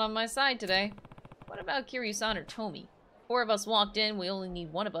just not on my side today. What about Kiryu-san or Tomi? 4 of us walked in, we only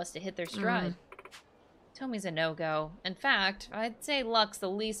need 1 of us to hit their stride. Tomi's a no-go. In fact, I'd say luck's the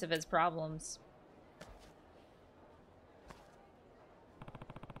least of his problems.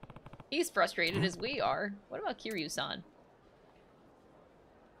 He's frustrated as we are. What about Kiryu-san?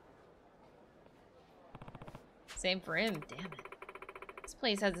 Same for him, damn it. This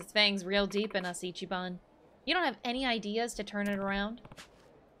place has its fangs real deep in us, Ichiban. You don't have any ideas to turn it around?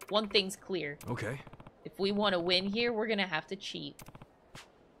 One thing's clear. Okay. If we want to win here, we're gonna have to cheat.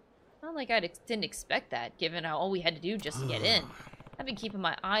 Not like I didn't expect that, given how all we had to do just to get in. I've been keeping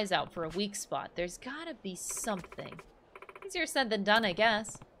my eyes out for a weak spot. There's gotta be something. Easier said than done, I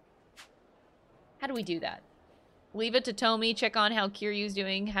guess. How do we do that? Leave it to Tomi, check on how Kiryu's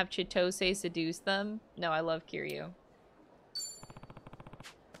doing, have Chitose seduce them? No, I love Kiryu.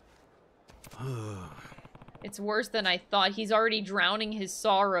 It's worse than I thought. He's already drowning his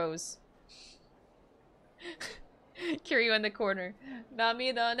sorrows. Kiryu in the corner.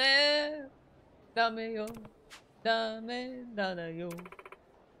 Nami dane. Dame yo. Dame dana yo.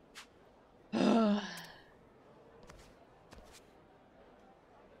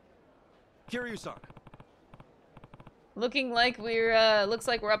 Kiryu-san. Looks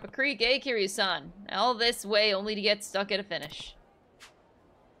like we're up a creek, eh, Kiryu-san? All this way only to get stuck at a finish.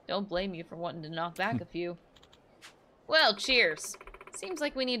 Don't blame you for wanting to knock back a few. Well, cheers. Seems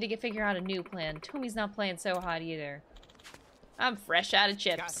like we need to figure out a new plan. Tomi's not playing so hot either. I'm fresh out of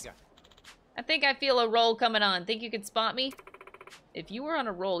chips. Gotcha. I think I feel a roll coming on. Think you could spot me? If you were on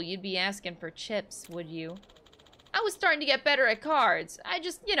a roll, you'd be asking for chips, would you? I was starting to get better at cards. I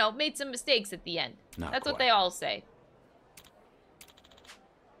just, you know, made some mistakes at the end. That's what they all say.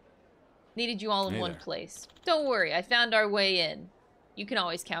 Needed you all in one place. Don't worry, I found our way in. You can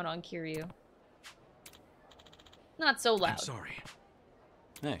always count on Kiryu. Not so loud. I'm sorry.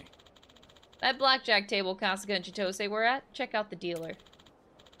 Hey. That blackjack table Kasuga and Chitose were at, check out the dealer.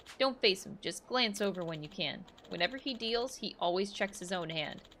 Don't face him, just glance over when you can. Whenever he deals, he always checks his own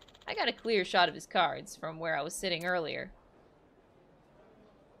hand. I got a clear shot of his cards from where I was sitting earlier.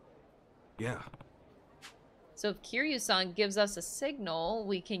 Yeah. So if Kiryu-san gives us a signal,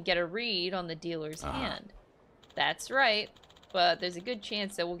 we can get a read on the dealer's hand. That's right, but there's a good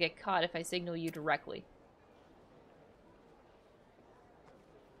chance that we'll get caught if I signal you directly.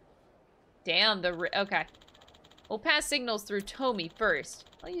 Damn, okay. We'll pass signals through Tomi first.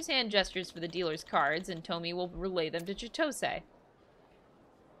 I'll use hand gestures for the dealer's cards, and Tomi will relay them to Chitose.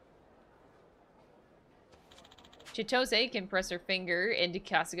 Chitose can press her finger into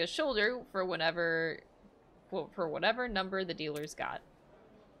Kasuga's shoulder for whatever number the dealer's got.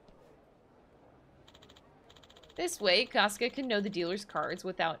 This way, Kasuga can know the dealer's cards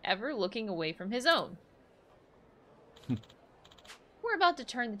without ever looking away from his own. We're about to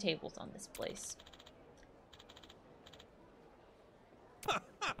turn the tables on this place.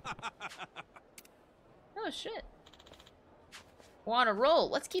 Oh, shit. We're on a roll.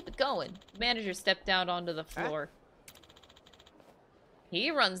 Let's keep it going. The manager stepped out onto the floor. He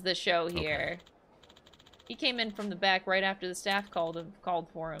runs the show here. He came in from the back right after the staff called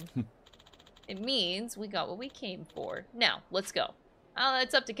for him. It means we got what we came for. Now, let's go.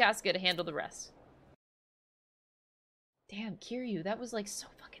 It's up to Kasuga to handle the rest. Damn, Kiryu, that was like so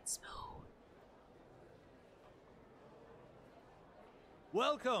fucking smooth.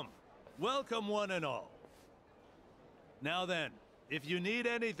 Welcome. Welcome one and all. Now then, if you need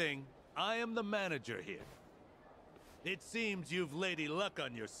anything, I am the manager here. It seems you've Lady Luck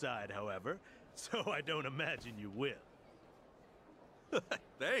on your side, however, so I don't imagine you will.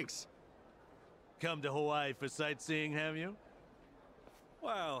 Thanks. Come to Hawaii for sightseeing, have you?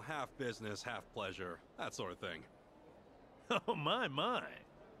 Well, half business, half pleasure, that sort of thing. Oh, my.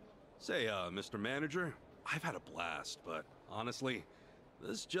 Say, Mr. Manager, I've had a blast, but honestly,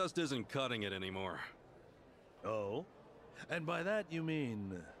 this just isn't cutting it anymore. Oh? And by that you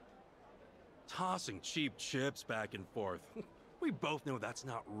mean... Tossing cheap chips back and forth. We both know that's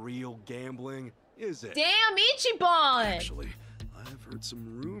not real gambling, is it? Damn, Ichiban! Actually, I've heard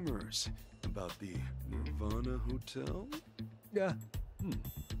some rumors about the Nirvana Hotel. Yeah.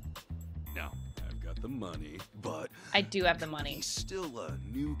 Now, I've got the money, but... I do have the money. He's still a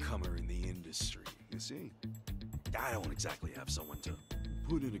newcomer in the industry, you see? I don't exactly have someone to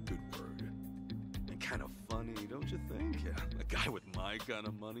put in a good word. And kind of funny, don't you think? Yeah, a guy with my kind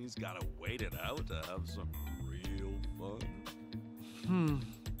of money's gotta wait it out to have some real fun.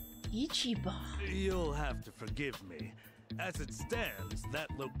 Ichiban. You'll have to forgive me. As it stands, that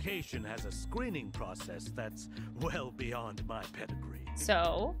location has a screening process that's well beyond my pedigree.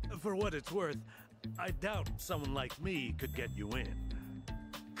 So? For what it's worth, I doubt someone like me could get you in.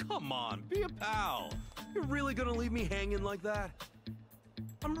 Come on, be a pal. You're really gonna leave me hanging like that?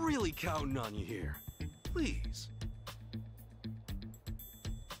 I'm really counting on you here. Please.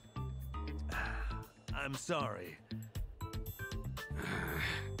 I'm sorry.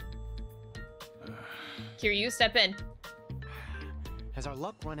 Kiryu, step in. Has our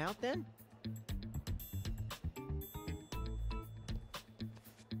luck run out then?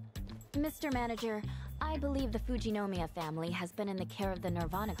 Mr. Manager, I believe the Fujinomiya family has been in the care of the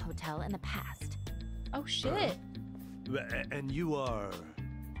Nirvana Hotel in the past. Oh shit. And you are...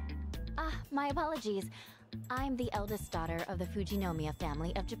 My apologies. I'm the eldest daughter of the Fujinomiya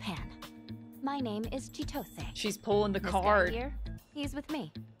family of Japan. My name is Chitose. She's pulling the This card. guy here, he's with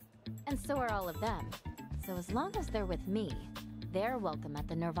me. And so are all of them. So as long as they're with me, they're welcome at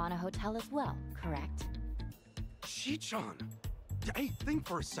the Nirvana Hotel as well, correct? Shi-chan! Hey, think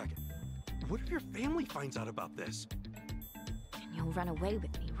for a second. What if your family finds out about this? And you'll run away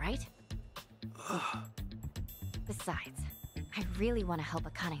with me, right? Besides, I really want to help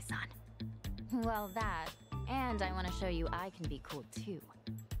Akane-san. Well, that, and I want to show you I can be cool too.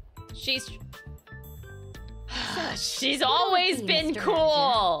 She's What always would it be, been Mr.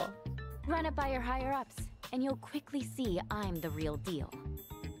 cool. Manager? Run it by your higher-ups, and you'll quickly see I'm the real deal.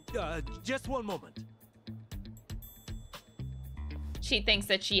 Just one moment. She thinks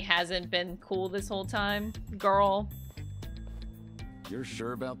that she hasn't been cool this whole time. Girl. You're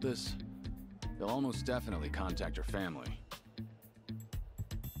sure about this? They'll almost definitely contact your family.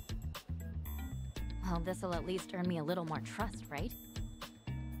 Well, this'll at least earn me a little more trust, right?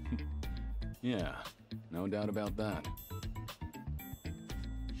 Yeah, no doubt about that.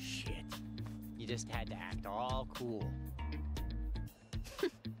 Shit. You just had to act all cool.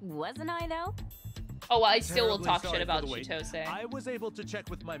 Wasn't I, though? Oh, I still will Terribly talk sorry shit for about the wait. Chitose. I was able to check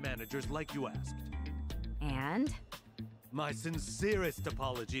with my managers like you asked. And? My sincerest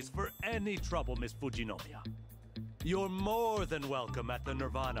apologies for any trouble, Miss Fujinomiya. You're more than welcome at the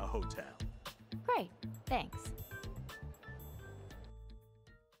Nirvana Hotel. Great, thanks.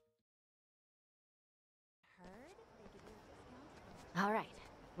 All right,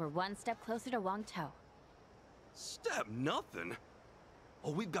 we're one step closer to Wangtou. Step nothing?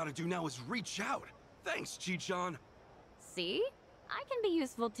 All we've got to do now is reach out. Thanks, Chi-chan. See? I can be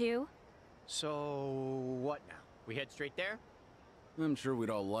useful too. So, what now? We head straight there? I'm sure we'd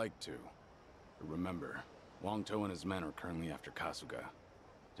all like to. But remember, Wangtou and his men are currently after Kasuga.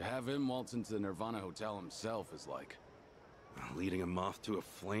 To have him waltz into the Nirvana Hotel himself is like... leading a moth to a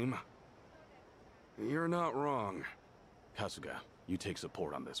flame? You're not wrong. Kasuga, you take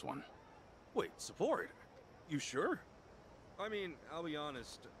support on this one. Wait, support? You sure? I mean, I'll be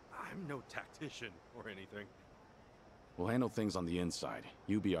honest, I'm no tactician or anything. We'll handle things on the inside.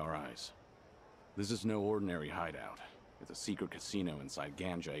 You be our eyes. This is no ordinary hideout. It's a secret casino inside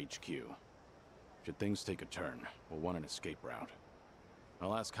Ganja HQ. Should things take a turn, we'll want an escape route.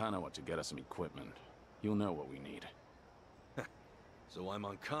 I'll ask Hanawa to get us some equipment. He'll know what we need. So I'm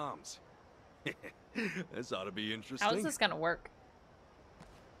on comms. This ought to be interesting. How is this gonna work?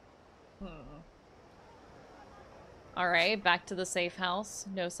 Alright, back to the safe house.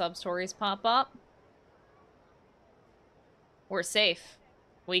 No sub-stories pop up. We're safe.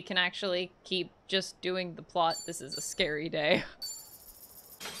 We can actually keep just doing the plot. This is a scary day.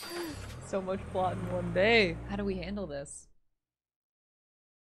 So much plot in one day. How do we handle this?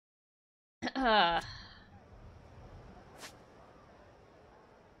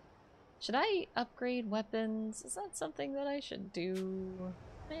 Should I upgrade weapons? Is that something that I should do?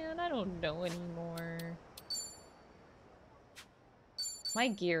 Man, I don't know anymore. My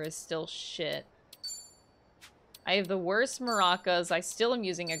gear is still shit. I have the worst maracas. I still am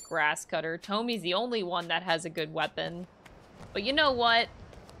using a grass cutter. Tomi's the only one that has a good weapon. But you know what?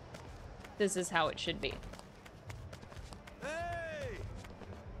 This is how it should be. Hey!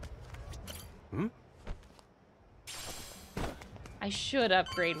 I should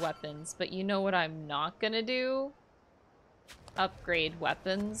upgrade weapons, but you know what I'm not gonna do? Upgrade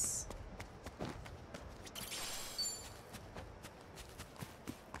weapons.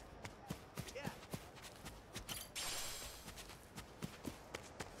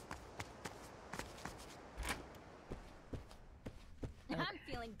 I'm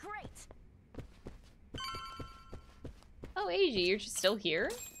feeling great. Oh, Eiji, you're just still here?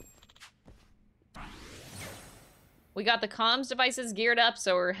 We got the comms devices geared up,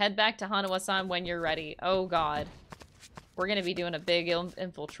 so we're head back to Hanawa-san when you're ready. Oh god. We're gonna be doing a big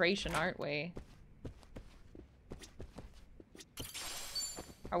infiltration, aren't we?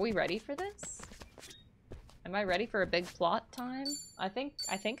 Are we ready for this? Am I ready for a big plot time? I think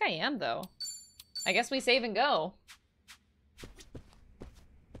I am, though. I guess we save and go.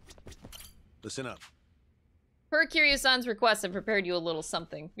 Listen up. Per Kiryu-san's request, I've prepared you a little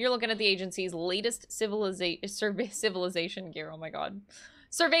something. You're looking at the agency's latest civilization gear. Oh my god.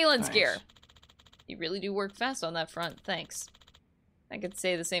 Surveillance gear. You really do work fast on that front. Thanks. I could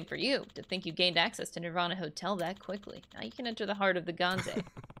say the same for you. To think you gained access to Nirvana Hotel that quickly. Now you can enter the heart of the Ganze.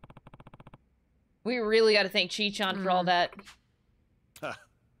 We really gotta thank Chi-chan for all that.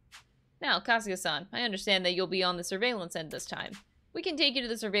 Now, Kasuga-san, I understand that you'll be on the surveillance end this time. We can take you to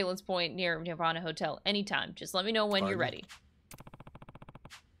the surveillance point near Nirvana Hotel anytime. Just let me know when you're ready.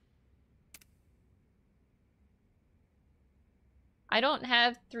 I don't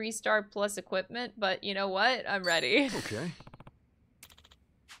have 3-star plus equipment, but you know what? I'm ready. Okay.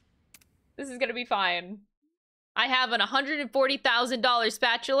 This is gonna be fine. I have an $140,000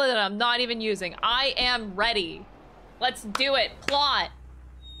 spatula that I'm not even using. I am ready. Let's do it. Plot.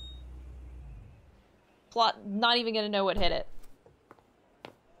 Plot, not even gonna know what hit it.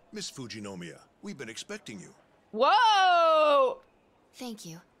 Miss Fujinomiya, we've been expecting you. Whoa! Thank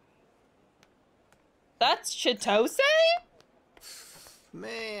you. That's Chitose?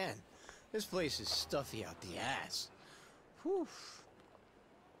 Man, this place is stuffy out the ass. Whew.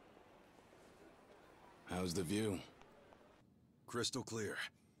 How's the view? Crystal clear.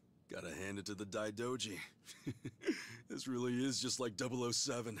 Gotta hand it to the Daidoji. This really is just like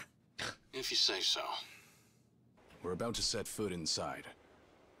 007. If you say so. We're about to set foot inside.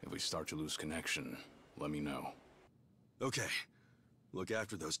 If we start to lose connection, let me know. Okay. Look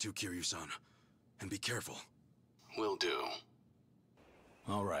after those two, Kiryu-san. And be careful. Will do.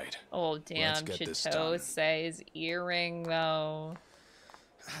 All right. Oh, damn. get this done. Chitose earring, though.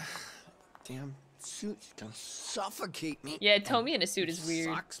 Damn suit's gonna suffocate me. Yeah, Tomy in a suit is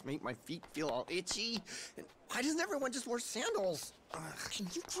weird. Socks make my feet feel all itchy. And why doesn't everyone just wear sandals? Ugh. Can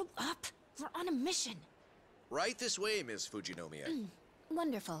you grow up? We're on a mission. Right this way, Miss Fujinomiya.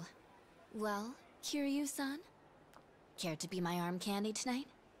 Wonderful. Well, Kiryu-san? Care to be my arm candy tonight?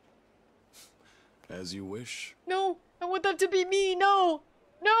 As you wish. No, I want that to be me. No,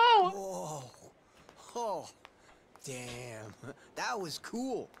 no. Whoa. Oh, damn. That was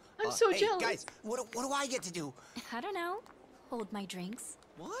cool. I'm so hey, jealous. Guys, what do I get to do? I don't know. Hold my drinks.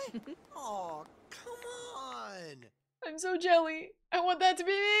 What? Oh, come on. I'm so jelly. I want that to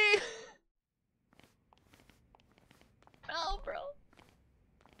be me. Oh, bro.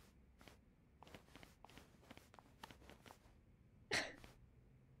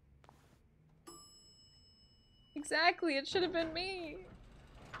 Exactly, it should have been me.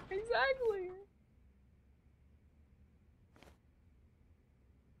 Exactly.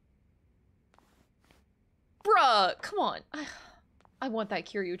 Bruh, come on. I want that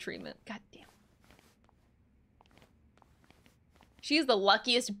Kiryu treatment. God damn. She's the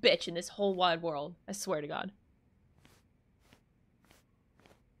luckiest bitch in this whole wide world. I swear to God.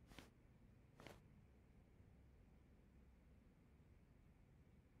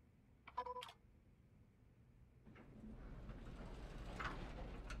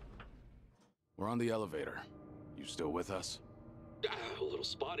 We're on the elevator. You still with us? A little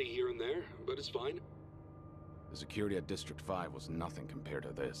spotty here and there, but it's fine. The security at District 5 was nothing compared to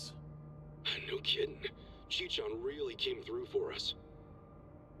this. No kidding. Chichon really came through for us.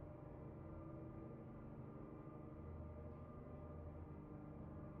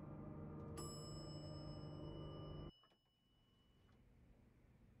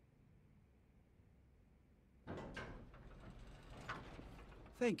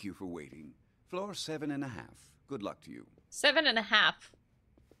 Thank you for waiting. Floor 7.5. Good luck to you. 7.5.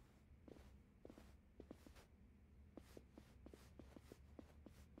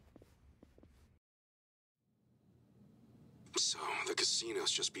 So, the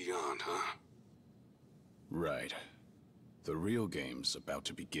casino's just beyond, huh? Right. The real game's about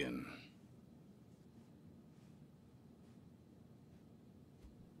to begin.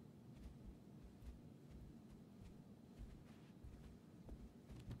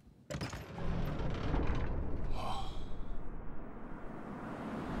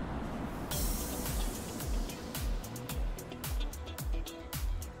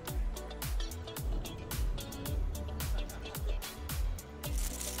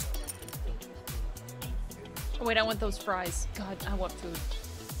 Oh wait, I want those fries. God, I want food.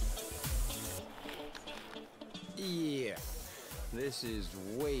 Yeah. This is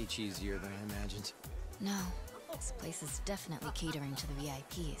way cheesier than I imagined. No, this place is definitely catering to the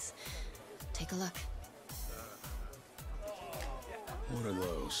VIPs. Take a look. What are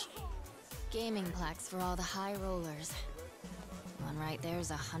those? Gaming plaques for all the high rollers. One right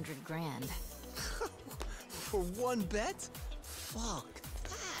there's 100 grand. For one bet? Fuck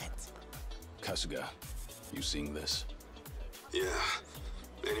that. Kasuga, you seeing this? Yeah.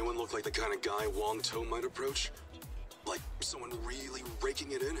 Anyone look like the kind of guy Wong To might approach? Like someone really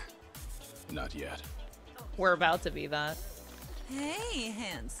raking it in? Not yet. We're about to be that. Hey,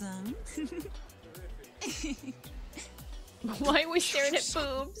 handsome. Why are we staring at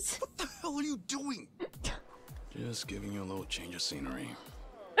boobs? What the hell are you doing? Just giving you a little change of scenery.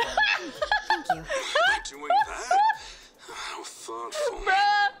 Thank you. By doing that? How thoughtful.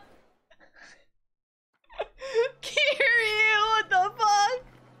 Bruh! Kiryu, what the fuck?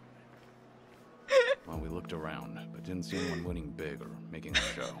 Well, we looked around, but didn't see anyone winning big or making a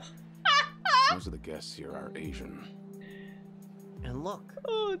show. Most of the guests here are Asian. And look,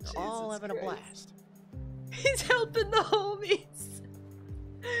 Oh, they're all Jesus having a Christ. blast. He's helping the homies.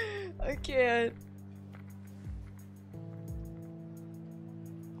 I can't.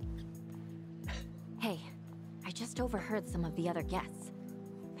 Hey, I just overheard some of the other guests.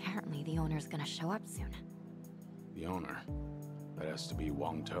 Apparently the owner's gonna show up soon. The owner. That has to be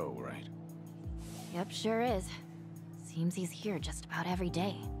Wong To, right? Yep, sure is. Seems he's here just about every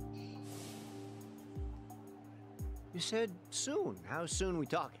day. You said soon. How soon we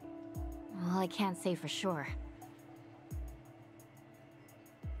talking? Well, I can't say for sure.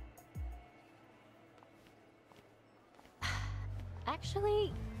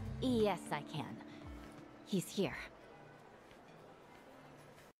 Actually, yes, I can. He's here.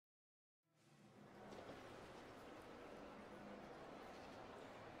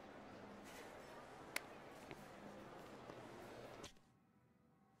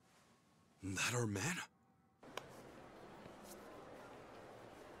 Isn't that our man?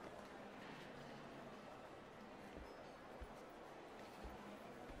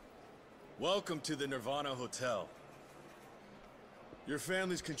 Welcome to the Nirvana Hotel. Your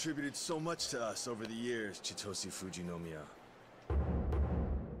family's contributed so much to us over the years, Chitoshi Fujinomiya.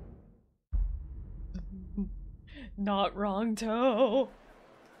 Not wrong, Toe.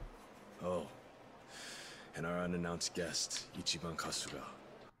 Oh, and our unannounced guest, Ichiban Kasuga.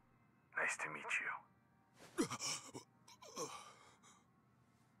 Nice to meet you.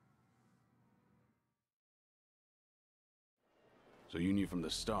 So you knew from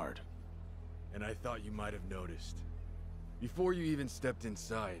the start? And I thought you might have noticed. Before you even stepped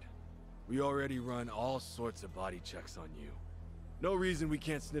inside, we already run all sorts of body checks on you. No reason we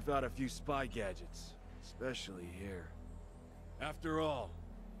can't sniff out a few spy gadgets, especially here. After all,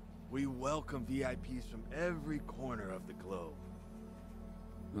 we welcome VIPs from every corner of the globe.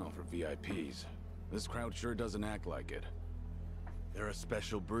 Oh, for VIPs. This crowd sure doesn't act like it. They're a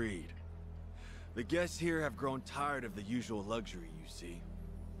special breed. The guests here have grown tired of the usual luxury, you see.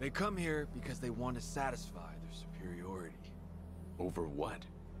 They come here because they want to satisfy their superiority. Over what?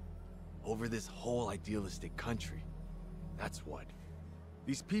 Over this whole idealistic country. That's what.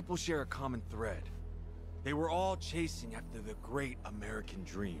 These people share a common thread. They were all chasing after the great American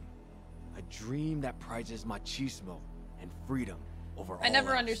dream. A dream that prizes machismo and freedom over all I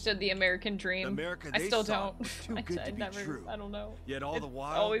never else. understood the American dream. The America I they still sought don't. was too good I to be never, true. I don't know. Yet all It the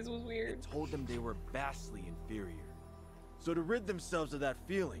while, always was weird. it told them they were vastly inferior. So to rid themselves of that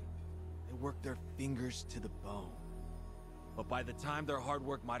feeling, they worked their fingers to the bone. But by the time their hard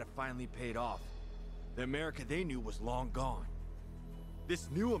work might have finally paid off, the America they knew was long gone. This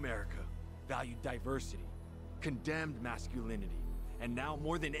new America valued diversity, condemned masculinity, and now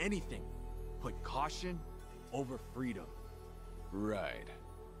more than anything, put caution over freedom. Right.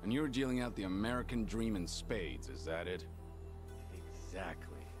 And you're dealing out the American dream in spades, is that it?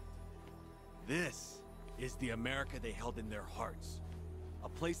 Exactly. This is the America they held in their hearts. A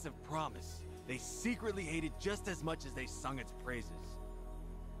place of promise they secretly hated just as much as they sung its praises.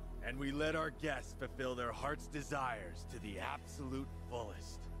 And we let our guests fulfill their heart's desires to the absolute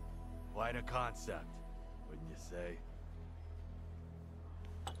fullest. Quite a concept, wouldn't you say?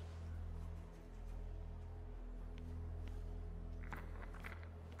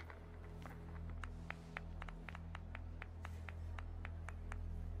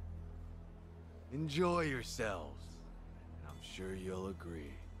 Enjoy yourselves. And I'm sure you'll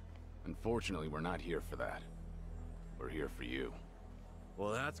agree. Unfortunately, we're not here for that. We're here for you.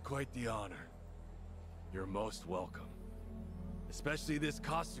 Well, that's quite the honor. You're most welcome. Especially this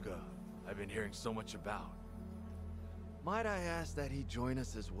Kasuga I've been hearing so much about. Might I ask that he join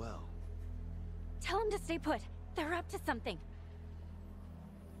us as well? Tell him to stay put. They're up to something.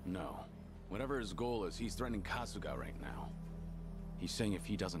 No. Whatever his goal is, he's threatening Kasuga right now. He's saying if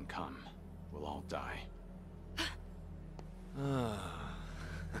he doesn't come, we'll all die.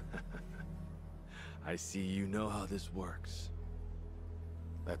 I see you know how this works.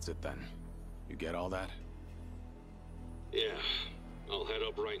 That's it then. You get all that? Yeah, I'll head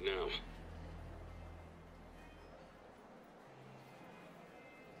up right now.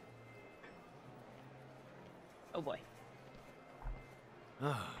 Oh boy.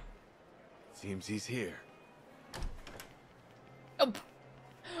 Seems he's here. Oh,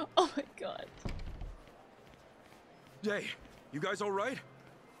 oh my god. Hey, you guys all right?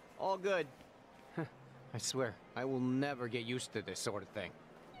 All good. I swear, I will never get used to this sort of thing.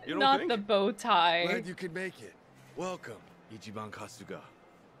 You don't Not think? the bow tie. Glad you could make it. Welcome, Ichiban Kasuga.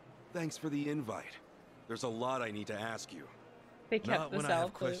 Thanks for the invite. There's a lot I need to ask you. They kept Not this when I have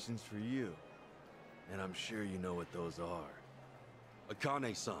outfit. questions for you. And I'm sure you know what those are.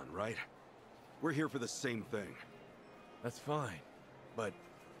 Akane-san, right? We're here for the same thing. That's fine, but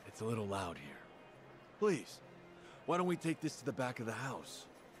it's a little loud here. Please, why don't we take this to the back of the house?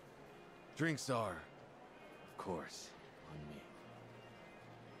 Drinks are, of course, on me.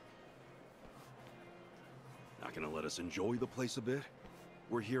 Not gonna let us enjoy the place a bit?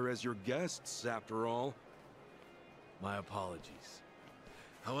 We're here as your guests, after all. My apologies.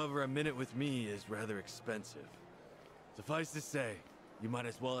 However, a minute with me is rather expensive. Suffice to say, you might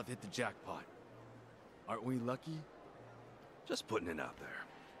as well have hit the jackpot. Aren't we lucky? Just putting it out there.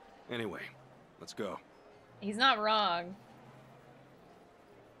 Anyway, let's go. He's not wrong.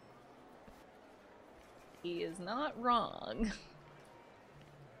 He is not wrong.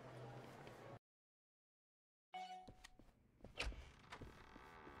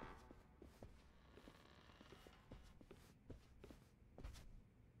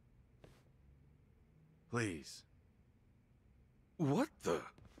 Please. What the?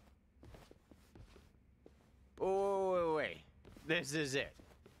 this is it.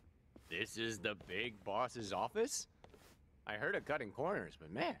 This is the big boss's office? I heard of cutting corners,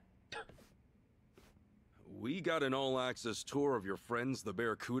 but man. We got an all-access tour of your friends the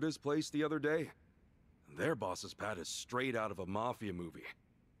Barracuda's place the other day. Their boss's pad is straight out of a mafia movie.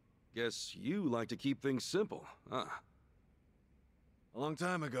 Guess you like to keep things simple, huh? A long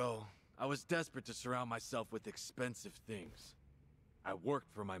time ago, I was desperate to surround myself with expensive things. I worked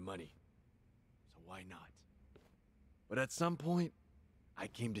for my money, so why not? But at some point, I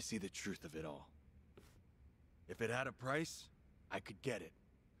came to see the truth of it all. If it had a price, I could get it.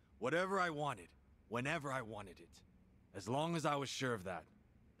 Whatever I wanted, whenever I wanted it. As long as I was sure of that,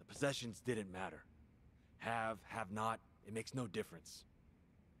 the possessions didn't matter. Have not, it makes no difference.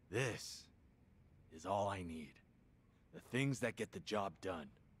 This is all I need. The things that get the job done.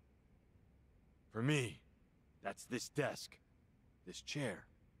 For me, that's this desk, this chair,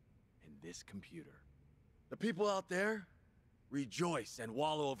 and this computer. The people out there rejoice and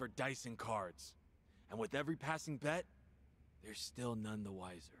wallow over dice and cards. And with every passing bet, they're still none the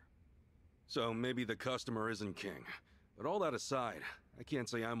wiser. So maybe the customer isn't king. But all that aside, I can't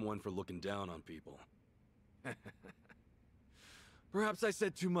say I'm one for looking down on people. Perhaps I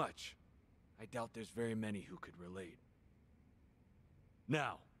said too much. I doubt there's very many who could relate.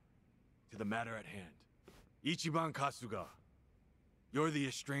 Now, to the matter at hand. Ichiban Kasuga, you're the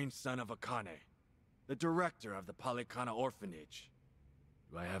estranged son of Akane, the director of the Palikana orphanage.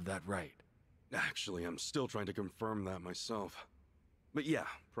 Do I have that right? Actually, I'm still trying to confirm that myself. But yeah,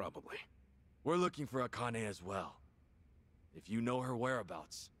 probably. We're looking for Akane as well. If you know her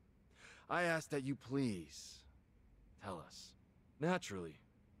whereabouts, I ask that you please tell us. Naturally,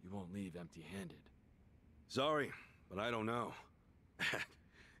 you won't leave empty-handed. Sorry, but I don't know.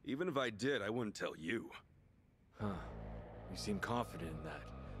 Even if I did, I wouldn't tell you. Huh. You seem confident in that.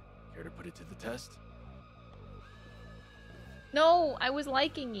 Care to put it to the test? No, I was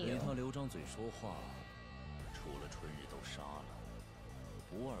liking you.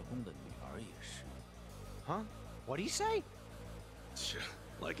 Huh? What'd he say?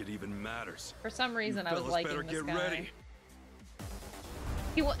 Like it even matters. For some reason, I was fellas liking better this get guy. ready.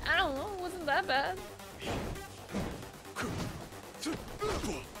 I don't know, it wasn't that bad.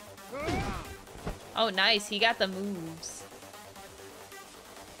 Oh, nice, he got the moves.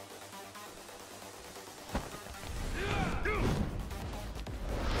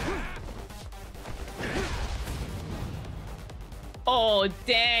 Oh,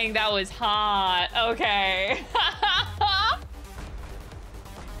 dang, that was hot. Okay.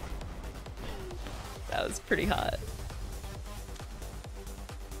 That was pretty hot.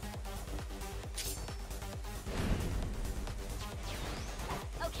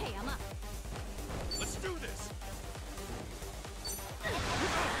 Okay, I'm up. Let's do this.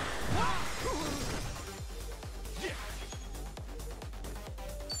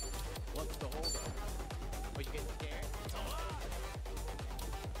 What's the hold up? Are you getting scared?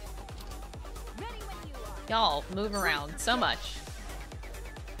 Y'all move around so much.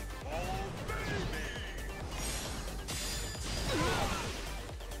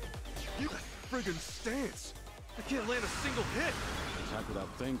 You friggin' stance. I can't land a single hit. Attack without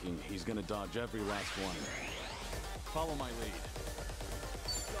thinking, he's gonna dodge every last one. Follow my lead.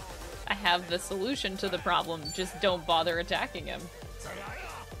 I have the solution to the problem, just don't bother attacking him.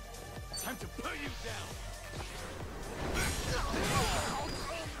 Time to put you down.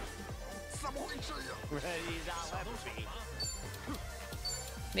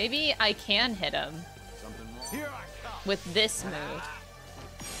 Maybe I can hit him with this move.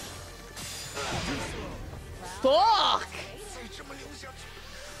 Fuck!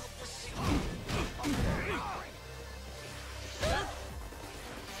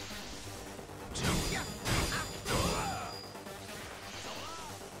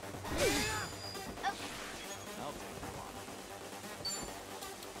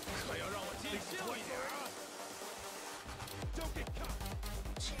 Don't get caught.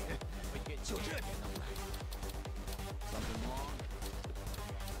 Something wrong?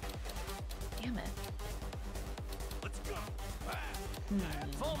 Damn it. Let's go.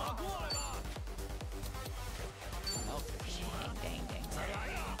 Dang, dang, dang.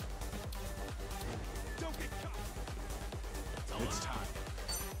 Don't get caught. It's time.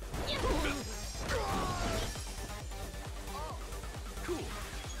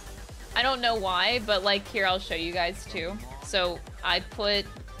 I don't know why, but like here I'll show you guys too. So I put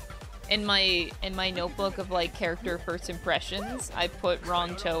in my notebook of like character first impressions, I put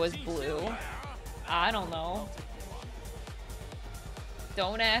wrong toe as blue. I don't know.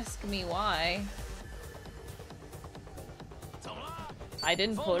 Don't ask me why. I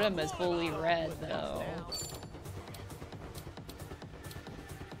didn't put him as fully red though.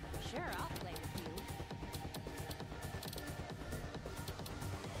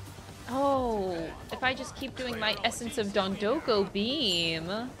 if I just keep doing my Essence of Dondoko beam,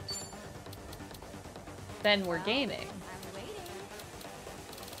 then we're gaming.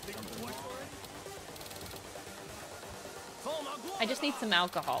 I just need some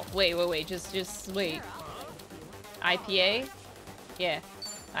alcohol. Wait. Just wait. IPA? Yeah.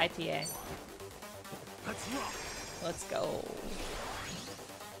 IPA. Let's go.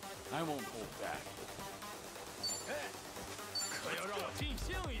 I won't hold back.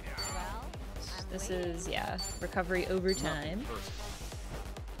 This is, yeah, recovery overtime.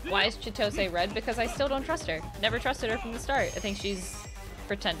 Why is Chitose red? Because I still don't trust her. Never trusted her from the start. I think she's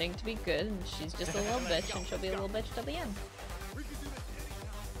pretending to be good, and she's just a little bitch, and she'll be a little bitch till the end.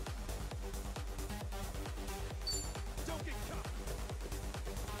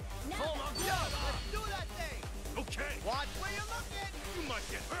 Okay. Watch where you're looking. You might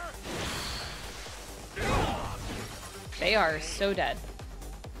get hurt. They are so dead.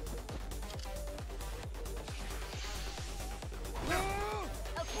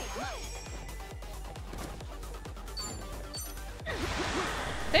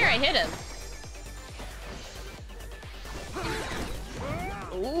 There, I hit him.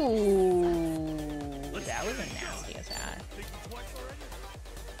 Ooh, that was a nasty attack.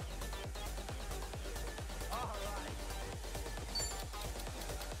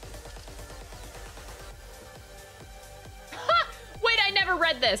 Wait, I never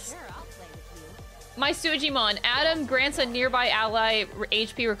read this. My Sujimon. Adam grants a nearby ally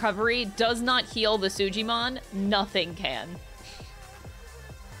HP recovery. Does not heal the Sujimon. Nothing can.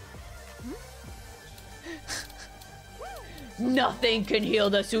 Nothing can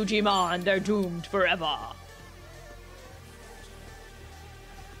heal the Sujimon. They're doomed forever.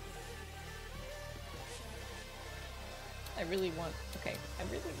 I really want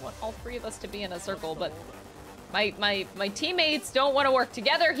all three of us to be in a circle, but my teammates don't want to work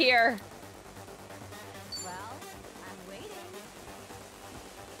together here. Well, I'm waiting.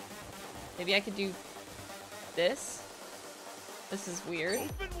 Maybe I could do this. This is weird.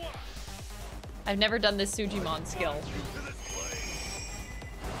 I've never done this Sujimon skill.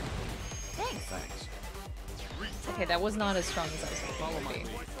 Thanks. Okay, that was not as strong as I was hoping it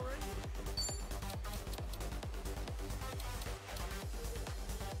would be.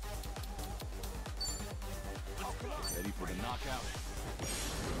 Ready for the knockout.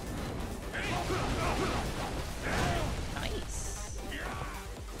 Nice.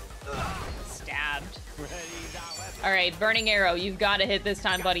 Stabbed. All right, burning arrow. You've got to hit this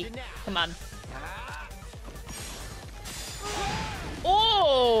time, buddy. Come on.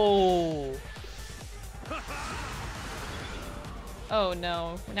 Oh! Oh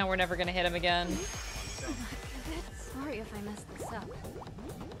no. Now we're never gonna hit him again. Sorry if I messed this up.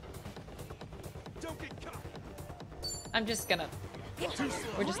 I'm just gonna...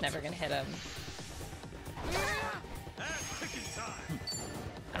 We're just never gonna hit him.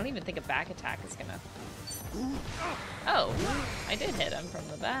 I don't even think a back attack is gonna... Oh, I did hit him from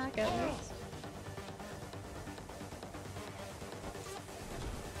the back at least.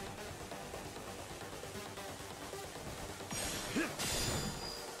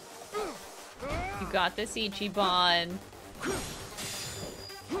 You got this, Ichiban.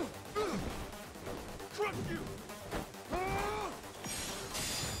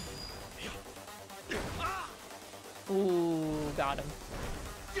 Ooh, got him.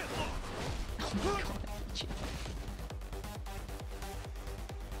 Oh my god.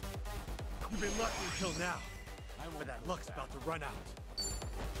 You've been lucky until now, but that luck's about to run out.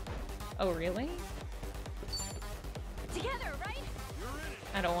 Oh, really? Together, right?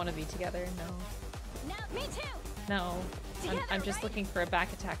 I don't want to be together, no. No, me too. No. Together, I'm just right? looking for a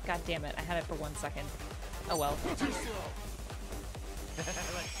back attack. God damn it. I had it for 1 second. Oh well. Too slow.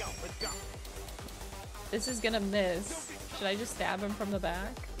 Let's go. This is gonna miss. Should I just stab him from the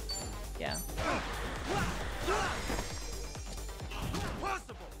back? Yeah.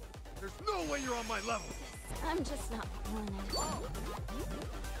 Impossible! There's no way you're on my level. I'm just not feeling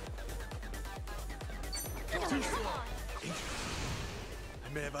it. Too slow. I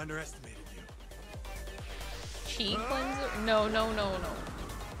may have underestimated you. Chi cleanser? No.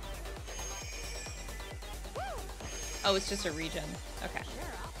 Oh, it's just a regen. Okay.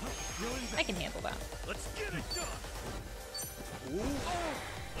 I can handle that. Let's get it done.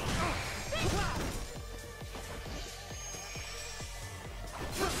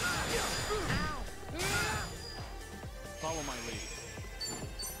 Follow my lead.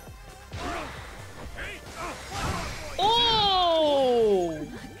 Oh!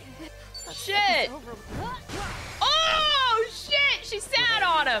 Shit! Oh, shit! She sat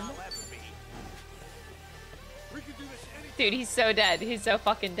on him! Dude, he's so dead. He's so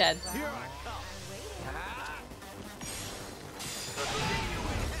fucking dead.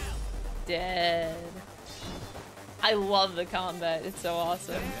 dead. I love the combat. It's so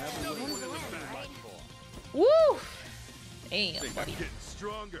awesome. Woo! Damn, Think buddy. I'm getting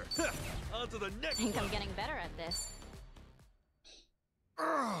stronger. On to the I next think one. I'm getting better at this.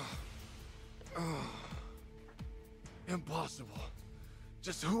 Impossible.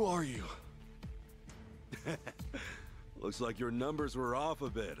 Just who are you? Looks like your numbers were off a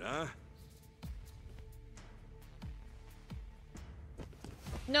bit, huh?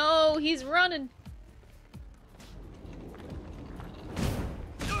 No, he's running.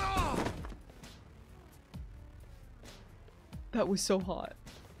 That was so hot.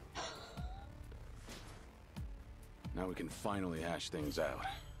 Now we can finally hash things out.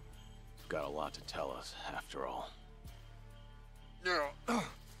 Got a lot to tell us, after all.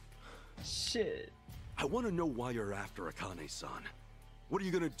 Shit. I want to know why you're after Akane-san. What are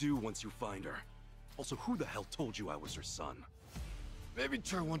you gonna do once you find her? Also, who the hell told you I was her son? Maybe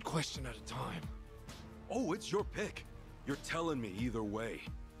try one question at a time. Oh, it's your pick. You're telling me either way.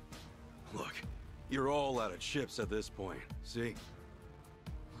 Look, you're all out of chips at this point, see?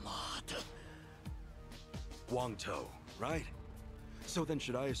 Wang To, right? So then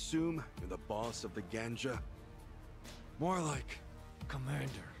should I assume you're the boss of the Ganja? More like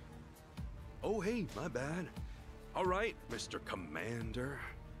commander. Oh, hey, my bad. All right, Mr. Commander.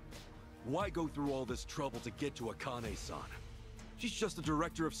 Why go through all this trouble to get to Akane-san? She's just the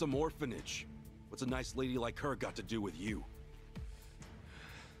director of some orphanage. What's a nice lady like her got to do with you?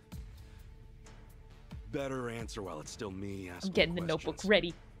 Better answer while it's still me asking I'm getting the questions. notebook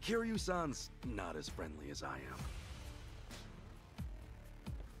ready. Kiryu-san's not as friendly as I am.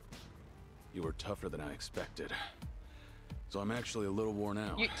 You were tougher than I expected. So I'm actually a little worn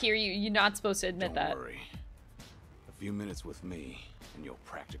out. You're not supposed to admit Don't that. worry. A few minutes with me, and you'll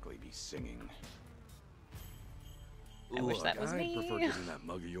practically be singing. I wish that was I me. prefer giving that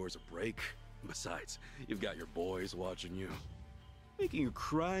mug of yours a break. Besides, you've got your boys watching you. Making you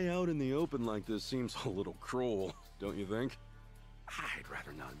cry out in the open like this seems a little cruel, don't you think? I'd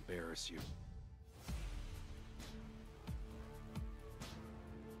rather not embarrass you.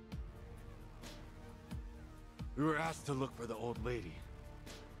 We were asked to look for the old lady.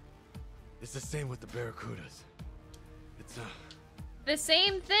 It's the same with the Barracudas. It's The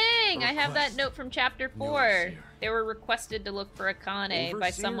same thing! A I have that request. note from chapter 4. They were requested to look for Akane by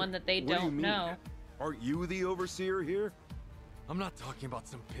Overseer? someone that they What do you don't mean? know. Aren't you the overseer here? I'm not talking about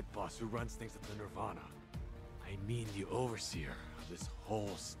some pit boss who runs things at the Nirvana. I mean the overseer of this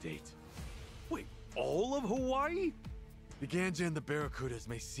whole state. Wait, all of Hawaii? The Ganja and the Barracudas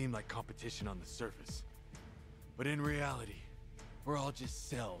may seem like competition on the surface, but in reality, we're all just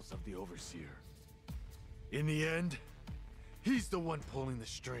cells of the overseer. In the end, he's the one pulling the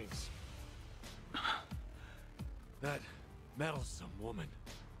strings. That meddlesome woman.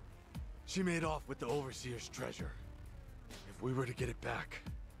 She made off with the overseer's treasure. If we were to get it back,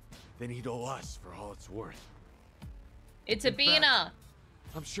 then he'd owe us for all it's worth. It's In Abina! fact,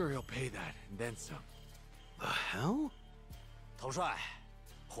 I'm sure he'll pay that and then some. The hell? 统帅，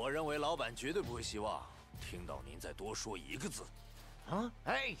我认为老板绝对不会希望听到您再多说一个字。Huh?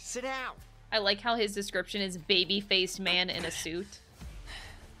 Hey, sit down. I like how his description is baby-faced man in a suit.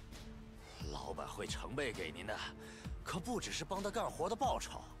 老板会成倍给您的，可不只是帮他干活的报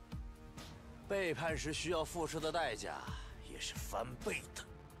酬。背叛时需要付出的代价也是翻倍的。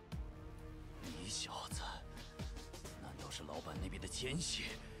你小子，难道是老板那边的奸细？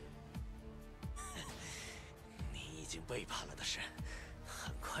你已经背叛了的事，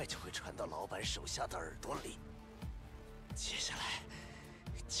很快就会传到老板手下的耳朵里。接下来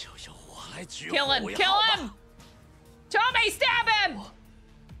就由我来举火 Kill him! 为 Kill 号吧 him! Tommy, stab him!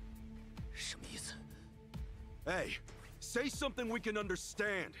 什么意思？ Hey, say something we can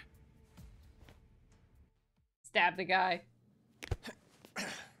understand. Stab the guy.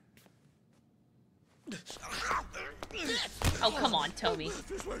 Oh, come on, Tommy.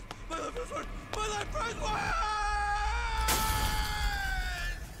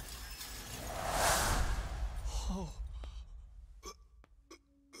 Oh.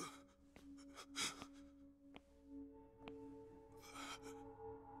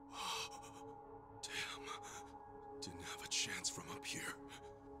 Damn. Didn't have a chance from up here.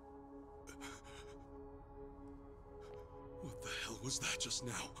 What the hell was that just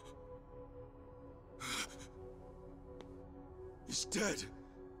now? He's dead.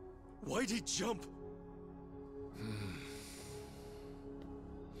 Why'd he jump?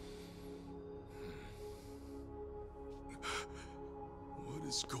 What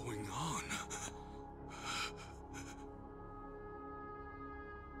is going on?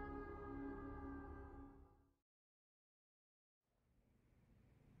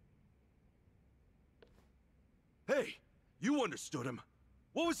 Hey, you understood him.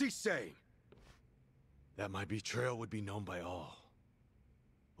 What was he saying? That my betrayal would be known by all.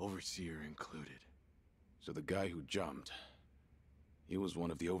 Overseer included. So the guy who jumped, he was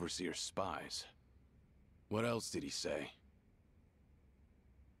one of the Overseer's spies. What else did he say?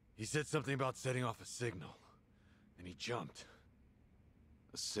 He said something about setting off a signal, and he jumped.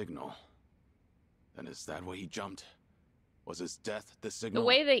 A signal? Then is that why he jumped? Was his death the signal? The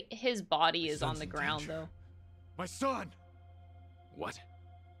way that his body is on the ground, though. My son! What?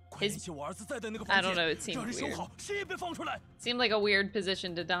 His... I don't know, it seemed weird. Seemed like a weird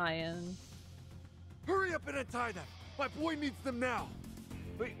position to die in. Hurry up and untie them! My boy needs them now!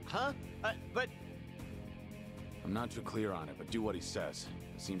 Wait, huh? But... I'm not too clear on it, but do what he says.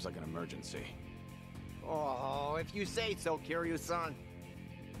 It seems like an emergency. Oh, if you say so, Kiryu-san.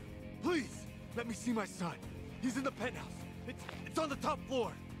 Please, let me see my son. He's in the penthouse. It's on the top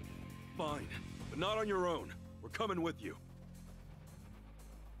floor. Fine, but not on your own. We're coming with you.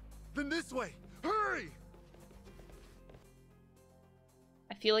 Then this way! Hurry!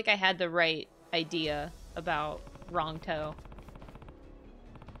 I feel like I had the right idea about Rongto.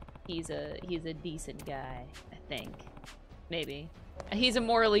 He's a decent guy, I think. Maybe. He's a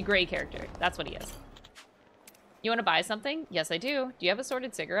morally gray character. That's what he is. You want to buy something? Yes, I do. Do you have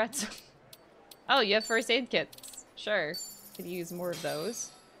assorted cigarettes? Oh, you have first aid kits. Sure. Could use more of those.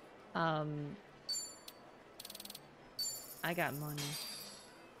 I got money.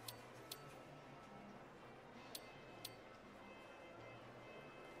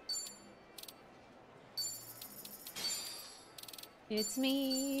 It's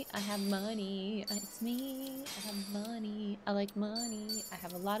me, I have money. It's me, I have money. I like money. I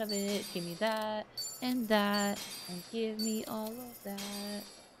have a lot of it. Give me that and give me all of that.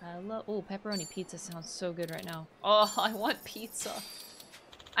 I love. Oh, pepperoni pizza sounds so good right now. Oh, I want pizza.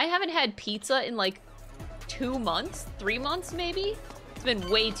 I haven't had pizza in like 2 months, 3 months maybe. It's been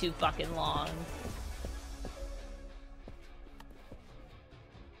way too fucking long.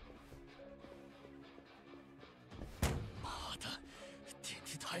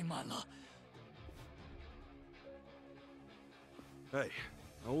 Hey,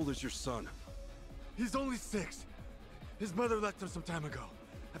 how old is your son? He's only 6. His mother left him some time ago.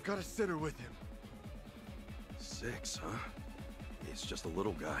 I've got a sitter with him. 6, huh? He's just a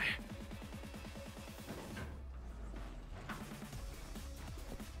little guy.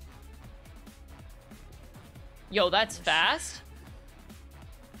 Yo, that's fast.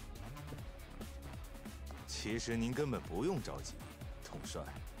 其实您根本不用着急，统帅，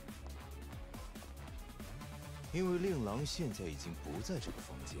因为令郎现在已经不在这个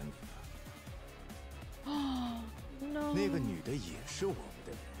房间里了。哦 ，no。那个女的也是我们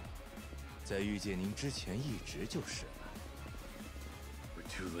的人，在遇见您之前一直就是了。We're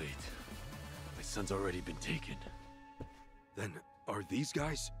too late. My son's already been taken. Then, are these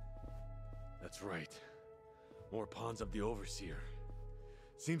guys? That's right. More pawns of the Overseer.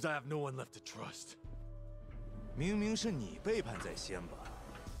 Seems I have no one left to trust. 明明是你背叛在先吧？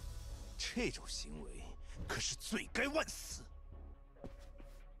这种行为可是罪该万死。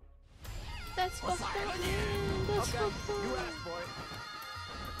That's fucked up. That's fucked up. You asked for it.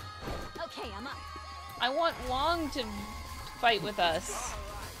 Okay, I'm up. I want Wong to fight with us.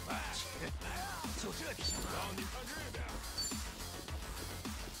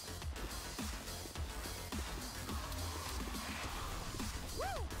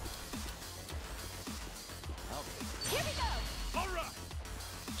 Here we go! All right!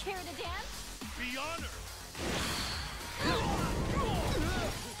 Care to dance? Be honored!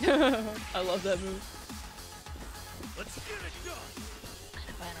 I love that move. Let's get it done!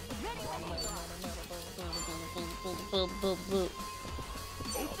 Open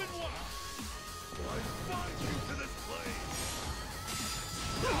wide! I bind you to this place!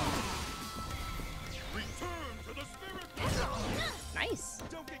 Return to the spirit! Nice.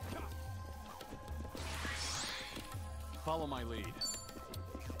 Don't get caught! Follow my lead.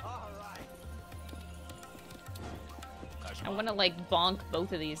 I want to like bonk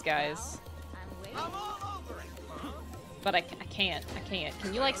both of these guys. But I can't. I can't.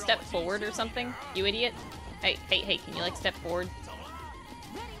 Can you like step forward or something? You idiot. Hey, can you like step forward?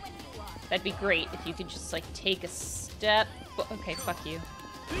 That'd be great if you could just like take a step. Okay, fuck you.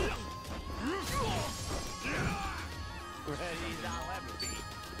 Ready as I'll ever be.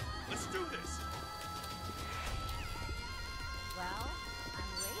 Let's do this! Well,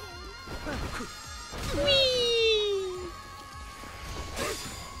 I'm waiting. Whee!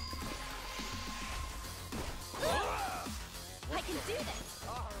 I can do this.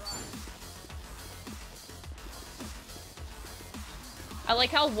 I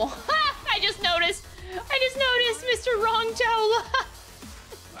like how Wong. I just noticed I just noticed Mr. Wrongtoe.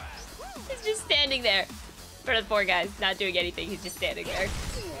 He's just standing there. For the poor guy's not doing anything. He's just standing there.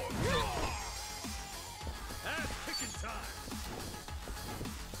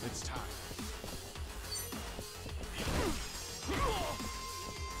 It's time.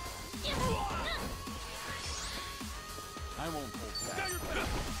 I won't hold back.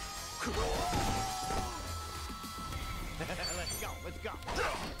 Let's go, let's go.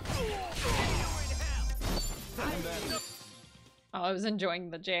 Oh, I was enjoying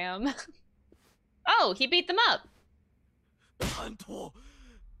the jam. Oh, he beat them up. 叛徒，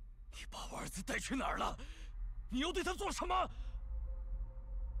你把我儿子带去哪儿了？你又对他做什么？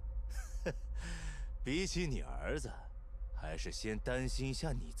比起你儿子，还是先担心一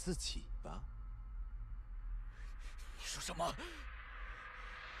下你自己吧。你说什么？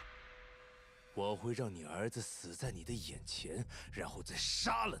我会让你儿子死在你的眼前，然后再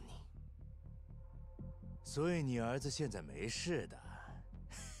杀了你。所以你儿子现在没事的，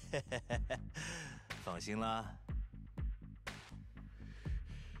放心啦。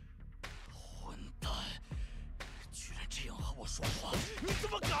混蛋，居然这样和我说话，你怎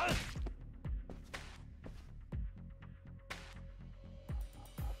么敢？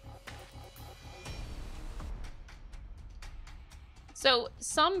 So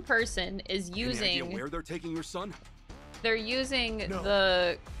some person is Any idea using. where they're taking your son? They're using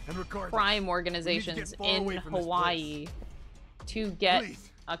the crime organizations in Hawaii to get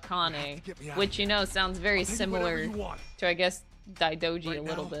Akane, which you know sounds very similar to, I guess, Daidoji a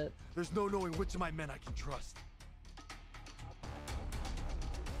little bit. There's no knowing which of my men I can trust.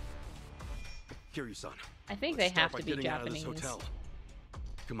 Kiryu son. I think they have to be Japanese.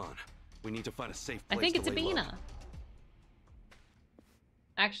 Come on, we need to find a safe I place. think it's Abina.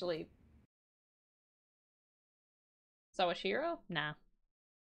 Actually, Sawashiro? Nah.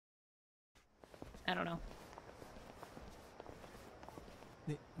 I don't know.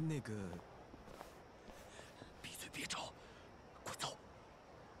 那个，闭嘴别吵，快走！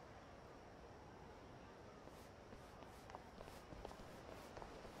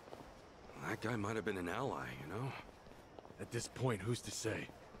 That guy might have been an ally, you know? At this point, who's to say?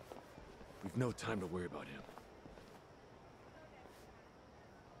 We've no time to worry about him.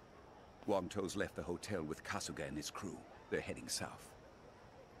 Wang To's left the hotel with Kasuga and his crew. They're heading south.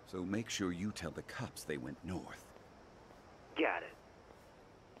 So make sure you tell the cops they went north. Got it.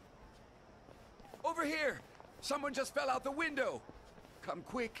 Over here! Someone just fell out the window! Come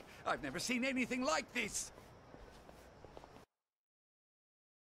quick! I've never seen anything like this!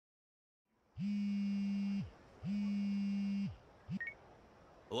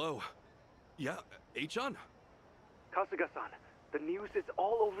 Hello? Yeah, Achan? Kasuga-san, the news is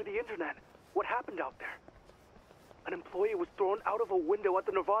all over the internet. What happened out there? An employee was thrown out of a window at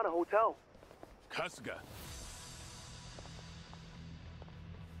the Nirvana Hotel. Kasuga.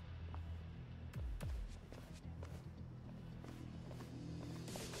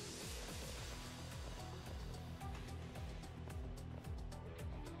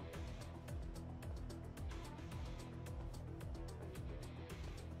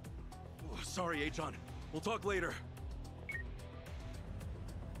 Oh, sorry, Achan. We'll talk later.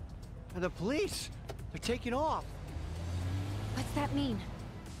 The police! They're taking off! What's that mean?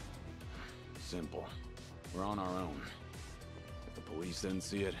 Simple. We're on our own. If the police didn't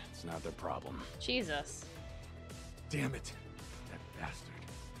see it, it's not their problem. Jesus. Damn it. That bastard.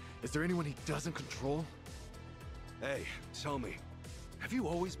 Is there anyone he doesn't control? Hey, tell me. Have you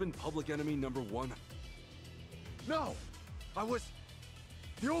always been public enemy #1? No! I was...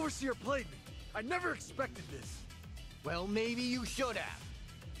 The Overseer played me. I never expected this. Well, maybe you should have.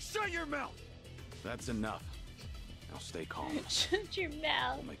 Shut your mouth! That's enough. Now stay calm. Shut your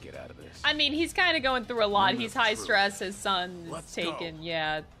mouth. We'll make it out of this. I mean, he's kind of going through a lot. He's high through. stress. His son is Let's taken. go.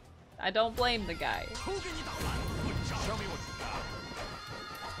 Yeah. I don't blame the guy. Show me what you got.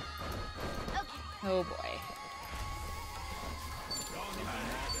 Oh boy.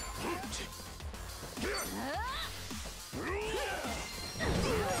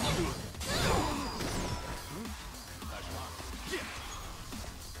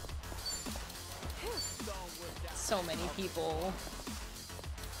 So many people.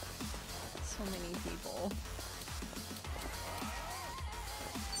 So many people.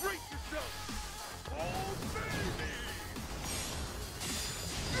 Brace yourself! Oh, baby!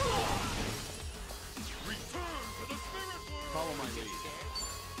 Return to the spirit world! Follow my lead.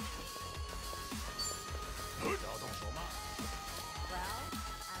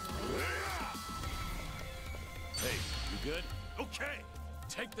 Hey, you good? Okay,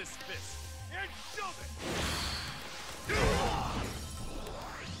 take this fist and shove it!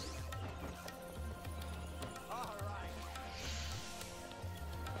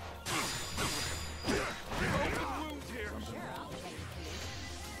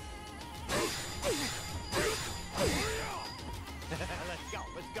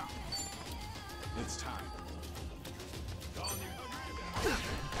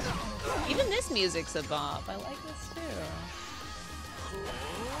 Even this music's a bop. I like this too.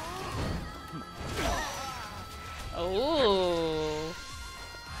 Oh.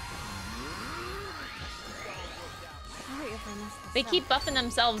 They keep buffing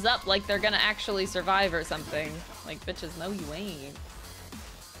themselves up like they're gonna actually survive or something. Like, bitches, no you ain't.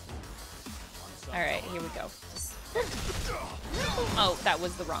 Alright, here we go. Just... Oh, that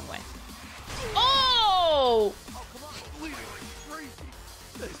was the wrong way. Oh!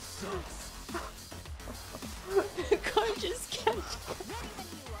 This sucks. The car just catch.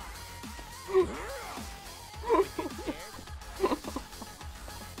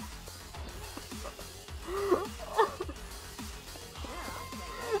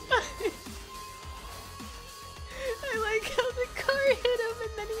 I like how the car hit him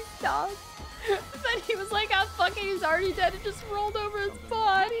and then he stopped. Then he was like, "Ah, fuck it, he's already dead," and just rolled over his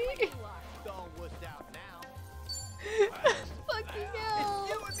body. Fucking hell.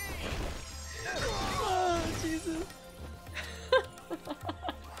 Oh, Jesus.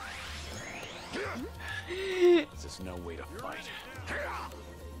 This is no way to fight.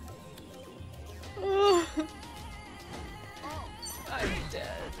 I'm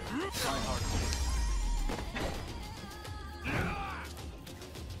dead.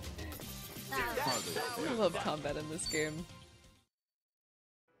 I love combat in this game.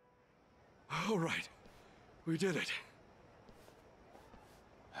 All right, we did it.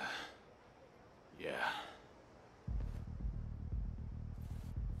 Yeah.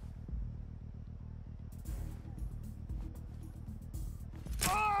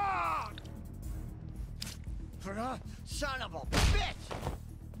 Son of a bitch!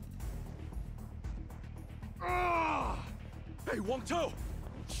 Hey, Wang-To!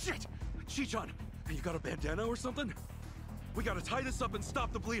 Shit! Chi-chan, you got a bandana or something? We gotta tie this up and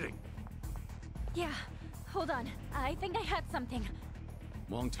stop the bleeding. Yeah, hold on. I think I had something.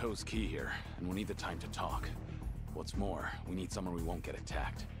 Wang-To's key here, and we'll need the time to talk. What's more, we need somewhere we won't get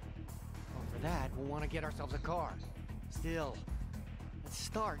attacked. Well, for that, we'll want to get ourselves a car. Still, let's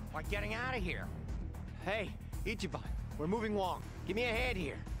start by getting out of here. Hey, Ichiban, we're moving Wong. Give me a hand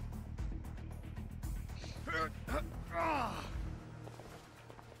here.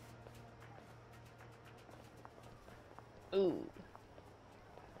 Ooh.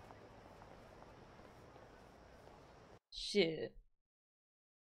 Shit.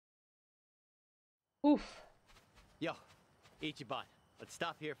 Oof. Yo, Ichiban, let's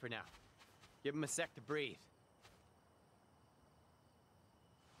stop here for now. Give him a sec to breathe.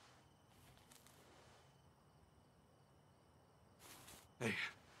 Hey,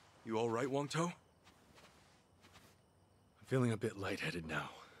 you all right, Wang-To? I'm feeling a bit lightheaded now.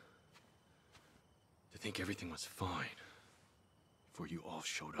 To think everything was fine before you all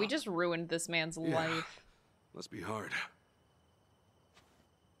showed up. We just ruined this man's life. Must be hard.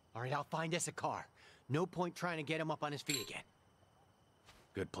 All right, I'll find us a car. No point trying to get him up on his feet again.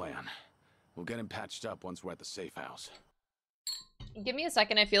 Good plan. We'll get him patched up once we're at the safe house. Give me a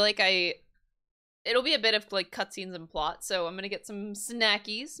second. I feel like it'll be a bit of like cutscenes and plot, so I'm gonna get some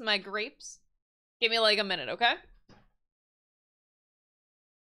snackies, my grapes. Give me like a minute, okay?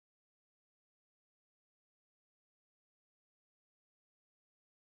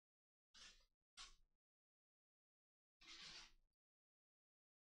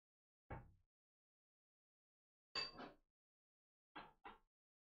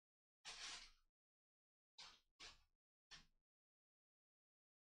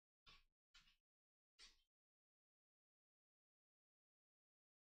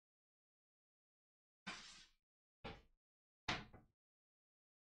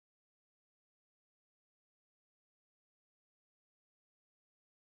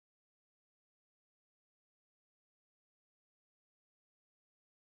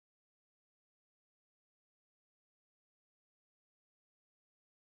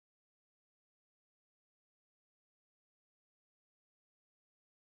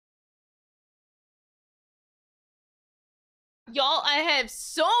 Y'all, I have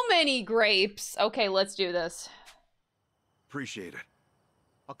so many grapes. Okay, let's do this. Appreciate it.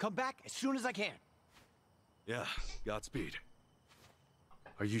 I'll come back as soon as I can. Yeah, Godspeed.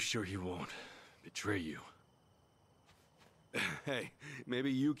 Are you sure he won't betray you? Hey,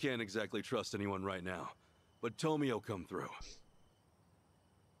 maybe you can't exactly trust anyone right now, but Tomio'll come through.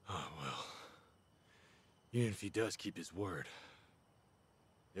 Oh, well. Even if he does keep his word,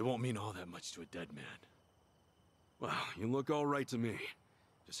 it won't mean all that much to a dead man. Well, you look all right to me.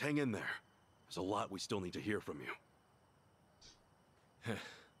 Just hang in there. There's a lot we still need to hear from you. And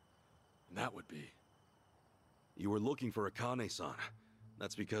that would be? You were looking for Akane-san.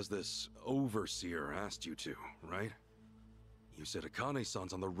 That's because this overseer asked you to, right? You said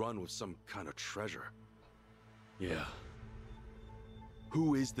Akane-san's on the run with some kind of treasure. Yeah.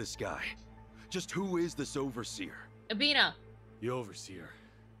 Who is this guy? Just who is this overseer? Abina. The overseer.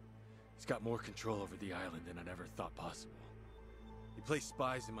 He's got more control over the island than I'd ever thought possible. He plays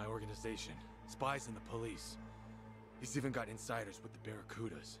spies in my organization, spies in the police. He's even got insiders with the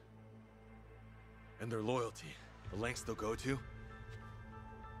Barracudas. And their loyalty, the lengths they'll go to,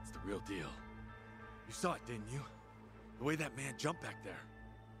 it's the real deal. You saw it, didn't you? The way that man jumped back there.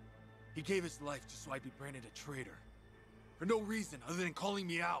 He gave his life just so I'd be branded a traitor. For no reason other than calling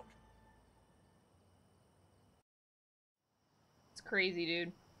me out. It's crazy,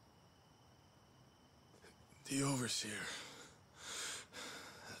 dude. The overseer.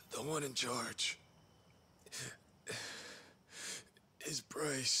 The one in charge. Is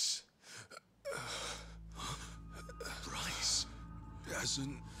Bryce. Bryce? As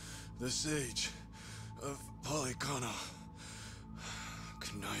in... The sage of Polycana.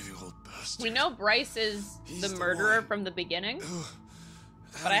 Conniving old bastard. We know Bryce is the murderer from the beginning,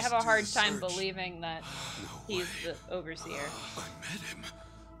 but I have a hard time believing that he's the overseer. I met him.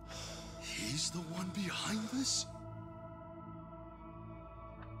 He's the one behind this?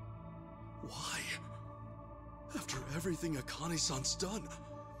 Why? After everything Akane-san's done,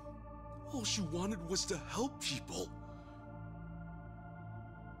 all she wanted was to help people.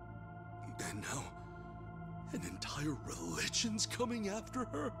 And now, an entire religion's coming after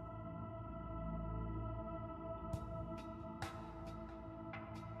her?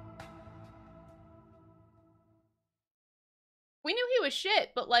 We knew he was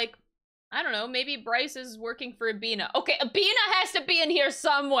shit, but like, I don't know, maybe Bryce is working for Abina. Okay, Abina has to be in here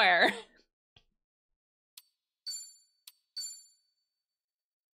somewhere.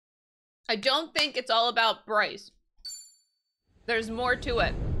 I don't think it's all about Bryce. There's more to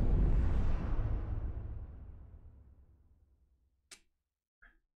it.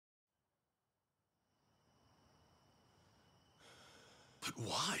 But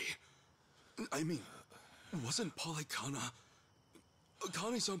why? I mean, wasn't Polycana...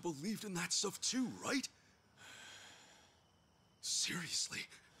 Akane-san believed in that stuff too, right? Seriously,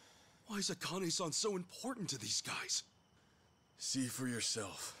 why is Akane-san so important to these guys? See for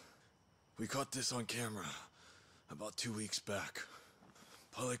yourself. We caught this on camera about 2 weeks back.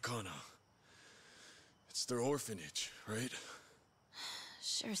 Polycana. It's their orphanage, right?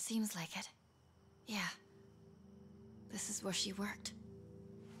 Sure seems like it. Yeah. This is where she worked.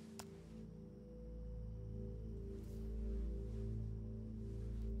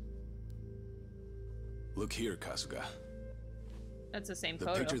 Look here, Kasuga. That's the same The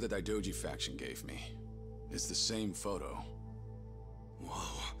photo. picture the Daidoji faction gave me is the same photo.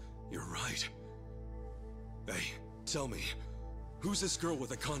 Whoa, you're right. Hey, tell me, who's this girl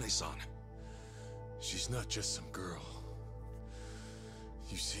with Akane-san? She's not just some girl.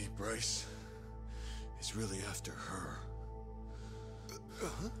 You see, Bryce is really after her.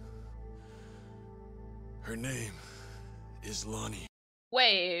 Her name is Lonnie.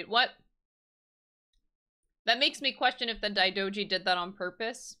 Wait, what? That makes me question if the Daidoji did that on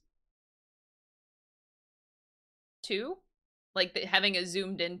purpose. Too? Like having a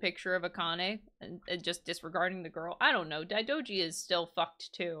zoomed in picture of Akane and just disregarding the girl. I don't know. Daidoji is still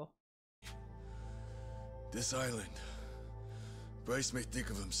fucked too. This island. Bryce may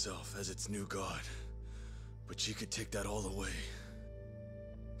think of himself as its new god, but she could take that all away.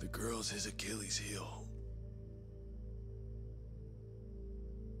 The girl's his Achilles heel.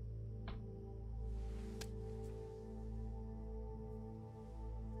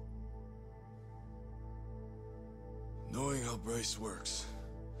 Knowing how Bryce works,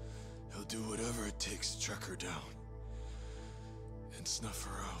 he'll do whatever it takes to track her down and snuff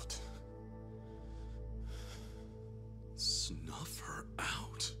her out. Snuff her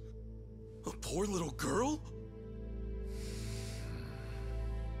out? A poor little girl?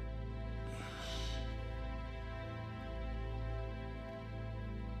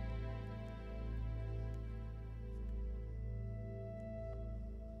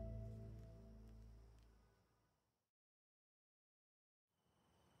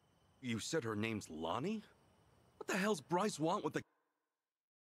 You said her name's Lonnie? What the hell's Bryce want with the...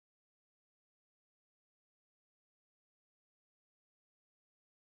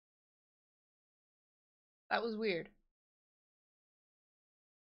 That was weird.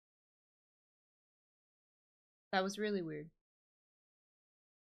 That was really weird.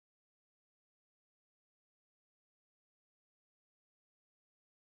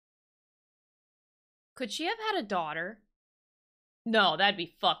 Could she have had a daughter? No, that'd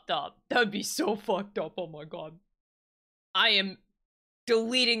be fucked up. That'd be so fucked up. Oh my god. I am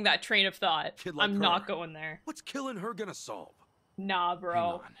deleting that train of thought. Kid like I'm her. not going there. What's killing her gonna solve? Nah, bro.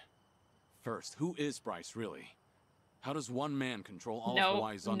 Hang on. First, who is Bryce really? How does one man control all of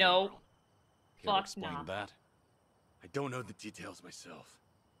Hawaii's No. underworld? Care to Fuck explain nah. that? I don't know the details myself.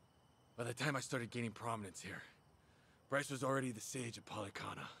 By the time I started gaining prominence here, Bryce was already the sage of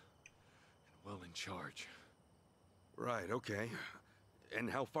Polycana, and well in charge. Right, okay. And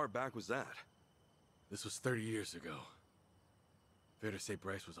how far back was that? This was 30 years ago. Fair to say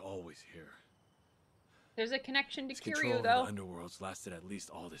Bryce was always here. There's a connection to His control Kiryu, over though. the underworlds lasted at least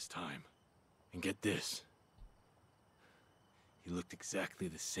all this time. And get this. He looked exactly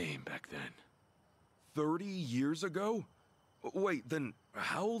the same back then. 30 years ago? Wait, then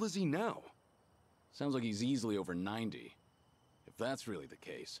how old is he now? Sounds like he's easily over 90. If that's really the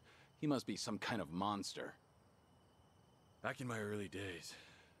case, he must be some kind of monster. Back in my early days,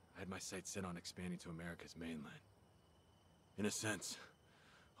 I had my sights set on expanding to America's mainland. In a sense,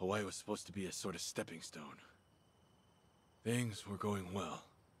 Hawaii was supposed to be a sort of stepping stone. Things were going well.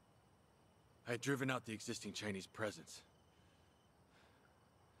 I had driven out the existing Chinese presence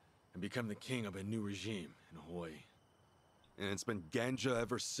and become the king of a new regime in Hawaii. And it's been ganja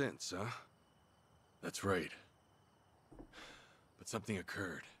ever since, huh? That's right. But something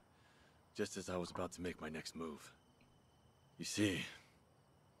occurred, just as I was about to make my next move. You see,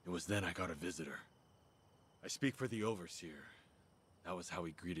 it was then I got a visitor. I speak for the Overseer. That was how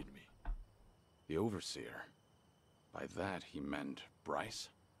he greeted me. The Overseer? By that, he meant Bryce?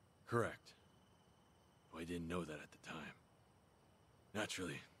 Correct. Though I didn't know that at the time.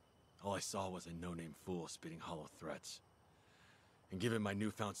 Naturally, all I saw was a no-name fool spitting hollow threats. And given my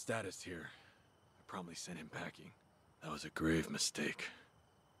newfound status here, I promptly sent him packing. That was a grave mistake.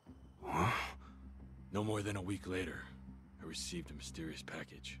 Huh? No more than a week later, I received a mysterious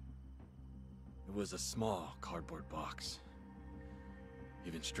package. It was a small cardboard box.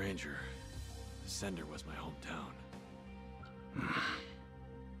 Even stranger, the sender was my hometown.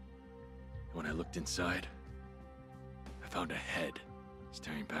 When I looked inside, I found a head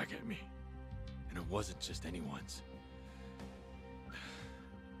staring back at me. And it wasn't just anyone's.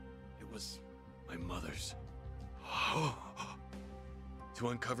 It was my mother's. To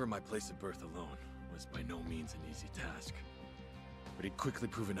uncover my place of birth alone was by no means an easy task. But he'd quickly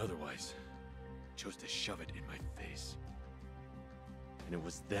proven otherwise. Chose to shove it in my face. And it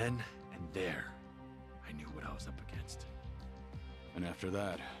was then and there I knew what I was up against. And after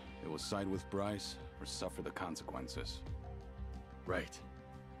that, it was side with Bryce or suffer the consequences. Right.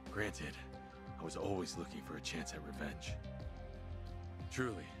 Granted, I was always looking for a chance at revenge.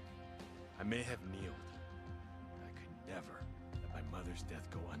 Truly, I may have kneeled, but I could never let my mother's death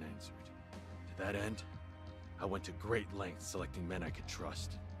go unanswered. To that end, I went to great lengths selecting men I could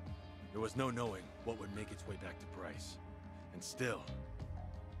trust. There was no knowing what would make its way back to Bryce. And still...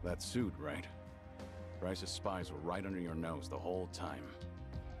 That suit, right? Bryce's spies were right under your nose the whole time.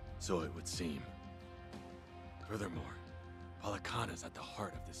 So it would seem. Furthermore, Polycana's at the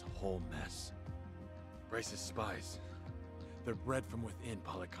heart of this whole mess. Bryce's spies, they're bred from within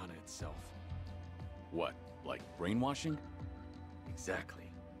Polycana itself. What, like brainwashing? Exactly.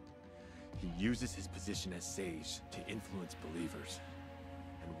 He uses his position as sage to influence believers.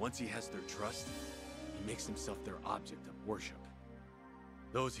 And once he has their trust, he makes himself their object of worship.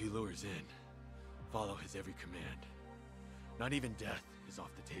 Those he lures in follow his every command. Not even death is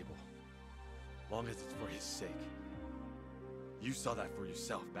off the table, long as it's for his sake. You saw that for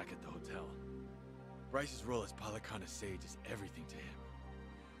yourself back at the hotel. Bryce's role as Polycana's sage is everything to him.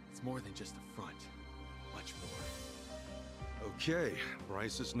 It's more than just a front, much more. Okay,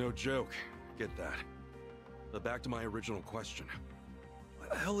 Bryce is no joke. Get that. But back to my original question. Why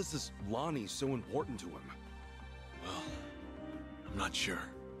the hell is this Lonnie so important to him? Well, I'm not sure.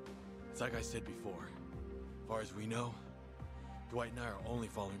 It's like I said before. As far as we know, Dwight and I are only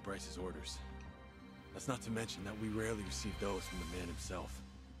following Bryce's orders. That's not to mention that we rarely receive those from the man himself.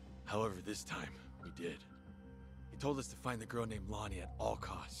 However, this time, we did. He told us to find the girl named Lonnie at all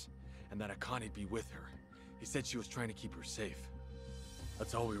costs, and that Akane'd be with her. He said she was trying to keep her safe.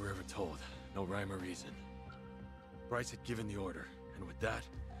 That's all we were ever told. No rhyme or reason. Bryce had given the order, and with that,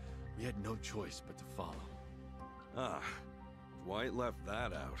 we had no choice but to follow. Ah, Dwight left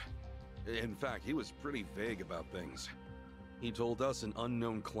that out. In fact, he was pretty vague about things. He told us an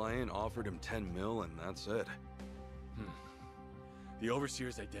unknown client offered him 10 mil, and that's it. The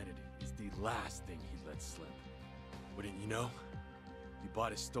Overseer's identity is the last thing he let slip. Wouldn't you know? He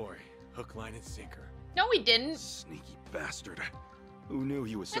bought his story, hook, line, and sinker. No, he didn't. Sneaky bastard. Who knew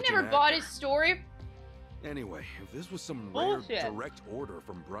he was such I never an bought actor? his story. Anyway, if this was some rare Bullshit. direct order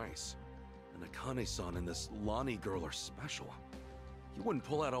from Bryce, and Akane-san and this Lonnie girl are special, he wouldn't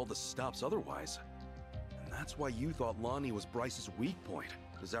pull out all the stops otherwise. And That's why you thought Lonnie was Bryce's weak point.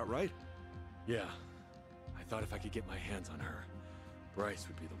 Is that right? Yeah. I thought if I could get my hands on her, Bryce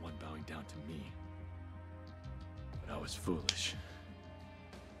would be the one bowing down to me. But I was foolish.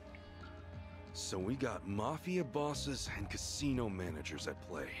 So we got mafia bosses and casino managers at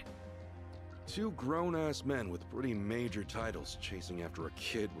play. Two grown-ass men with pretty major titles chasing after a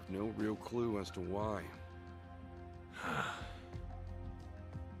kid with no real clue as to why.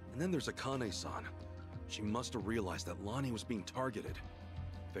 And then there's Akane-san. She must have realized that Lonnie was being targeted.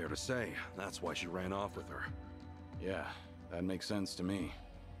 Fair to say, that's why she ran off with her. Yeah, that makes sense to me.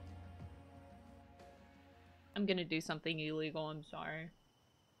 I'm gonna do something illegal, I'm sorry.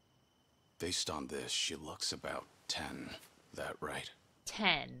 Based on this, she looks about 10. That right?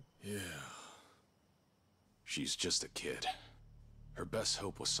 10. Yeah. She's just a kid. Her best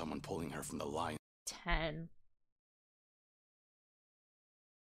hope was someone pulling her from the line. 10.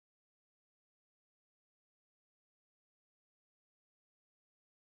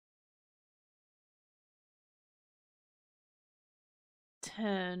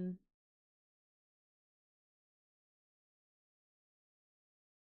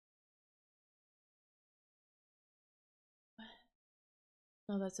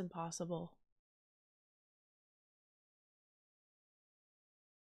 No, that's impossible.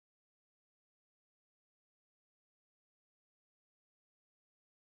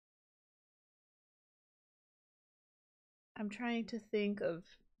 I'm trying to think of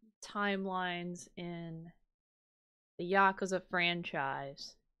timelines in the Yakuza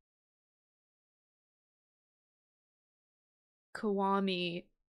franchise. Kiwami,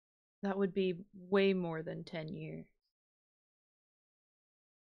 that would be way more than 10 years.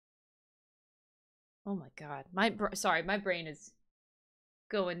 Oh my god. Sorry, my brain is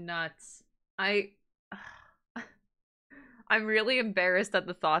going nuts. I'm really embarrassed at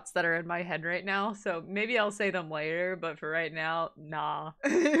the thoughts that are in my head right now, so maybe I'll say them later, but for right now, nah.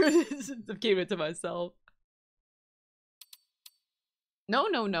 I'm keeping it to myself. No,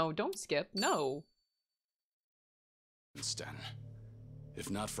 no, no, don't skip. No. Instead,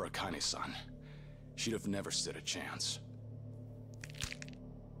 if not for Akane-san, she'd have never stood a chance.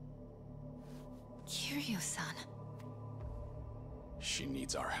 Kiryu-san. She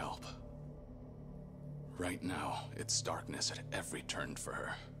needs our help. Right now, it's darkness at every turn for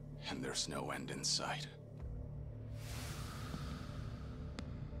her, and there's no end in sight.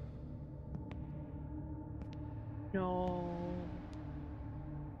 No.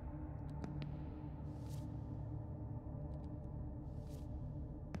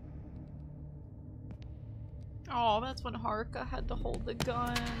 Oh, that's when Haruka had to hold the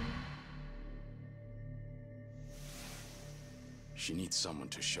gun. She needs someone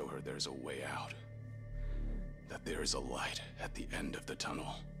to show her there's a way out. That there is a light at the end of the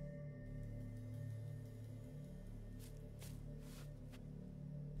tunnel.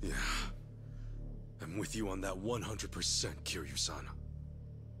 Yeah. I'm with you on that 100%, Kiryu-san.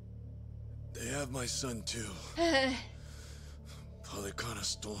 They have my son too. Polycana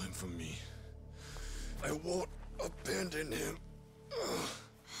stole him from me. I won't abandon him.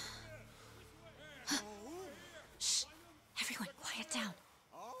 Shh! Everyone, quiet down.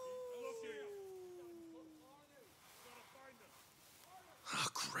 Oh,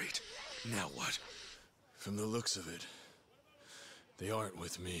 great. Now what? From the looks of it, they aren't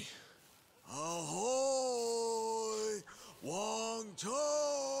with me. Ahoy! Wong-To!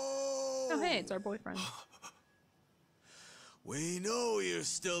 Oh, hey, it's our boyfriend. We know you're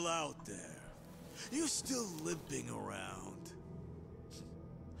still out there. You're still limping around.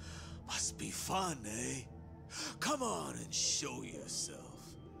 Must be fun, eh? Come on and show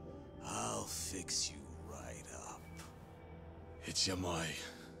yourself. I'll fix you right up. It's Yamai.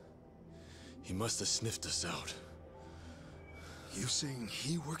 He must have sniffed us out. You saying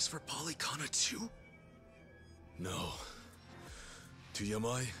he works for Polycana too? No. To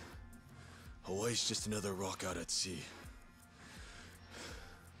Yamai, Hawaii's just another rock out at sea.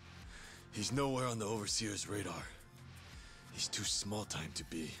 He's nowhere on the Overseer's radar. He's too small time to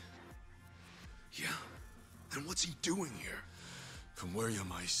be. Yeah? Then what's he doing here? From where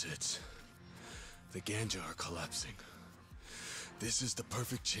Yamai sits, the Ganja are collapsing. This is the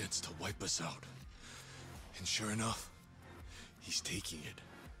perfect chance to wipe us out. And sure enough, he's taking it.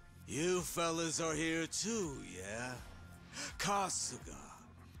 You fellas are here too, yeah? Kasuga,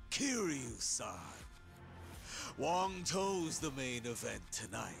 Kiryu-san. Wong-To's the main event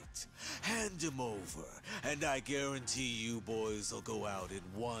tonight. Hand him over, and I guarantee you boys will go out in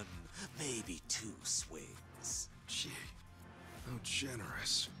one, maybe two swings. Gee, how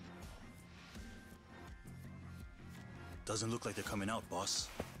generous. Doesn't look like they're coming out, boss.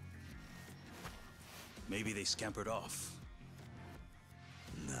 Maybe they scampered off.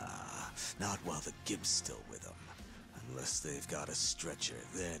 Nah, not while the Gimp's still with them. Unless they've got a stretcher,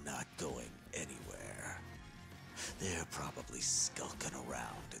 they're not going anywhere. They're probably skulking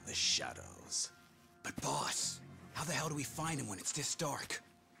around in the shadows. But boss, how the hell do we find him when it's this dark?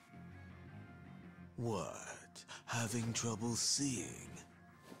 What? Having trouble seeing?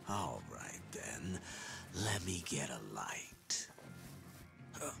 All right then, let me get a light.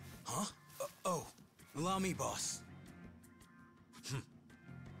 Huh? Oh, allow me, boss.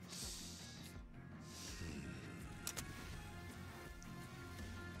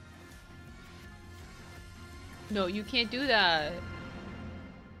 No, you can't do that.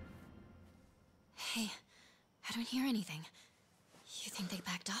 Hey, I don't hear anything. You think they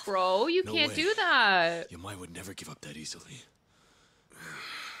backed off? Bro, you No can't way. do that. Yamai would never give up that easily.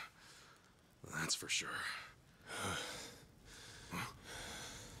 That's for sure.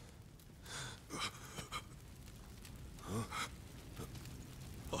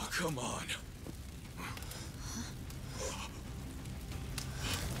 Oh, come on.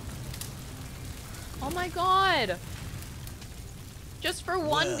 Oh my god. Just for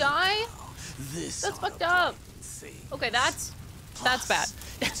one guy? This That's fucked up. Okay, that's bad.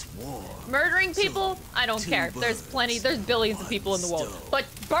 Murdering people? I don't care. There's billions of people in the world. But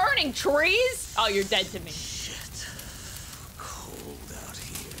burning trees? Oh, you're dead to me. Shit. Cold out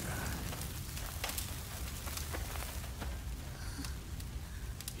here.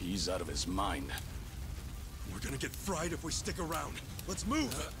 He's out of his mind. We're gonna get fried if we stick around. Let's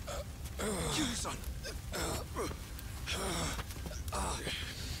move! Kiryu-san!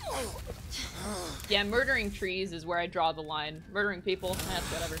 Yeah, murdering trees is where I draw the line. Murdering people, that's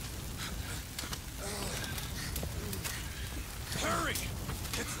whatever. Hurry!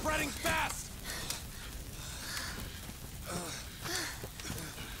 It's spreading fast!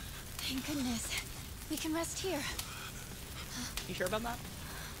 Thank goodness. We can rest here. You sure about that?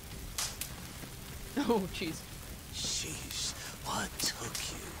 Oh, jeez. Sheesh, what took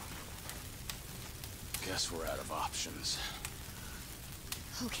you? Guess we're out of options.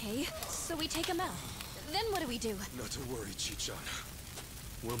 Okay, so we take him out. Then what do we do? Not to worry, Chi-chan.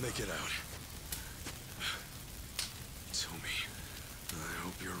 We'll make it out. Tomi, I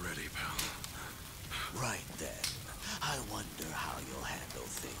hope you're ready, pal. Right then. I wonder how you'll handle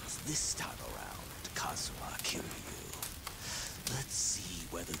things this time around, Kazuma Kiryu. Let's see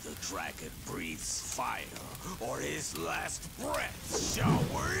whether the dragon breathes fire or his last breath, shall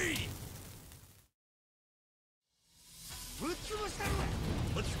we? Let's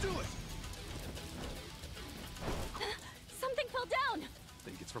do it! Something fell down! I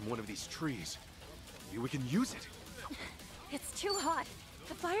think it's from one of these trees. Maybe we can use it. It's too hot.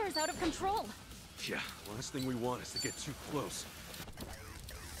 The fire is out of control. Yeah, last thing we want is to get too close.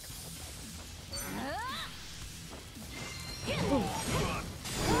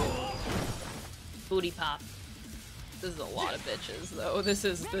 Booty pop. This is a lot of bitches, though. This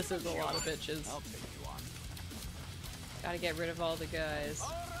is a lot of bitches. I'll take you on. Gotta get rid of all the guys.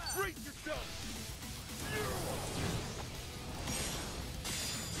 Brace yourself!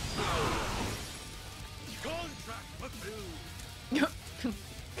 Contract fulfilled!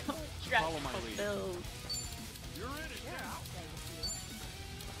 Contract Follow my lead. fulfilled. You're in it now!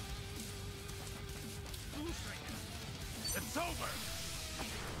 It's over!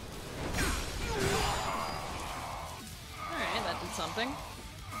 Alright, that did something.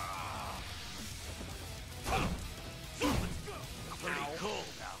 Pretty cold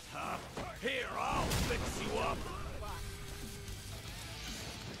out, huh? Here, I'll fix you up.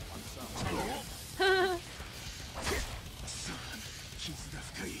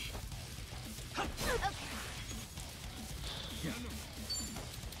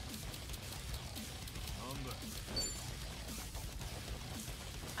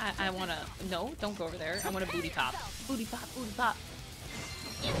 I wanna... No, don't go over there. I want a booty pop. Booty pop, booty pop.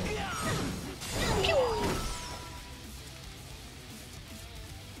 Pew!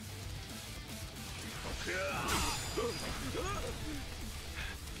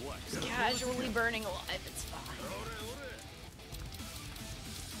 Just casually burning alive, it's fine.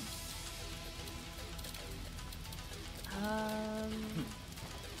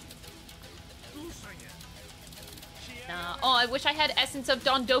 Nah. Oh, I wish I had Essence of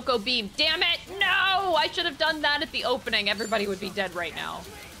Dondoko Beam. Damn it! No! I should have done that at the opening. Everybody would be dead right now.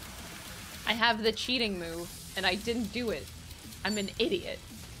 I have the cheating move, and I didn't do it. I'm an idiot.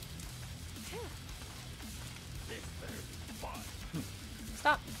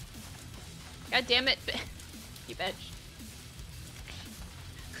 Stop. God damn it. You bitch.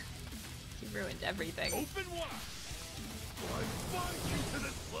 You ruined everything. Open wide! I bind you to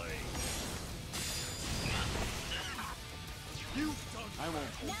this blade! I won't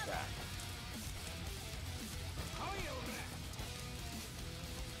hold back.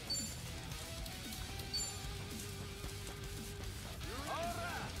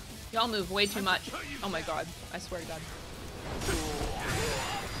 Y'all move way too much. Oh my god. I swear to god.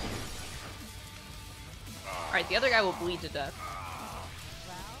 Alright, the other guy will bleed to death.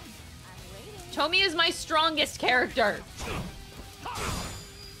 Tomi is my strongest character.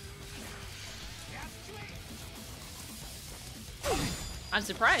 I'm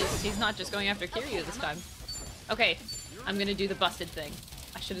surprised he's not just going after Kiryu this time. Okay, I'm gonna do the busted thing.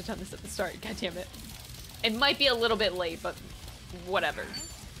 I should have done this at the start, god damn it. It might be a little bit late, but whatever.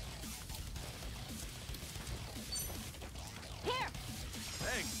 Here.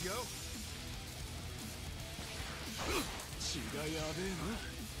 Thanks, yo.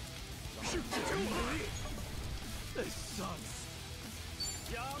 This sucks.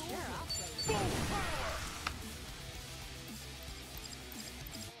 Full power.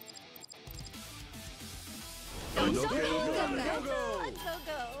 Go, go. Let's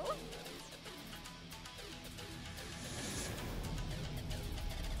go.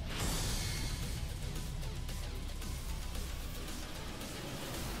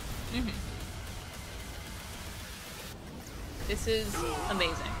 This is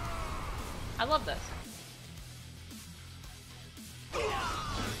amazing. I love this.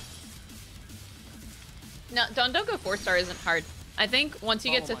 No, don't go 4-star isn't hard. I think once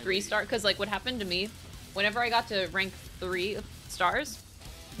you get to 3-star, because like what happened to me, whenever I got to rank 3 stars,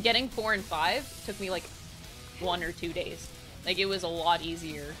 getting 4 and 5 took me like 1 or 2 days. Like it was a lot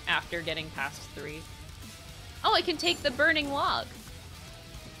easier after getting past 3. Oh, I can take the burning log.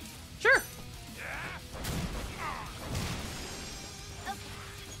 Sure.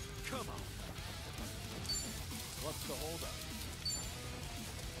 Come on. What's the holdup?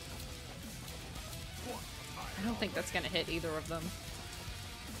 I don't think that's gonna hit either of them.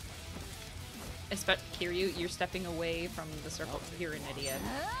 Especially Kiryu, you're stepping away from the circle. You're an idiot. I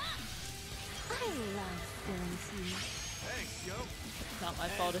love feeling seen. Thanks, yo. Not my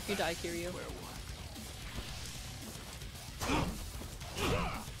fault if you die, Kiryu.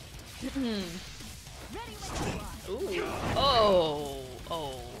 Ooh.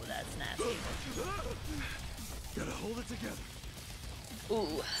 Oh, that's nasty. Gotta hold it together.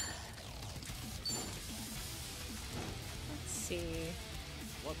 Ooh. Let's see.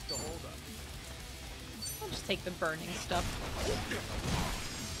 What's the holdup? I'll just take the burning stuff.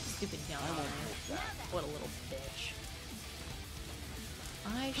 Stupid young. What a little bitch.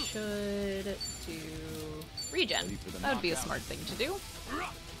 I should do regen. That would be a smart thing to do.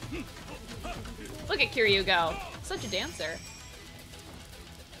 Look at Kiryu go. Such a dancer.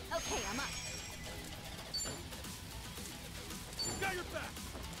 Okay, I'm up. Got your back.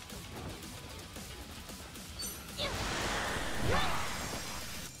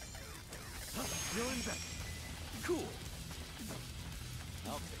 Feeling better. Cool.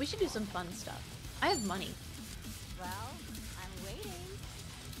 We should do some fun stuff. I have money. Well, I'm waiting.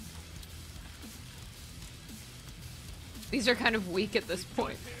 These are kind of weak at this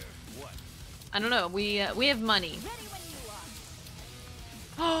point. I don't know. We have money.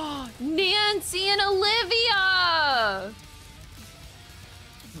 Oh, Nancy and Olivia.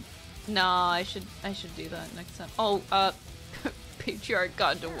 No, I should do that next time. Oh, Patriarch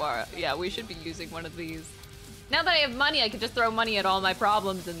Gondawara. Yeah, we should be using one of these. Now that I have money, I can just throw money at all my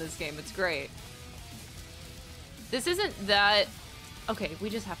problems in this game. It's great. This isn't that... Okay, we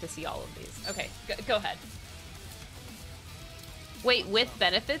just have to see all of these. Okay, go ahead. Wait, with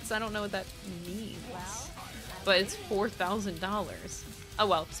benefits? I don't know what that means. But it's $4,000. Oh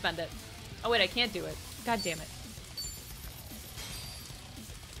well, spend it. Oh wait, I can't do it. God damn it.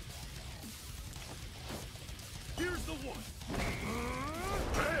 Here's the one.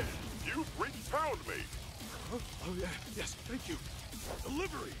 Hey, you freaks found me. Huh? Oh yeah, yes, thank you.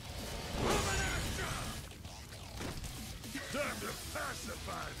 Delivery. Time to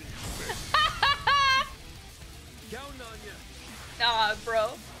pacify these things. Counting on you. Nah,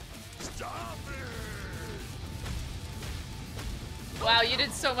 bro. Stop it. Wow, you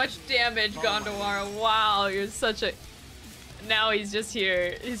did so much damage, Gondawara. Wow, you're such a... Now he's just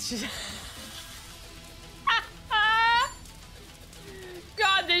here. It's just...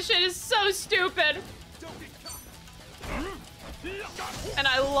 God, this shit is so stupid. And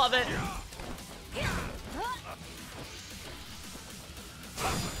I love it.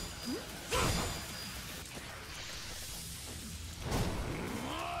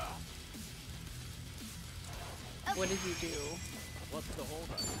 What did you do? What's the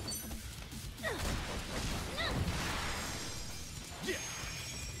holdup?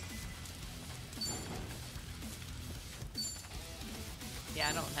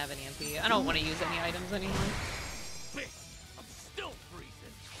 I don't have any MP. I don't want to use any items anymore. I'm still freezing.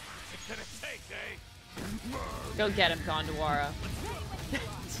 It's gonna take, eh? Go get him, Gondawara.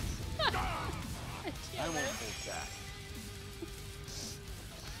 I won't hold back.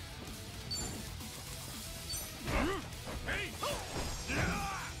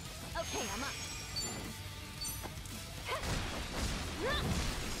 Okay, I'm up.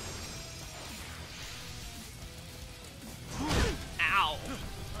 Ow.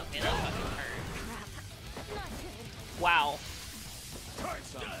 Okay, that fucking hurt. Wow.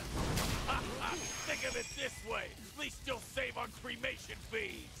 Think of it this way. At least you'll save on cremation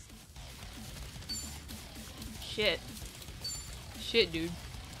fees. Shit. Shit, dude.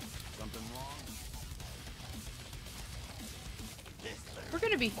 Something wrong? We're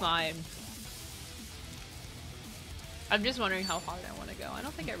gonna be fine. I'm just wondering how hard I want to go. I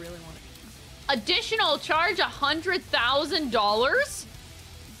don't think I really want to. Additional charge $100,000?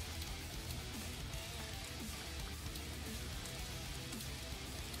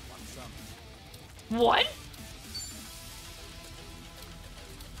 What?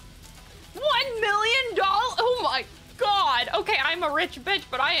 $1 million? Oh my god. Okay, I'm a rich bitch,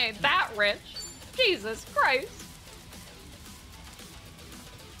 but I ain't that rich. Jesus Christ.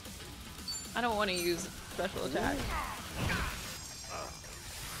 I don't want to use special attack.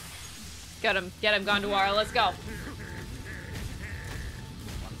 Get him, Gondawara, let's go.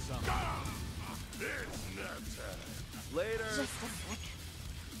 Later. Just a sec.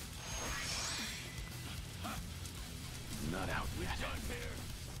 Not out yet.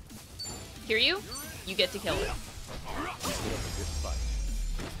 Hear you? You get to kill it. Yep,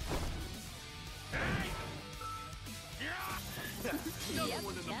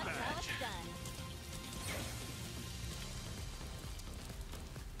 that's how it's done.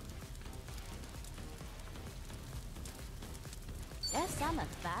 Yes, I'm a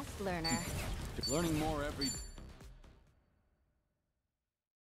fast learner. Learning more every...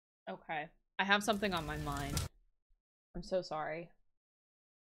 Okay. I have something on my mind. I'm so sorry.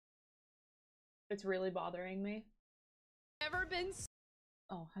 It's really bothering me. Never been...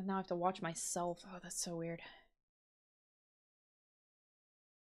 Oh, now I have to watch myself. Oh, that's so weird.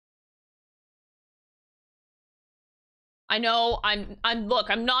 I know, look,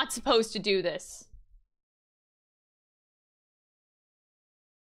 I'm not supposed to do this.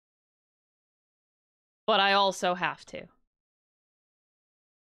 But I also have to.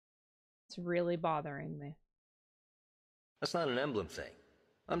 It's really bothering me. That's not an emblem thing.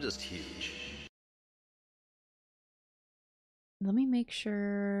 I'm just huge. Let me make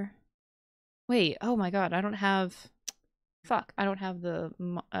sure... Wait, oh my god, I don't have... Fuck, I don't have the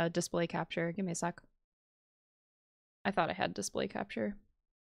display capture. Give me a sec. I thought I had display capture.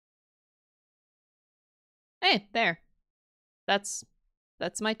 Hey, there. That's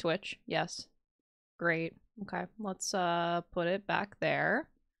my Twitch. Yes. Great. Okay, let's put it back there.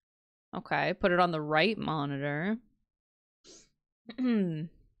 Okay, put it on the right monitor.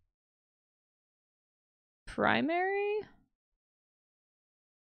 Primary?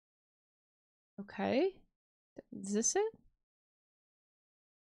 Okay. Is this it?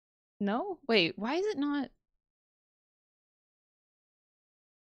 No? Wait, why is it not?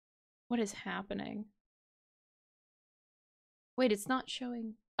 What is happening? Wait, it's not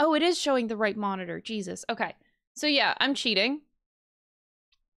showing. Oh, it is showing the right monitor. Jesus. Okay. So yeah, I'm cheating.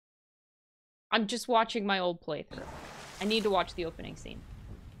 I'm just watching my old playthrough. I need to watch the opening scene.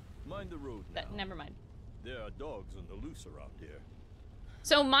 Mind the road now. Never mind. There are dogs on the loose around here.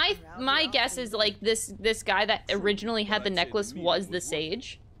 So my guess is like this guy that originally had the necklace was the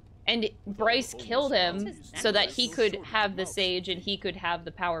sage. And Bryce killed him so that he could have the sage and he could have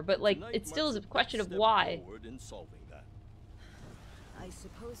the power. But like it still is a question of why. I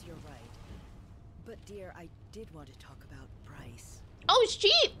suppose you're right. But dear, I did want to talk about Bryce. Oh, it's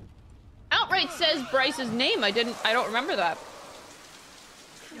cheap! Outright says Bryce's name. I don't remember that.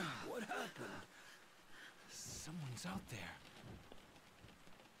 What happened? Someone's out there.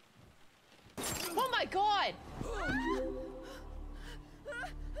 Oh my god!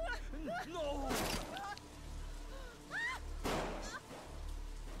 No!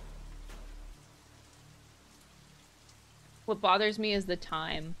 What bothers me is the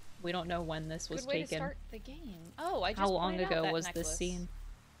time. We don't know when this was Good way taken. to start the game. Oh, I just How long pointed out ago that was necklace. this scene?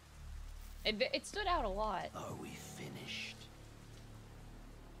 It stood out a lot. Are we finished?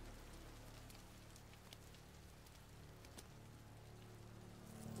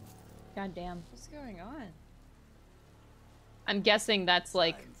 God damn. What's going on? I'm guessing that's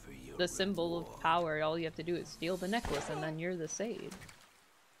like the symbol of power. All you have to do is steal the necklace and then you're the sage.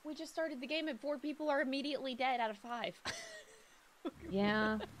 We just started the game and 4 people are immediately dead out of 5.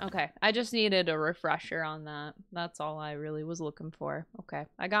 Yeah. Okay. I just needed a refresher on that. That's all I really was looking for. Okay.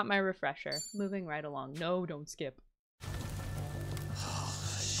 I got my refresher. Moving right along. No, don't skip.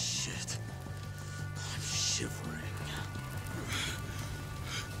 Oh, shit. I'm shivering.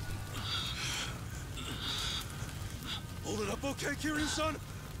 Hold it up okay, Kiryu-san?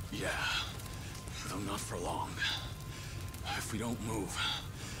 Yeah. Though not for long. If we don't move,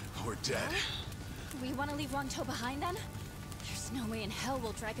 we're dead. We want to leave Wangto behind then? There's no way in hell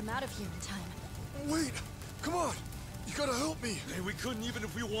we'll drag him out of here in time. Wait! Come on! You gotta help me! Hey, we couldn't even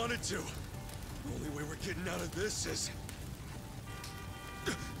if we wanted to. The only way we're getting out of this is...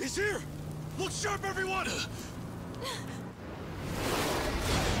 He's here! Look sharp, everyone!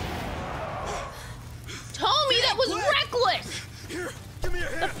 Tommy, that was reckless! Here, give me a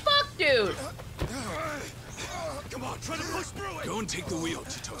hand! The fuck, dude? Come on, try to push through it! Go and take the wheel,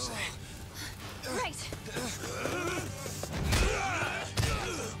 Chitose. Right.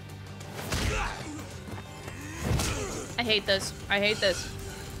 I hate this. I hate this.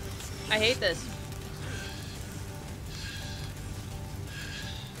 I hate this.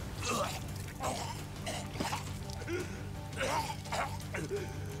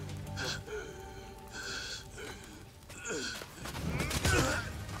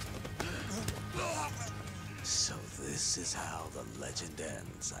 So this is how the legend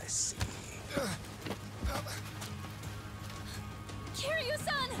ends, I see.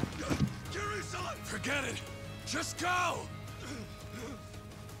 Kiryu-san! Kiryu-san! Forget it! Just go!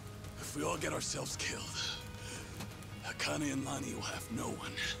 If we all get ourselves killed, Akane and Lani will have no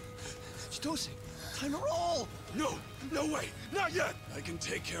one. Chitose, time to roll! No, no way, not yet! I can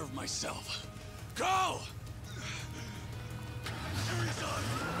take care of myself. Go! Kiryu-san!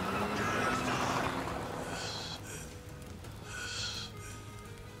 Kiryu-san!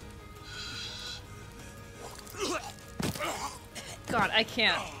 God, I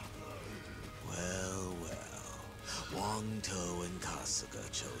can't. Well, Wangto and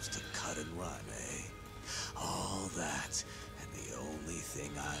Kasuga chose to cut and run, eh? All that, and the only thing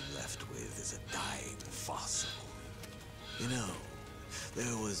I'm left with is a dying fossil. You know,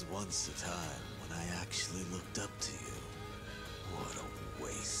 there was once a time when I actually looked up to you. What a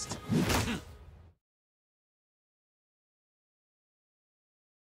waste.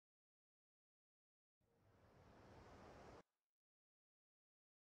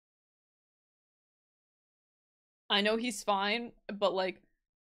 I know he's fine, but like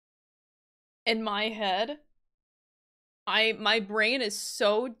in my head, my brain is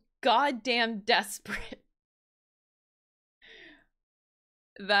so goddamn desperate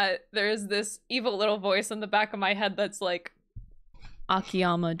that there's this evil little voice in the back of my head that's like,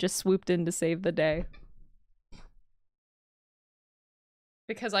 Akiyama just swooped in to save the day.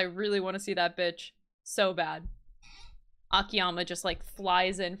 Because I really want to see that bitch so bad. Akiyama just like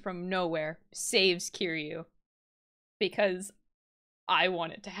flies in from nowhere, saves Kiryu. Because I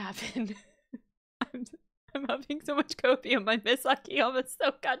want it to happen. I'm having so much copium. I miss Akiyama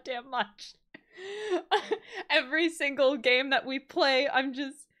so goddamn much. Every single game that we play, I'm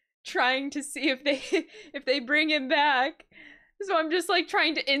just trying to see if they bring him back. So I'm just like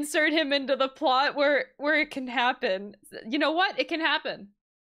trying to insert him into the plot where it can happen. You know what? It can happen.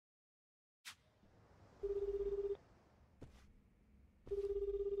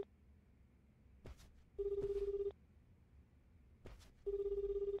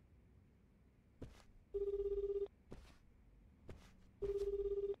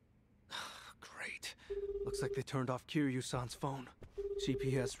 Great. Looks like they turned off Kiryu-san's phone.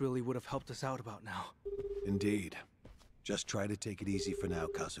 GPS really would have helped us out about now. Indeed. Just try to take it easy for now,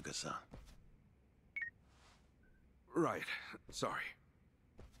 Kasuga-san. Right. Sorry.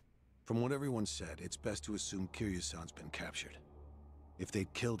 From what everyone said, it's best to assume Kiryu-san's been captured. If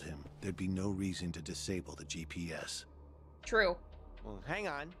they'd killed him, there'd be no reason to disable the GPS. True. Well, hang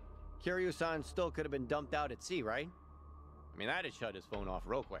on. Kiryu-san still could have been dumped out at sea, right? I mean, I'd have shut his phone off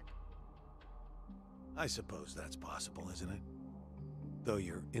real quick. I suppose that's possible, isn't it? Though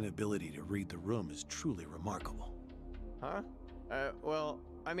your inability to read the room is truly remarkable. Huh? Well,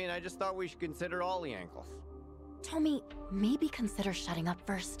 I mean, I just thought we should consider all the ankles. Tommy, maybe consider shutting up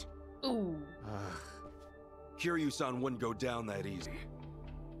first. Ooh. Kiryu-san wouldn't go down that easy.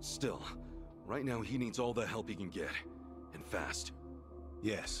 Still, right now he needs all the help he can get. And fast.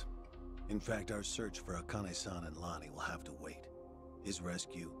 Yes. In fact, our search for Akane-san and Lani will have to wait. His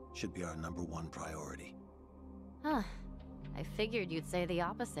rescue should be our #1 priority. Huh. I figured you'd say the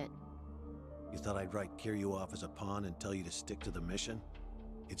opposite. You thought I'd write Kiryu off as a pawn and tell you to stick to the mission?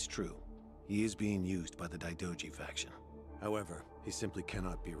 It's true. He is being used by the Daidoji faction. However, he simply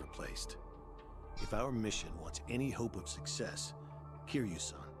cannot be replaced. If our mission wants any hope of success,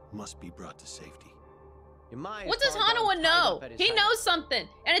 Kiryu-san must be brought to safety. What does Hanawa know? He knows something,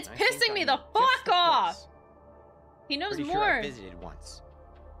 and it's pissing me the fuck off. He knows Pretty more. Sure I visited once.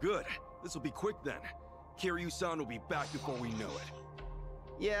 Good. This will be quick then. Kiryu-san will be back before we know it.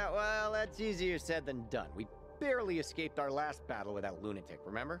 Yeah, well, that's easier said than done. We barely escaped our last battle with that lunatic,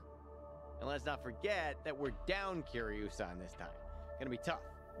 remember? And let's not forget that we're down Kiryu-san this time. Gonna be tough.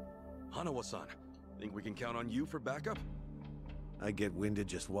 Hanawa-san, think we can count on you for backup? I get winded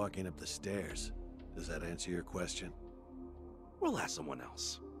just walking up the stairs. Does that answer your question? We'll ask someone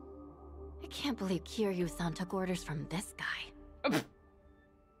else. I can't believe Kiryu-san took orders from this guy.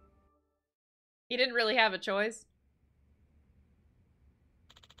 He didn't really have a choice.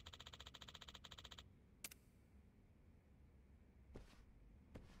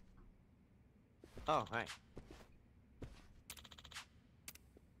 Oh, hi.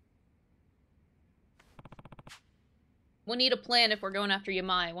 We'll need a plan if we're going after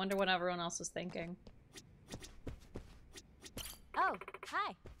Yamai. I wonder what everyone else is thinking. Oh,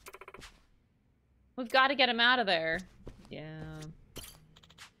 hi. We've got to get him out of there. Yeah.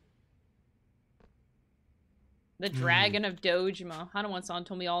 The Dragon of Dojima. Hanawa-san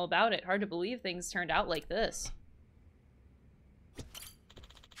told me all about it. Hard to believe things turned out like this.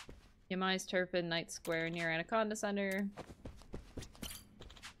 Yamai's Turpin Night Square near Anaconda Center.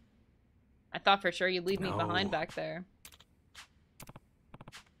 I thought for sure you'd leave me behind back there.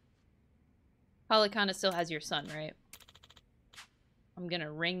 Probably kinda still has your son, right? I'm gonna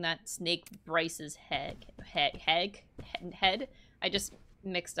wring that snake Bryce's head. Head? I just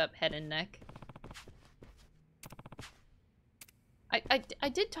mixed up head and neck. I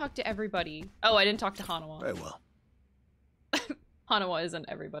did talk to everybody. Oh, I didn't talk to Hanawa. Very well. Hanawa isn't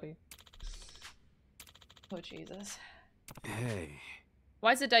everybody. Oh, Jesus. Hey.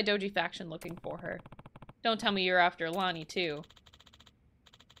 Why is the Daidoji faction looking for her? Don't tell me you're after Lonnie, too.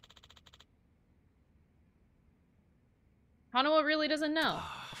 Hanawa really doesn't know.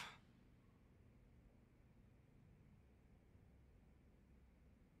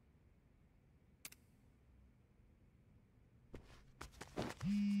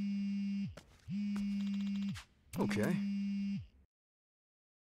 Okay.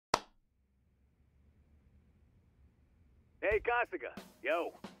 Hey, Kasuga.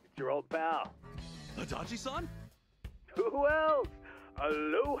 Yo, it's your old pal. Adachi-san? Who else?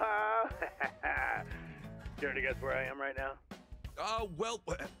 Aloha! Care to guess where I am right now? Well,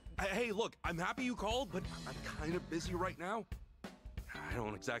 hey, look, I'm happy you called, but I'm kind of busy right now. I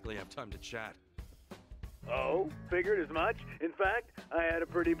don't exactly have time to chat. Oh, figured as much. In fact, I had a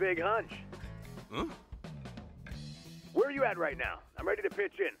pretty big hunch. Huh? Where are you at right now? I'm ready to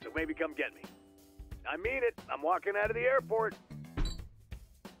pitch in, so maybe come get me. I mean it. I'm walking out of the airport.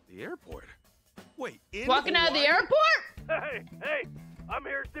 The airport? Wait, in Walking out of the airport? Hey, I'm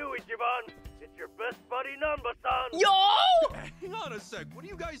here too, Ichiban. It's your best buddy Nanba-san. Yo! Hang on a sec. What are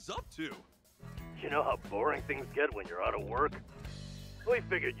you guys up to? You know how boring things get when you're out of work? We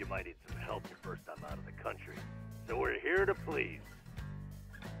figured you might need some help your first time out of the country. So we're here to please.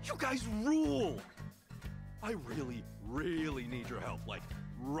 You guys rule! I really, really need your help, like,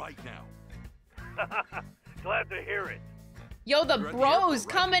 right now. Glad to hear it. Yo, the bros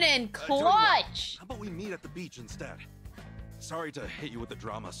coming in clutch! How about we meet at the beach instead? Sorry to hit you with the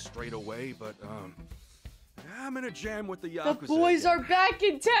drama straight away, but, I'm in a jam with the Yakuza. The boys are back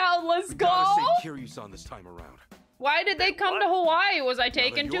in town, let's go! Gotta save Kiryu-san this time around. Why did they come to Hawaii? Was I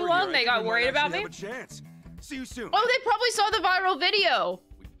taking too long? They got worried about me? Have a chance. See you soon. Oh, they probably saw the viral video!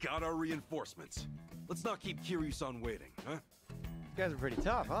 We got our reinforcements. Let's not keep Kiryu-san waiting, huh? You guys are pretty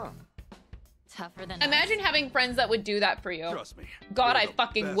tough, huh? Tougher than Imagine having friends that would do that for you. Trust me. God, They're I the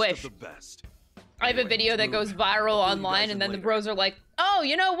fucking best wish. of the best. I have a video that goes viral online, and then the bros are like, oh,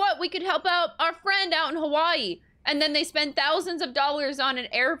 you know what? We could help out our friend out in Hawaii. And then they spend thousands of dollars on an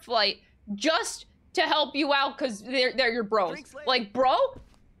air flight just to help you out because they're your bros. Like, bro,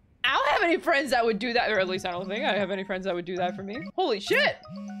 I don't have any friends that would do that. Or at least I don't think I have any friends that would do that for me. Holy shit.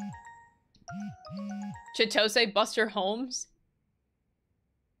 Chitose Buster Holmes.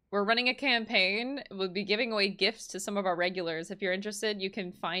 We're running a campaign. We'll be giving away gifts to some of our regulars. If you're interested, you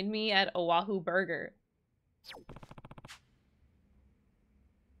can find me at Oahu Burger.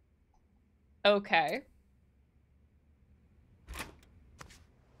 Okay.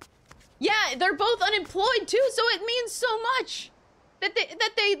 Yeah, they're both unemployed too, so it means so much that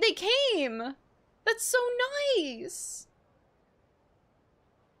they came. That's so nice.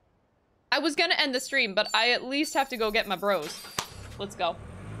 I was gonna end the stream, but I at least have to go get my bros. Let's go.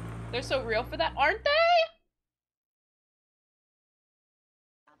 They're so real for that, aren't they?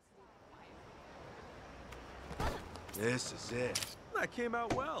 This is it. that came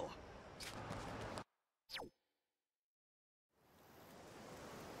out well.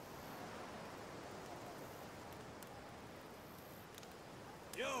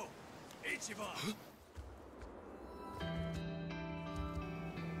 Yo, Ichiban!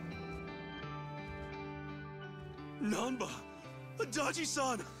 Nanba!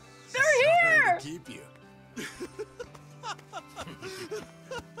 Adachi-san! They're here! To keep you.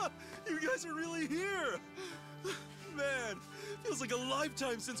 You guys are really here! Man, feels like a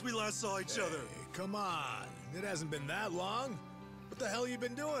lifetime since we last saw each other. Come on, it hasn't been that long. What the hell you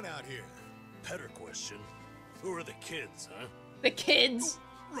been doing out here? Better question. Who are the kids, huh? The kids?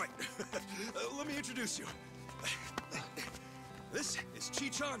 Right. Let me introduce you. This is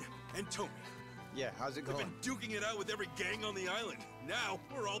Chi-chan and Tomi. Yeah, how's it We've going? been duking it out with every gang on the island. Now,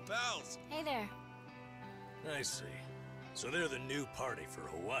 we're all pals. Hey there. I see. So they're the new party for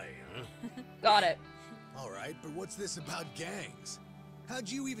Hawaii, huh? Got it. All right, but what's this about gangs? How'd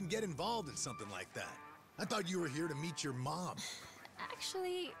you even get involved in something like that? I thought you were here to meet your mom.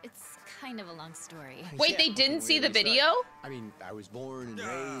 Actually, it's kind of a long story. Wait, they didn't see the video? I mean, I was born and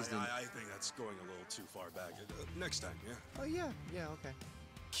Yeah, raised in... I think that's going a little too far back. Next time, yeah? Oh, yeah, okay.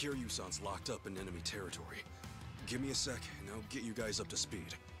 Kiryu-san's locked up in enemy territory. Give me a sec, and I'll get you guys up to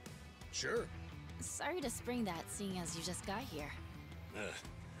speed. Sure. Sorry to spring that, seeing as you just got here.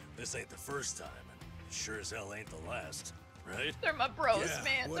 This ain't the first time, and it sure as hell ain't the last, right? They're my bros, Yeah,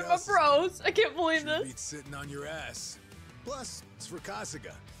 man. what They're my else is bros. I can't believe Sure this. beats sitting on your ass. Plus, it's for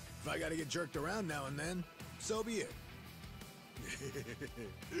Kasuga. If I gotta get jerked around now and then, so be it.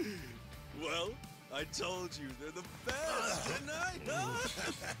 Well, I told you, they're the best, didn't I?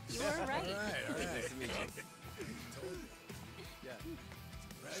 You were right. All right. Nice to meet you. Told you. Yeah.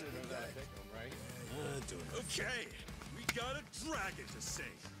 Right, Should've big known guy. to pick 'em, right? Doing it. Okay, we got a dragon to save.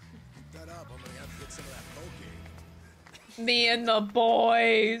 Keep that up. I'm gonna have to get some of that poke. Me and the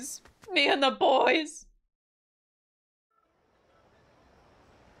boys. Me and the boys.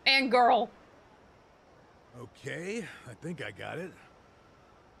 And girl. Okay, I think I got it.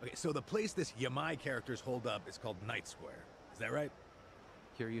 Okay, so the place this Yamai characters hold up is called Night Square. Is that right?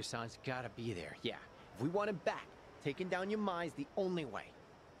 Kiryu-san's gotta be there, yeah. If we want him back, taking down Yamai's the only way.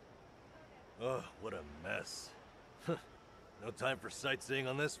 Oh, what a mess. No time for sightseeing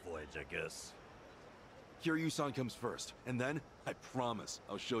on this voyage, I guess. Kiryu-san comes first, and then, I promise,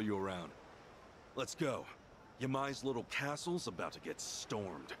 I'll show you around. Let's go. Yamai's little castle's about to get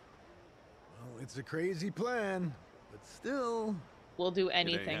stormed. Well, it's a crazy plan, but still... We'll do It ain't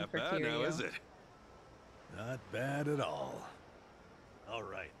anything half for bad now, is Kiryu. it? Not bad at all. All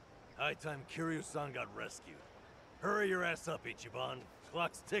right. High time Kiryu-san got rescued. Hurry your ass up, Ichiban.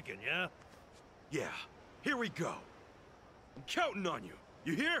 Clock's ticking, yeah? Yeah, here we go. I'm counting on you.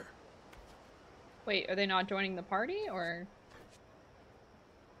 You hear? Wait, are they not joining the party, or?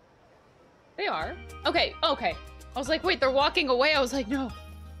 They are. Okay, okay. I was like, wait, they're walking away. I was like, no. Yay,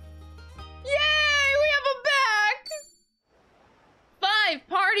 we have them back! 5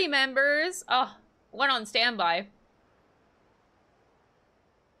 party members. Oh, one on standby.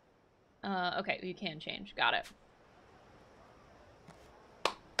 Okay, you can change. Got it.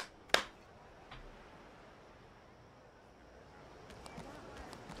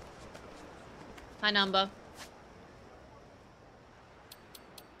 Hi, Namba.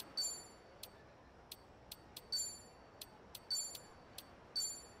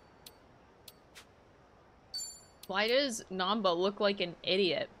 Why does Namba look like an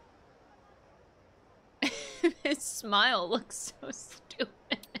idiot? His smile looks so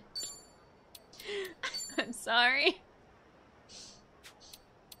stupid. I'm sorry.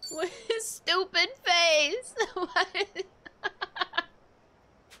 What his stupid face? What?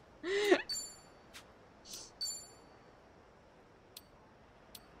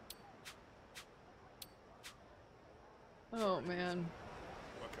 Oh man.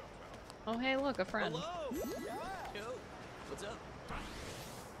 Oh hey, look, a friend. Hello. Yo, what's up?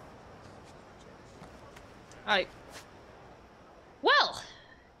 Alright. Well,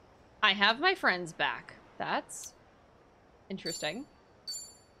 I have my friends back. That's interesting.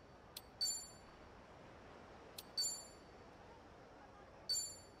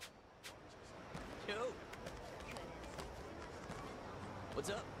 Yo. What's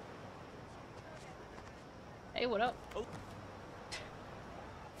up? Hey, what up? Oh.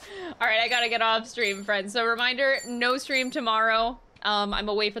 Alright, I gotta get off stream, friends. So reminder, no stream tomorrow. I'm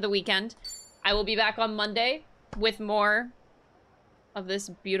away for the weekend. I will be back on Monday with more of this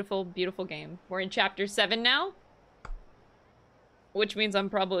beautiful, beautiful game. We're in chapter 7 now. Which means I'm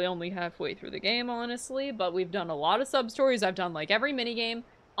probably only halfway through the game, honestly. But we've done a lot of sub-stories. I've done, like, every minigame.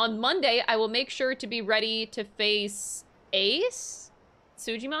 On Monday, I will make sure to be ready to face Ace.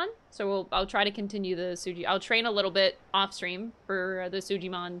 Sujimon, so I'll try to continue the I'll train a little bit off stream for the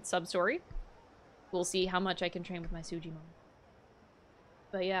Sujimon sub story. We'll see how much I can train with my Sujimon.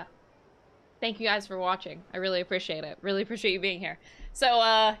 But yeah, thank you guys for watching. I really appreciate it. Really appreciate you being here. So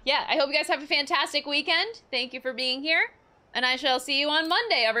yeah, I hope you guys have a fantastic weekend. Thank you for being here, and I shall see you on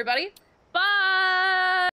Monday, everybody. Bye.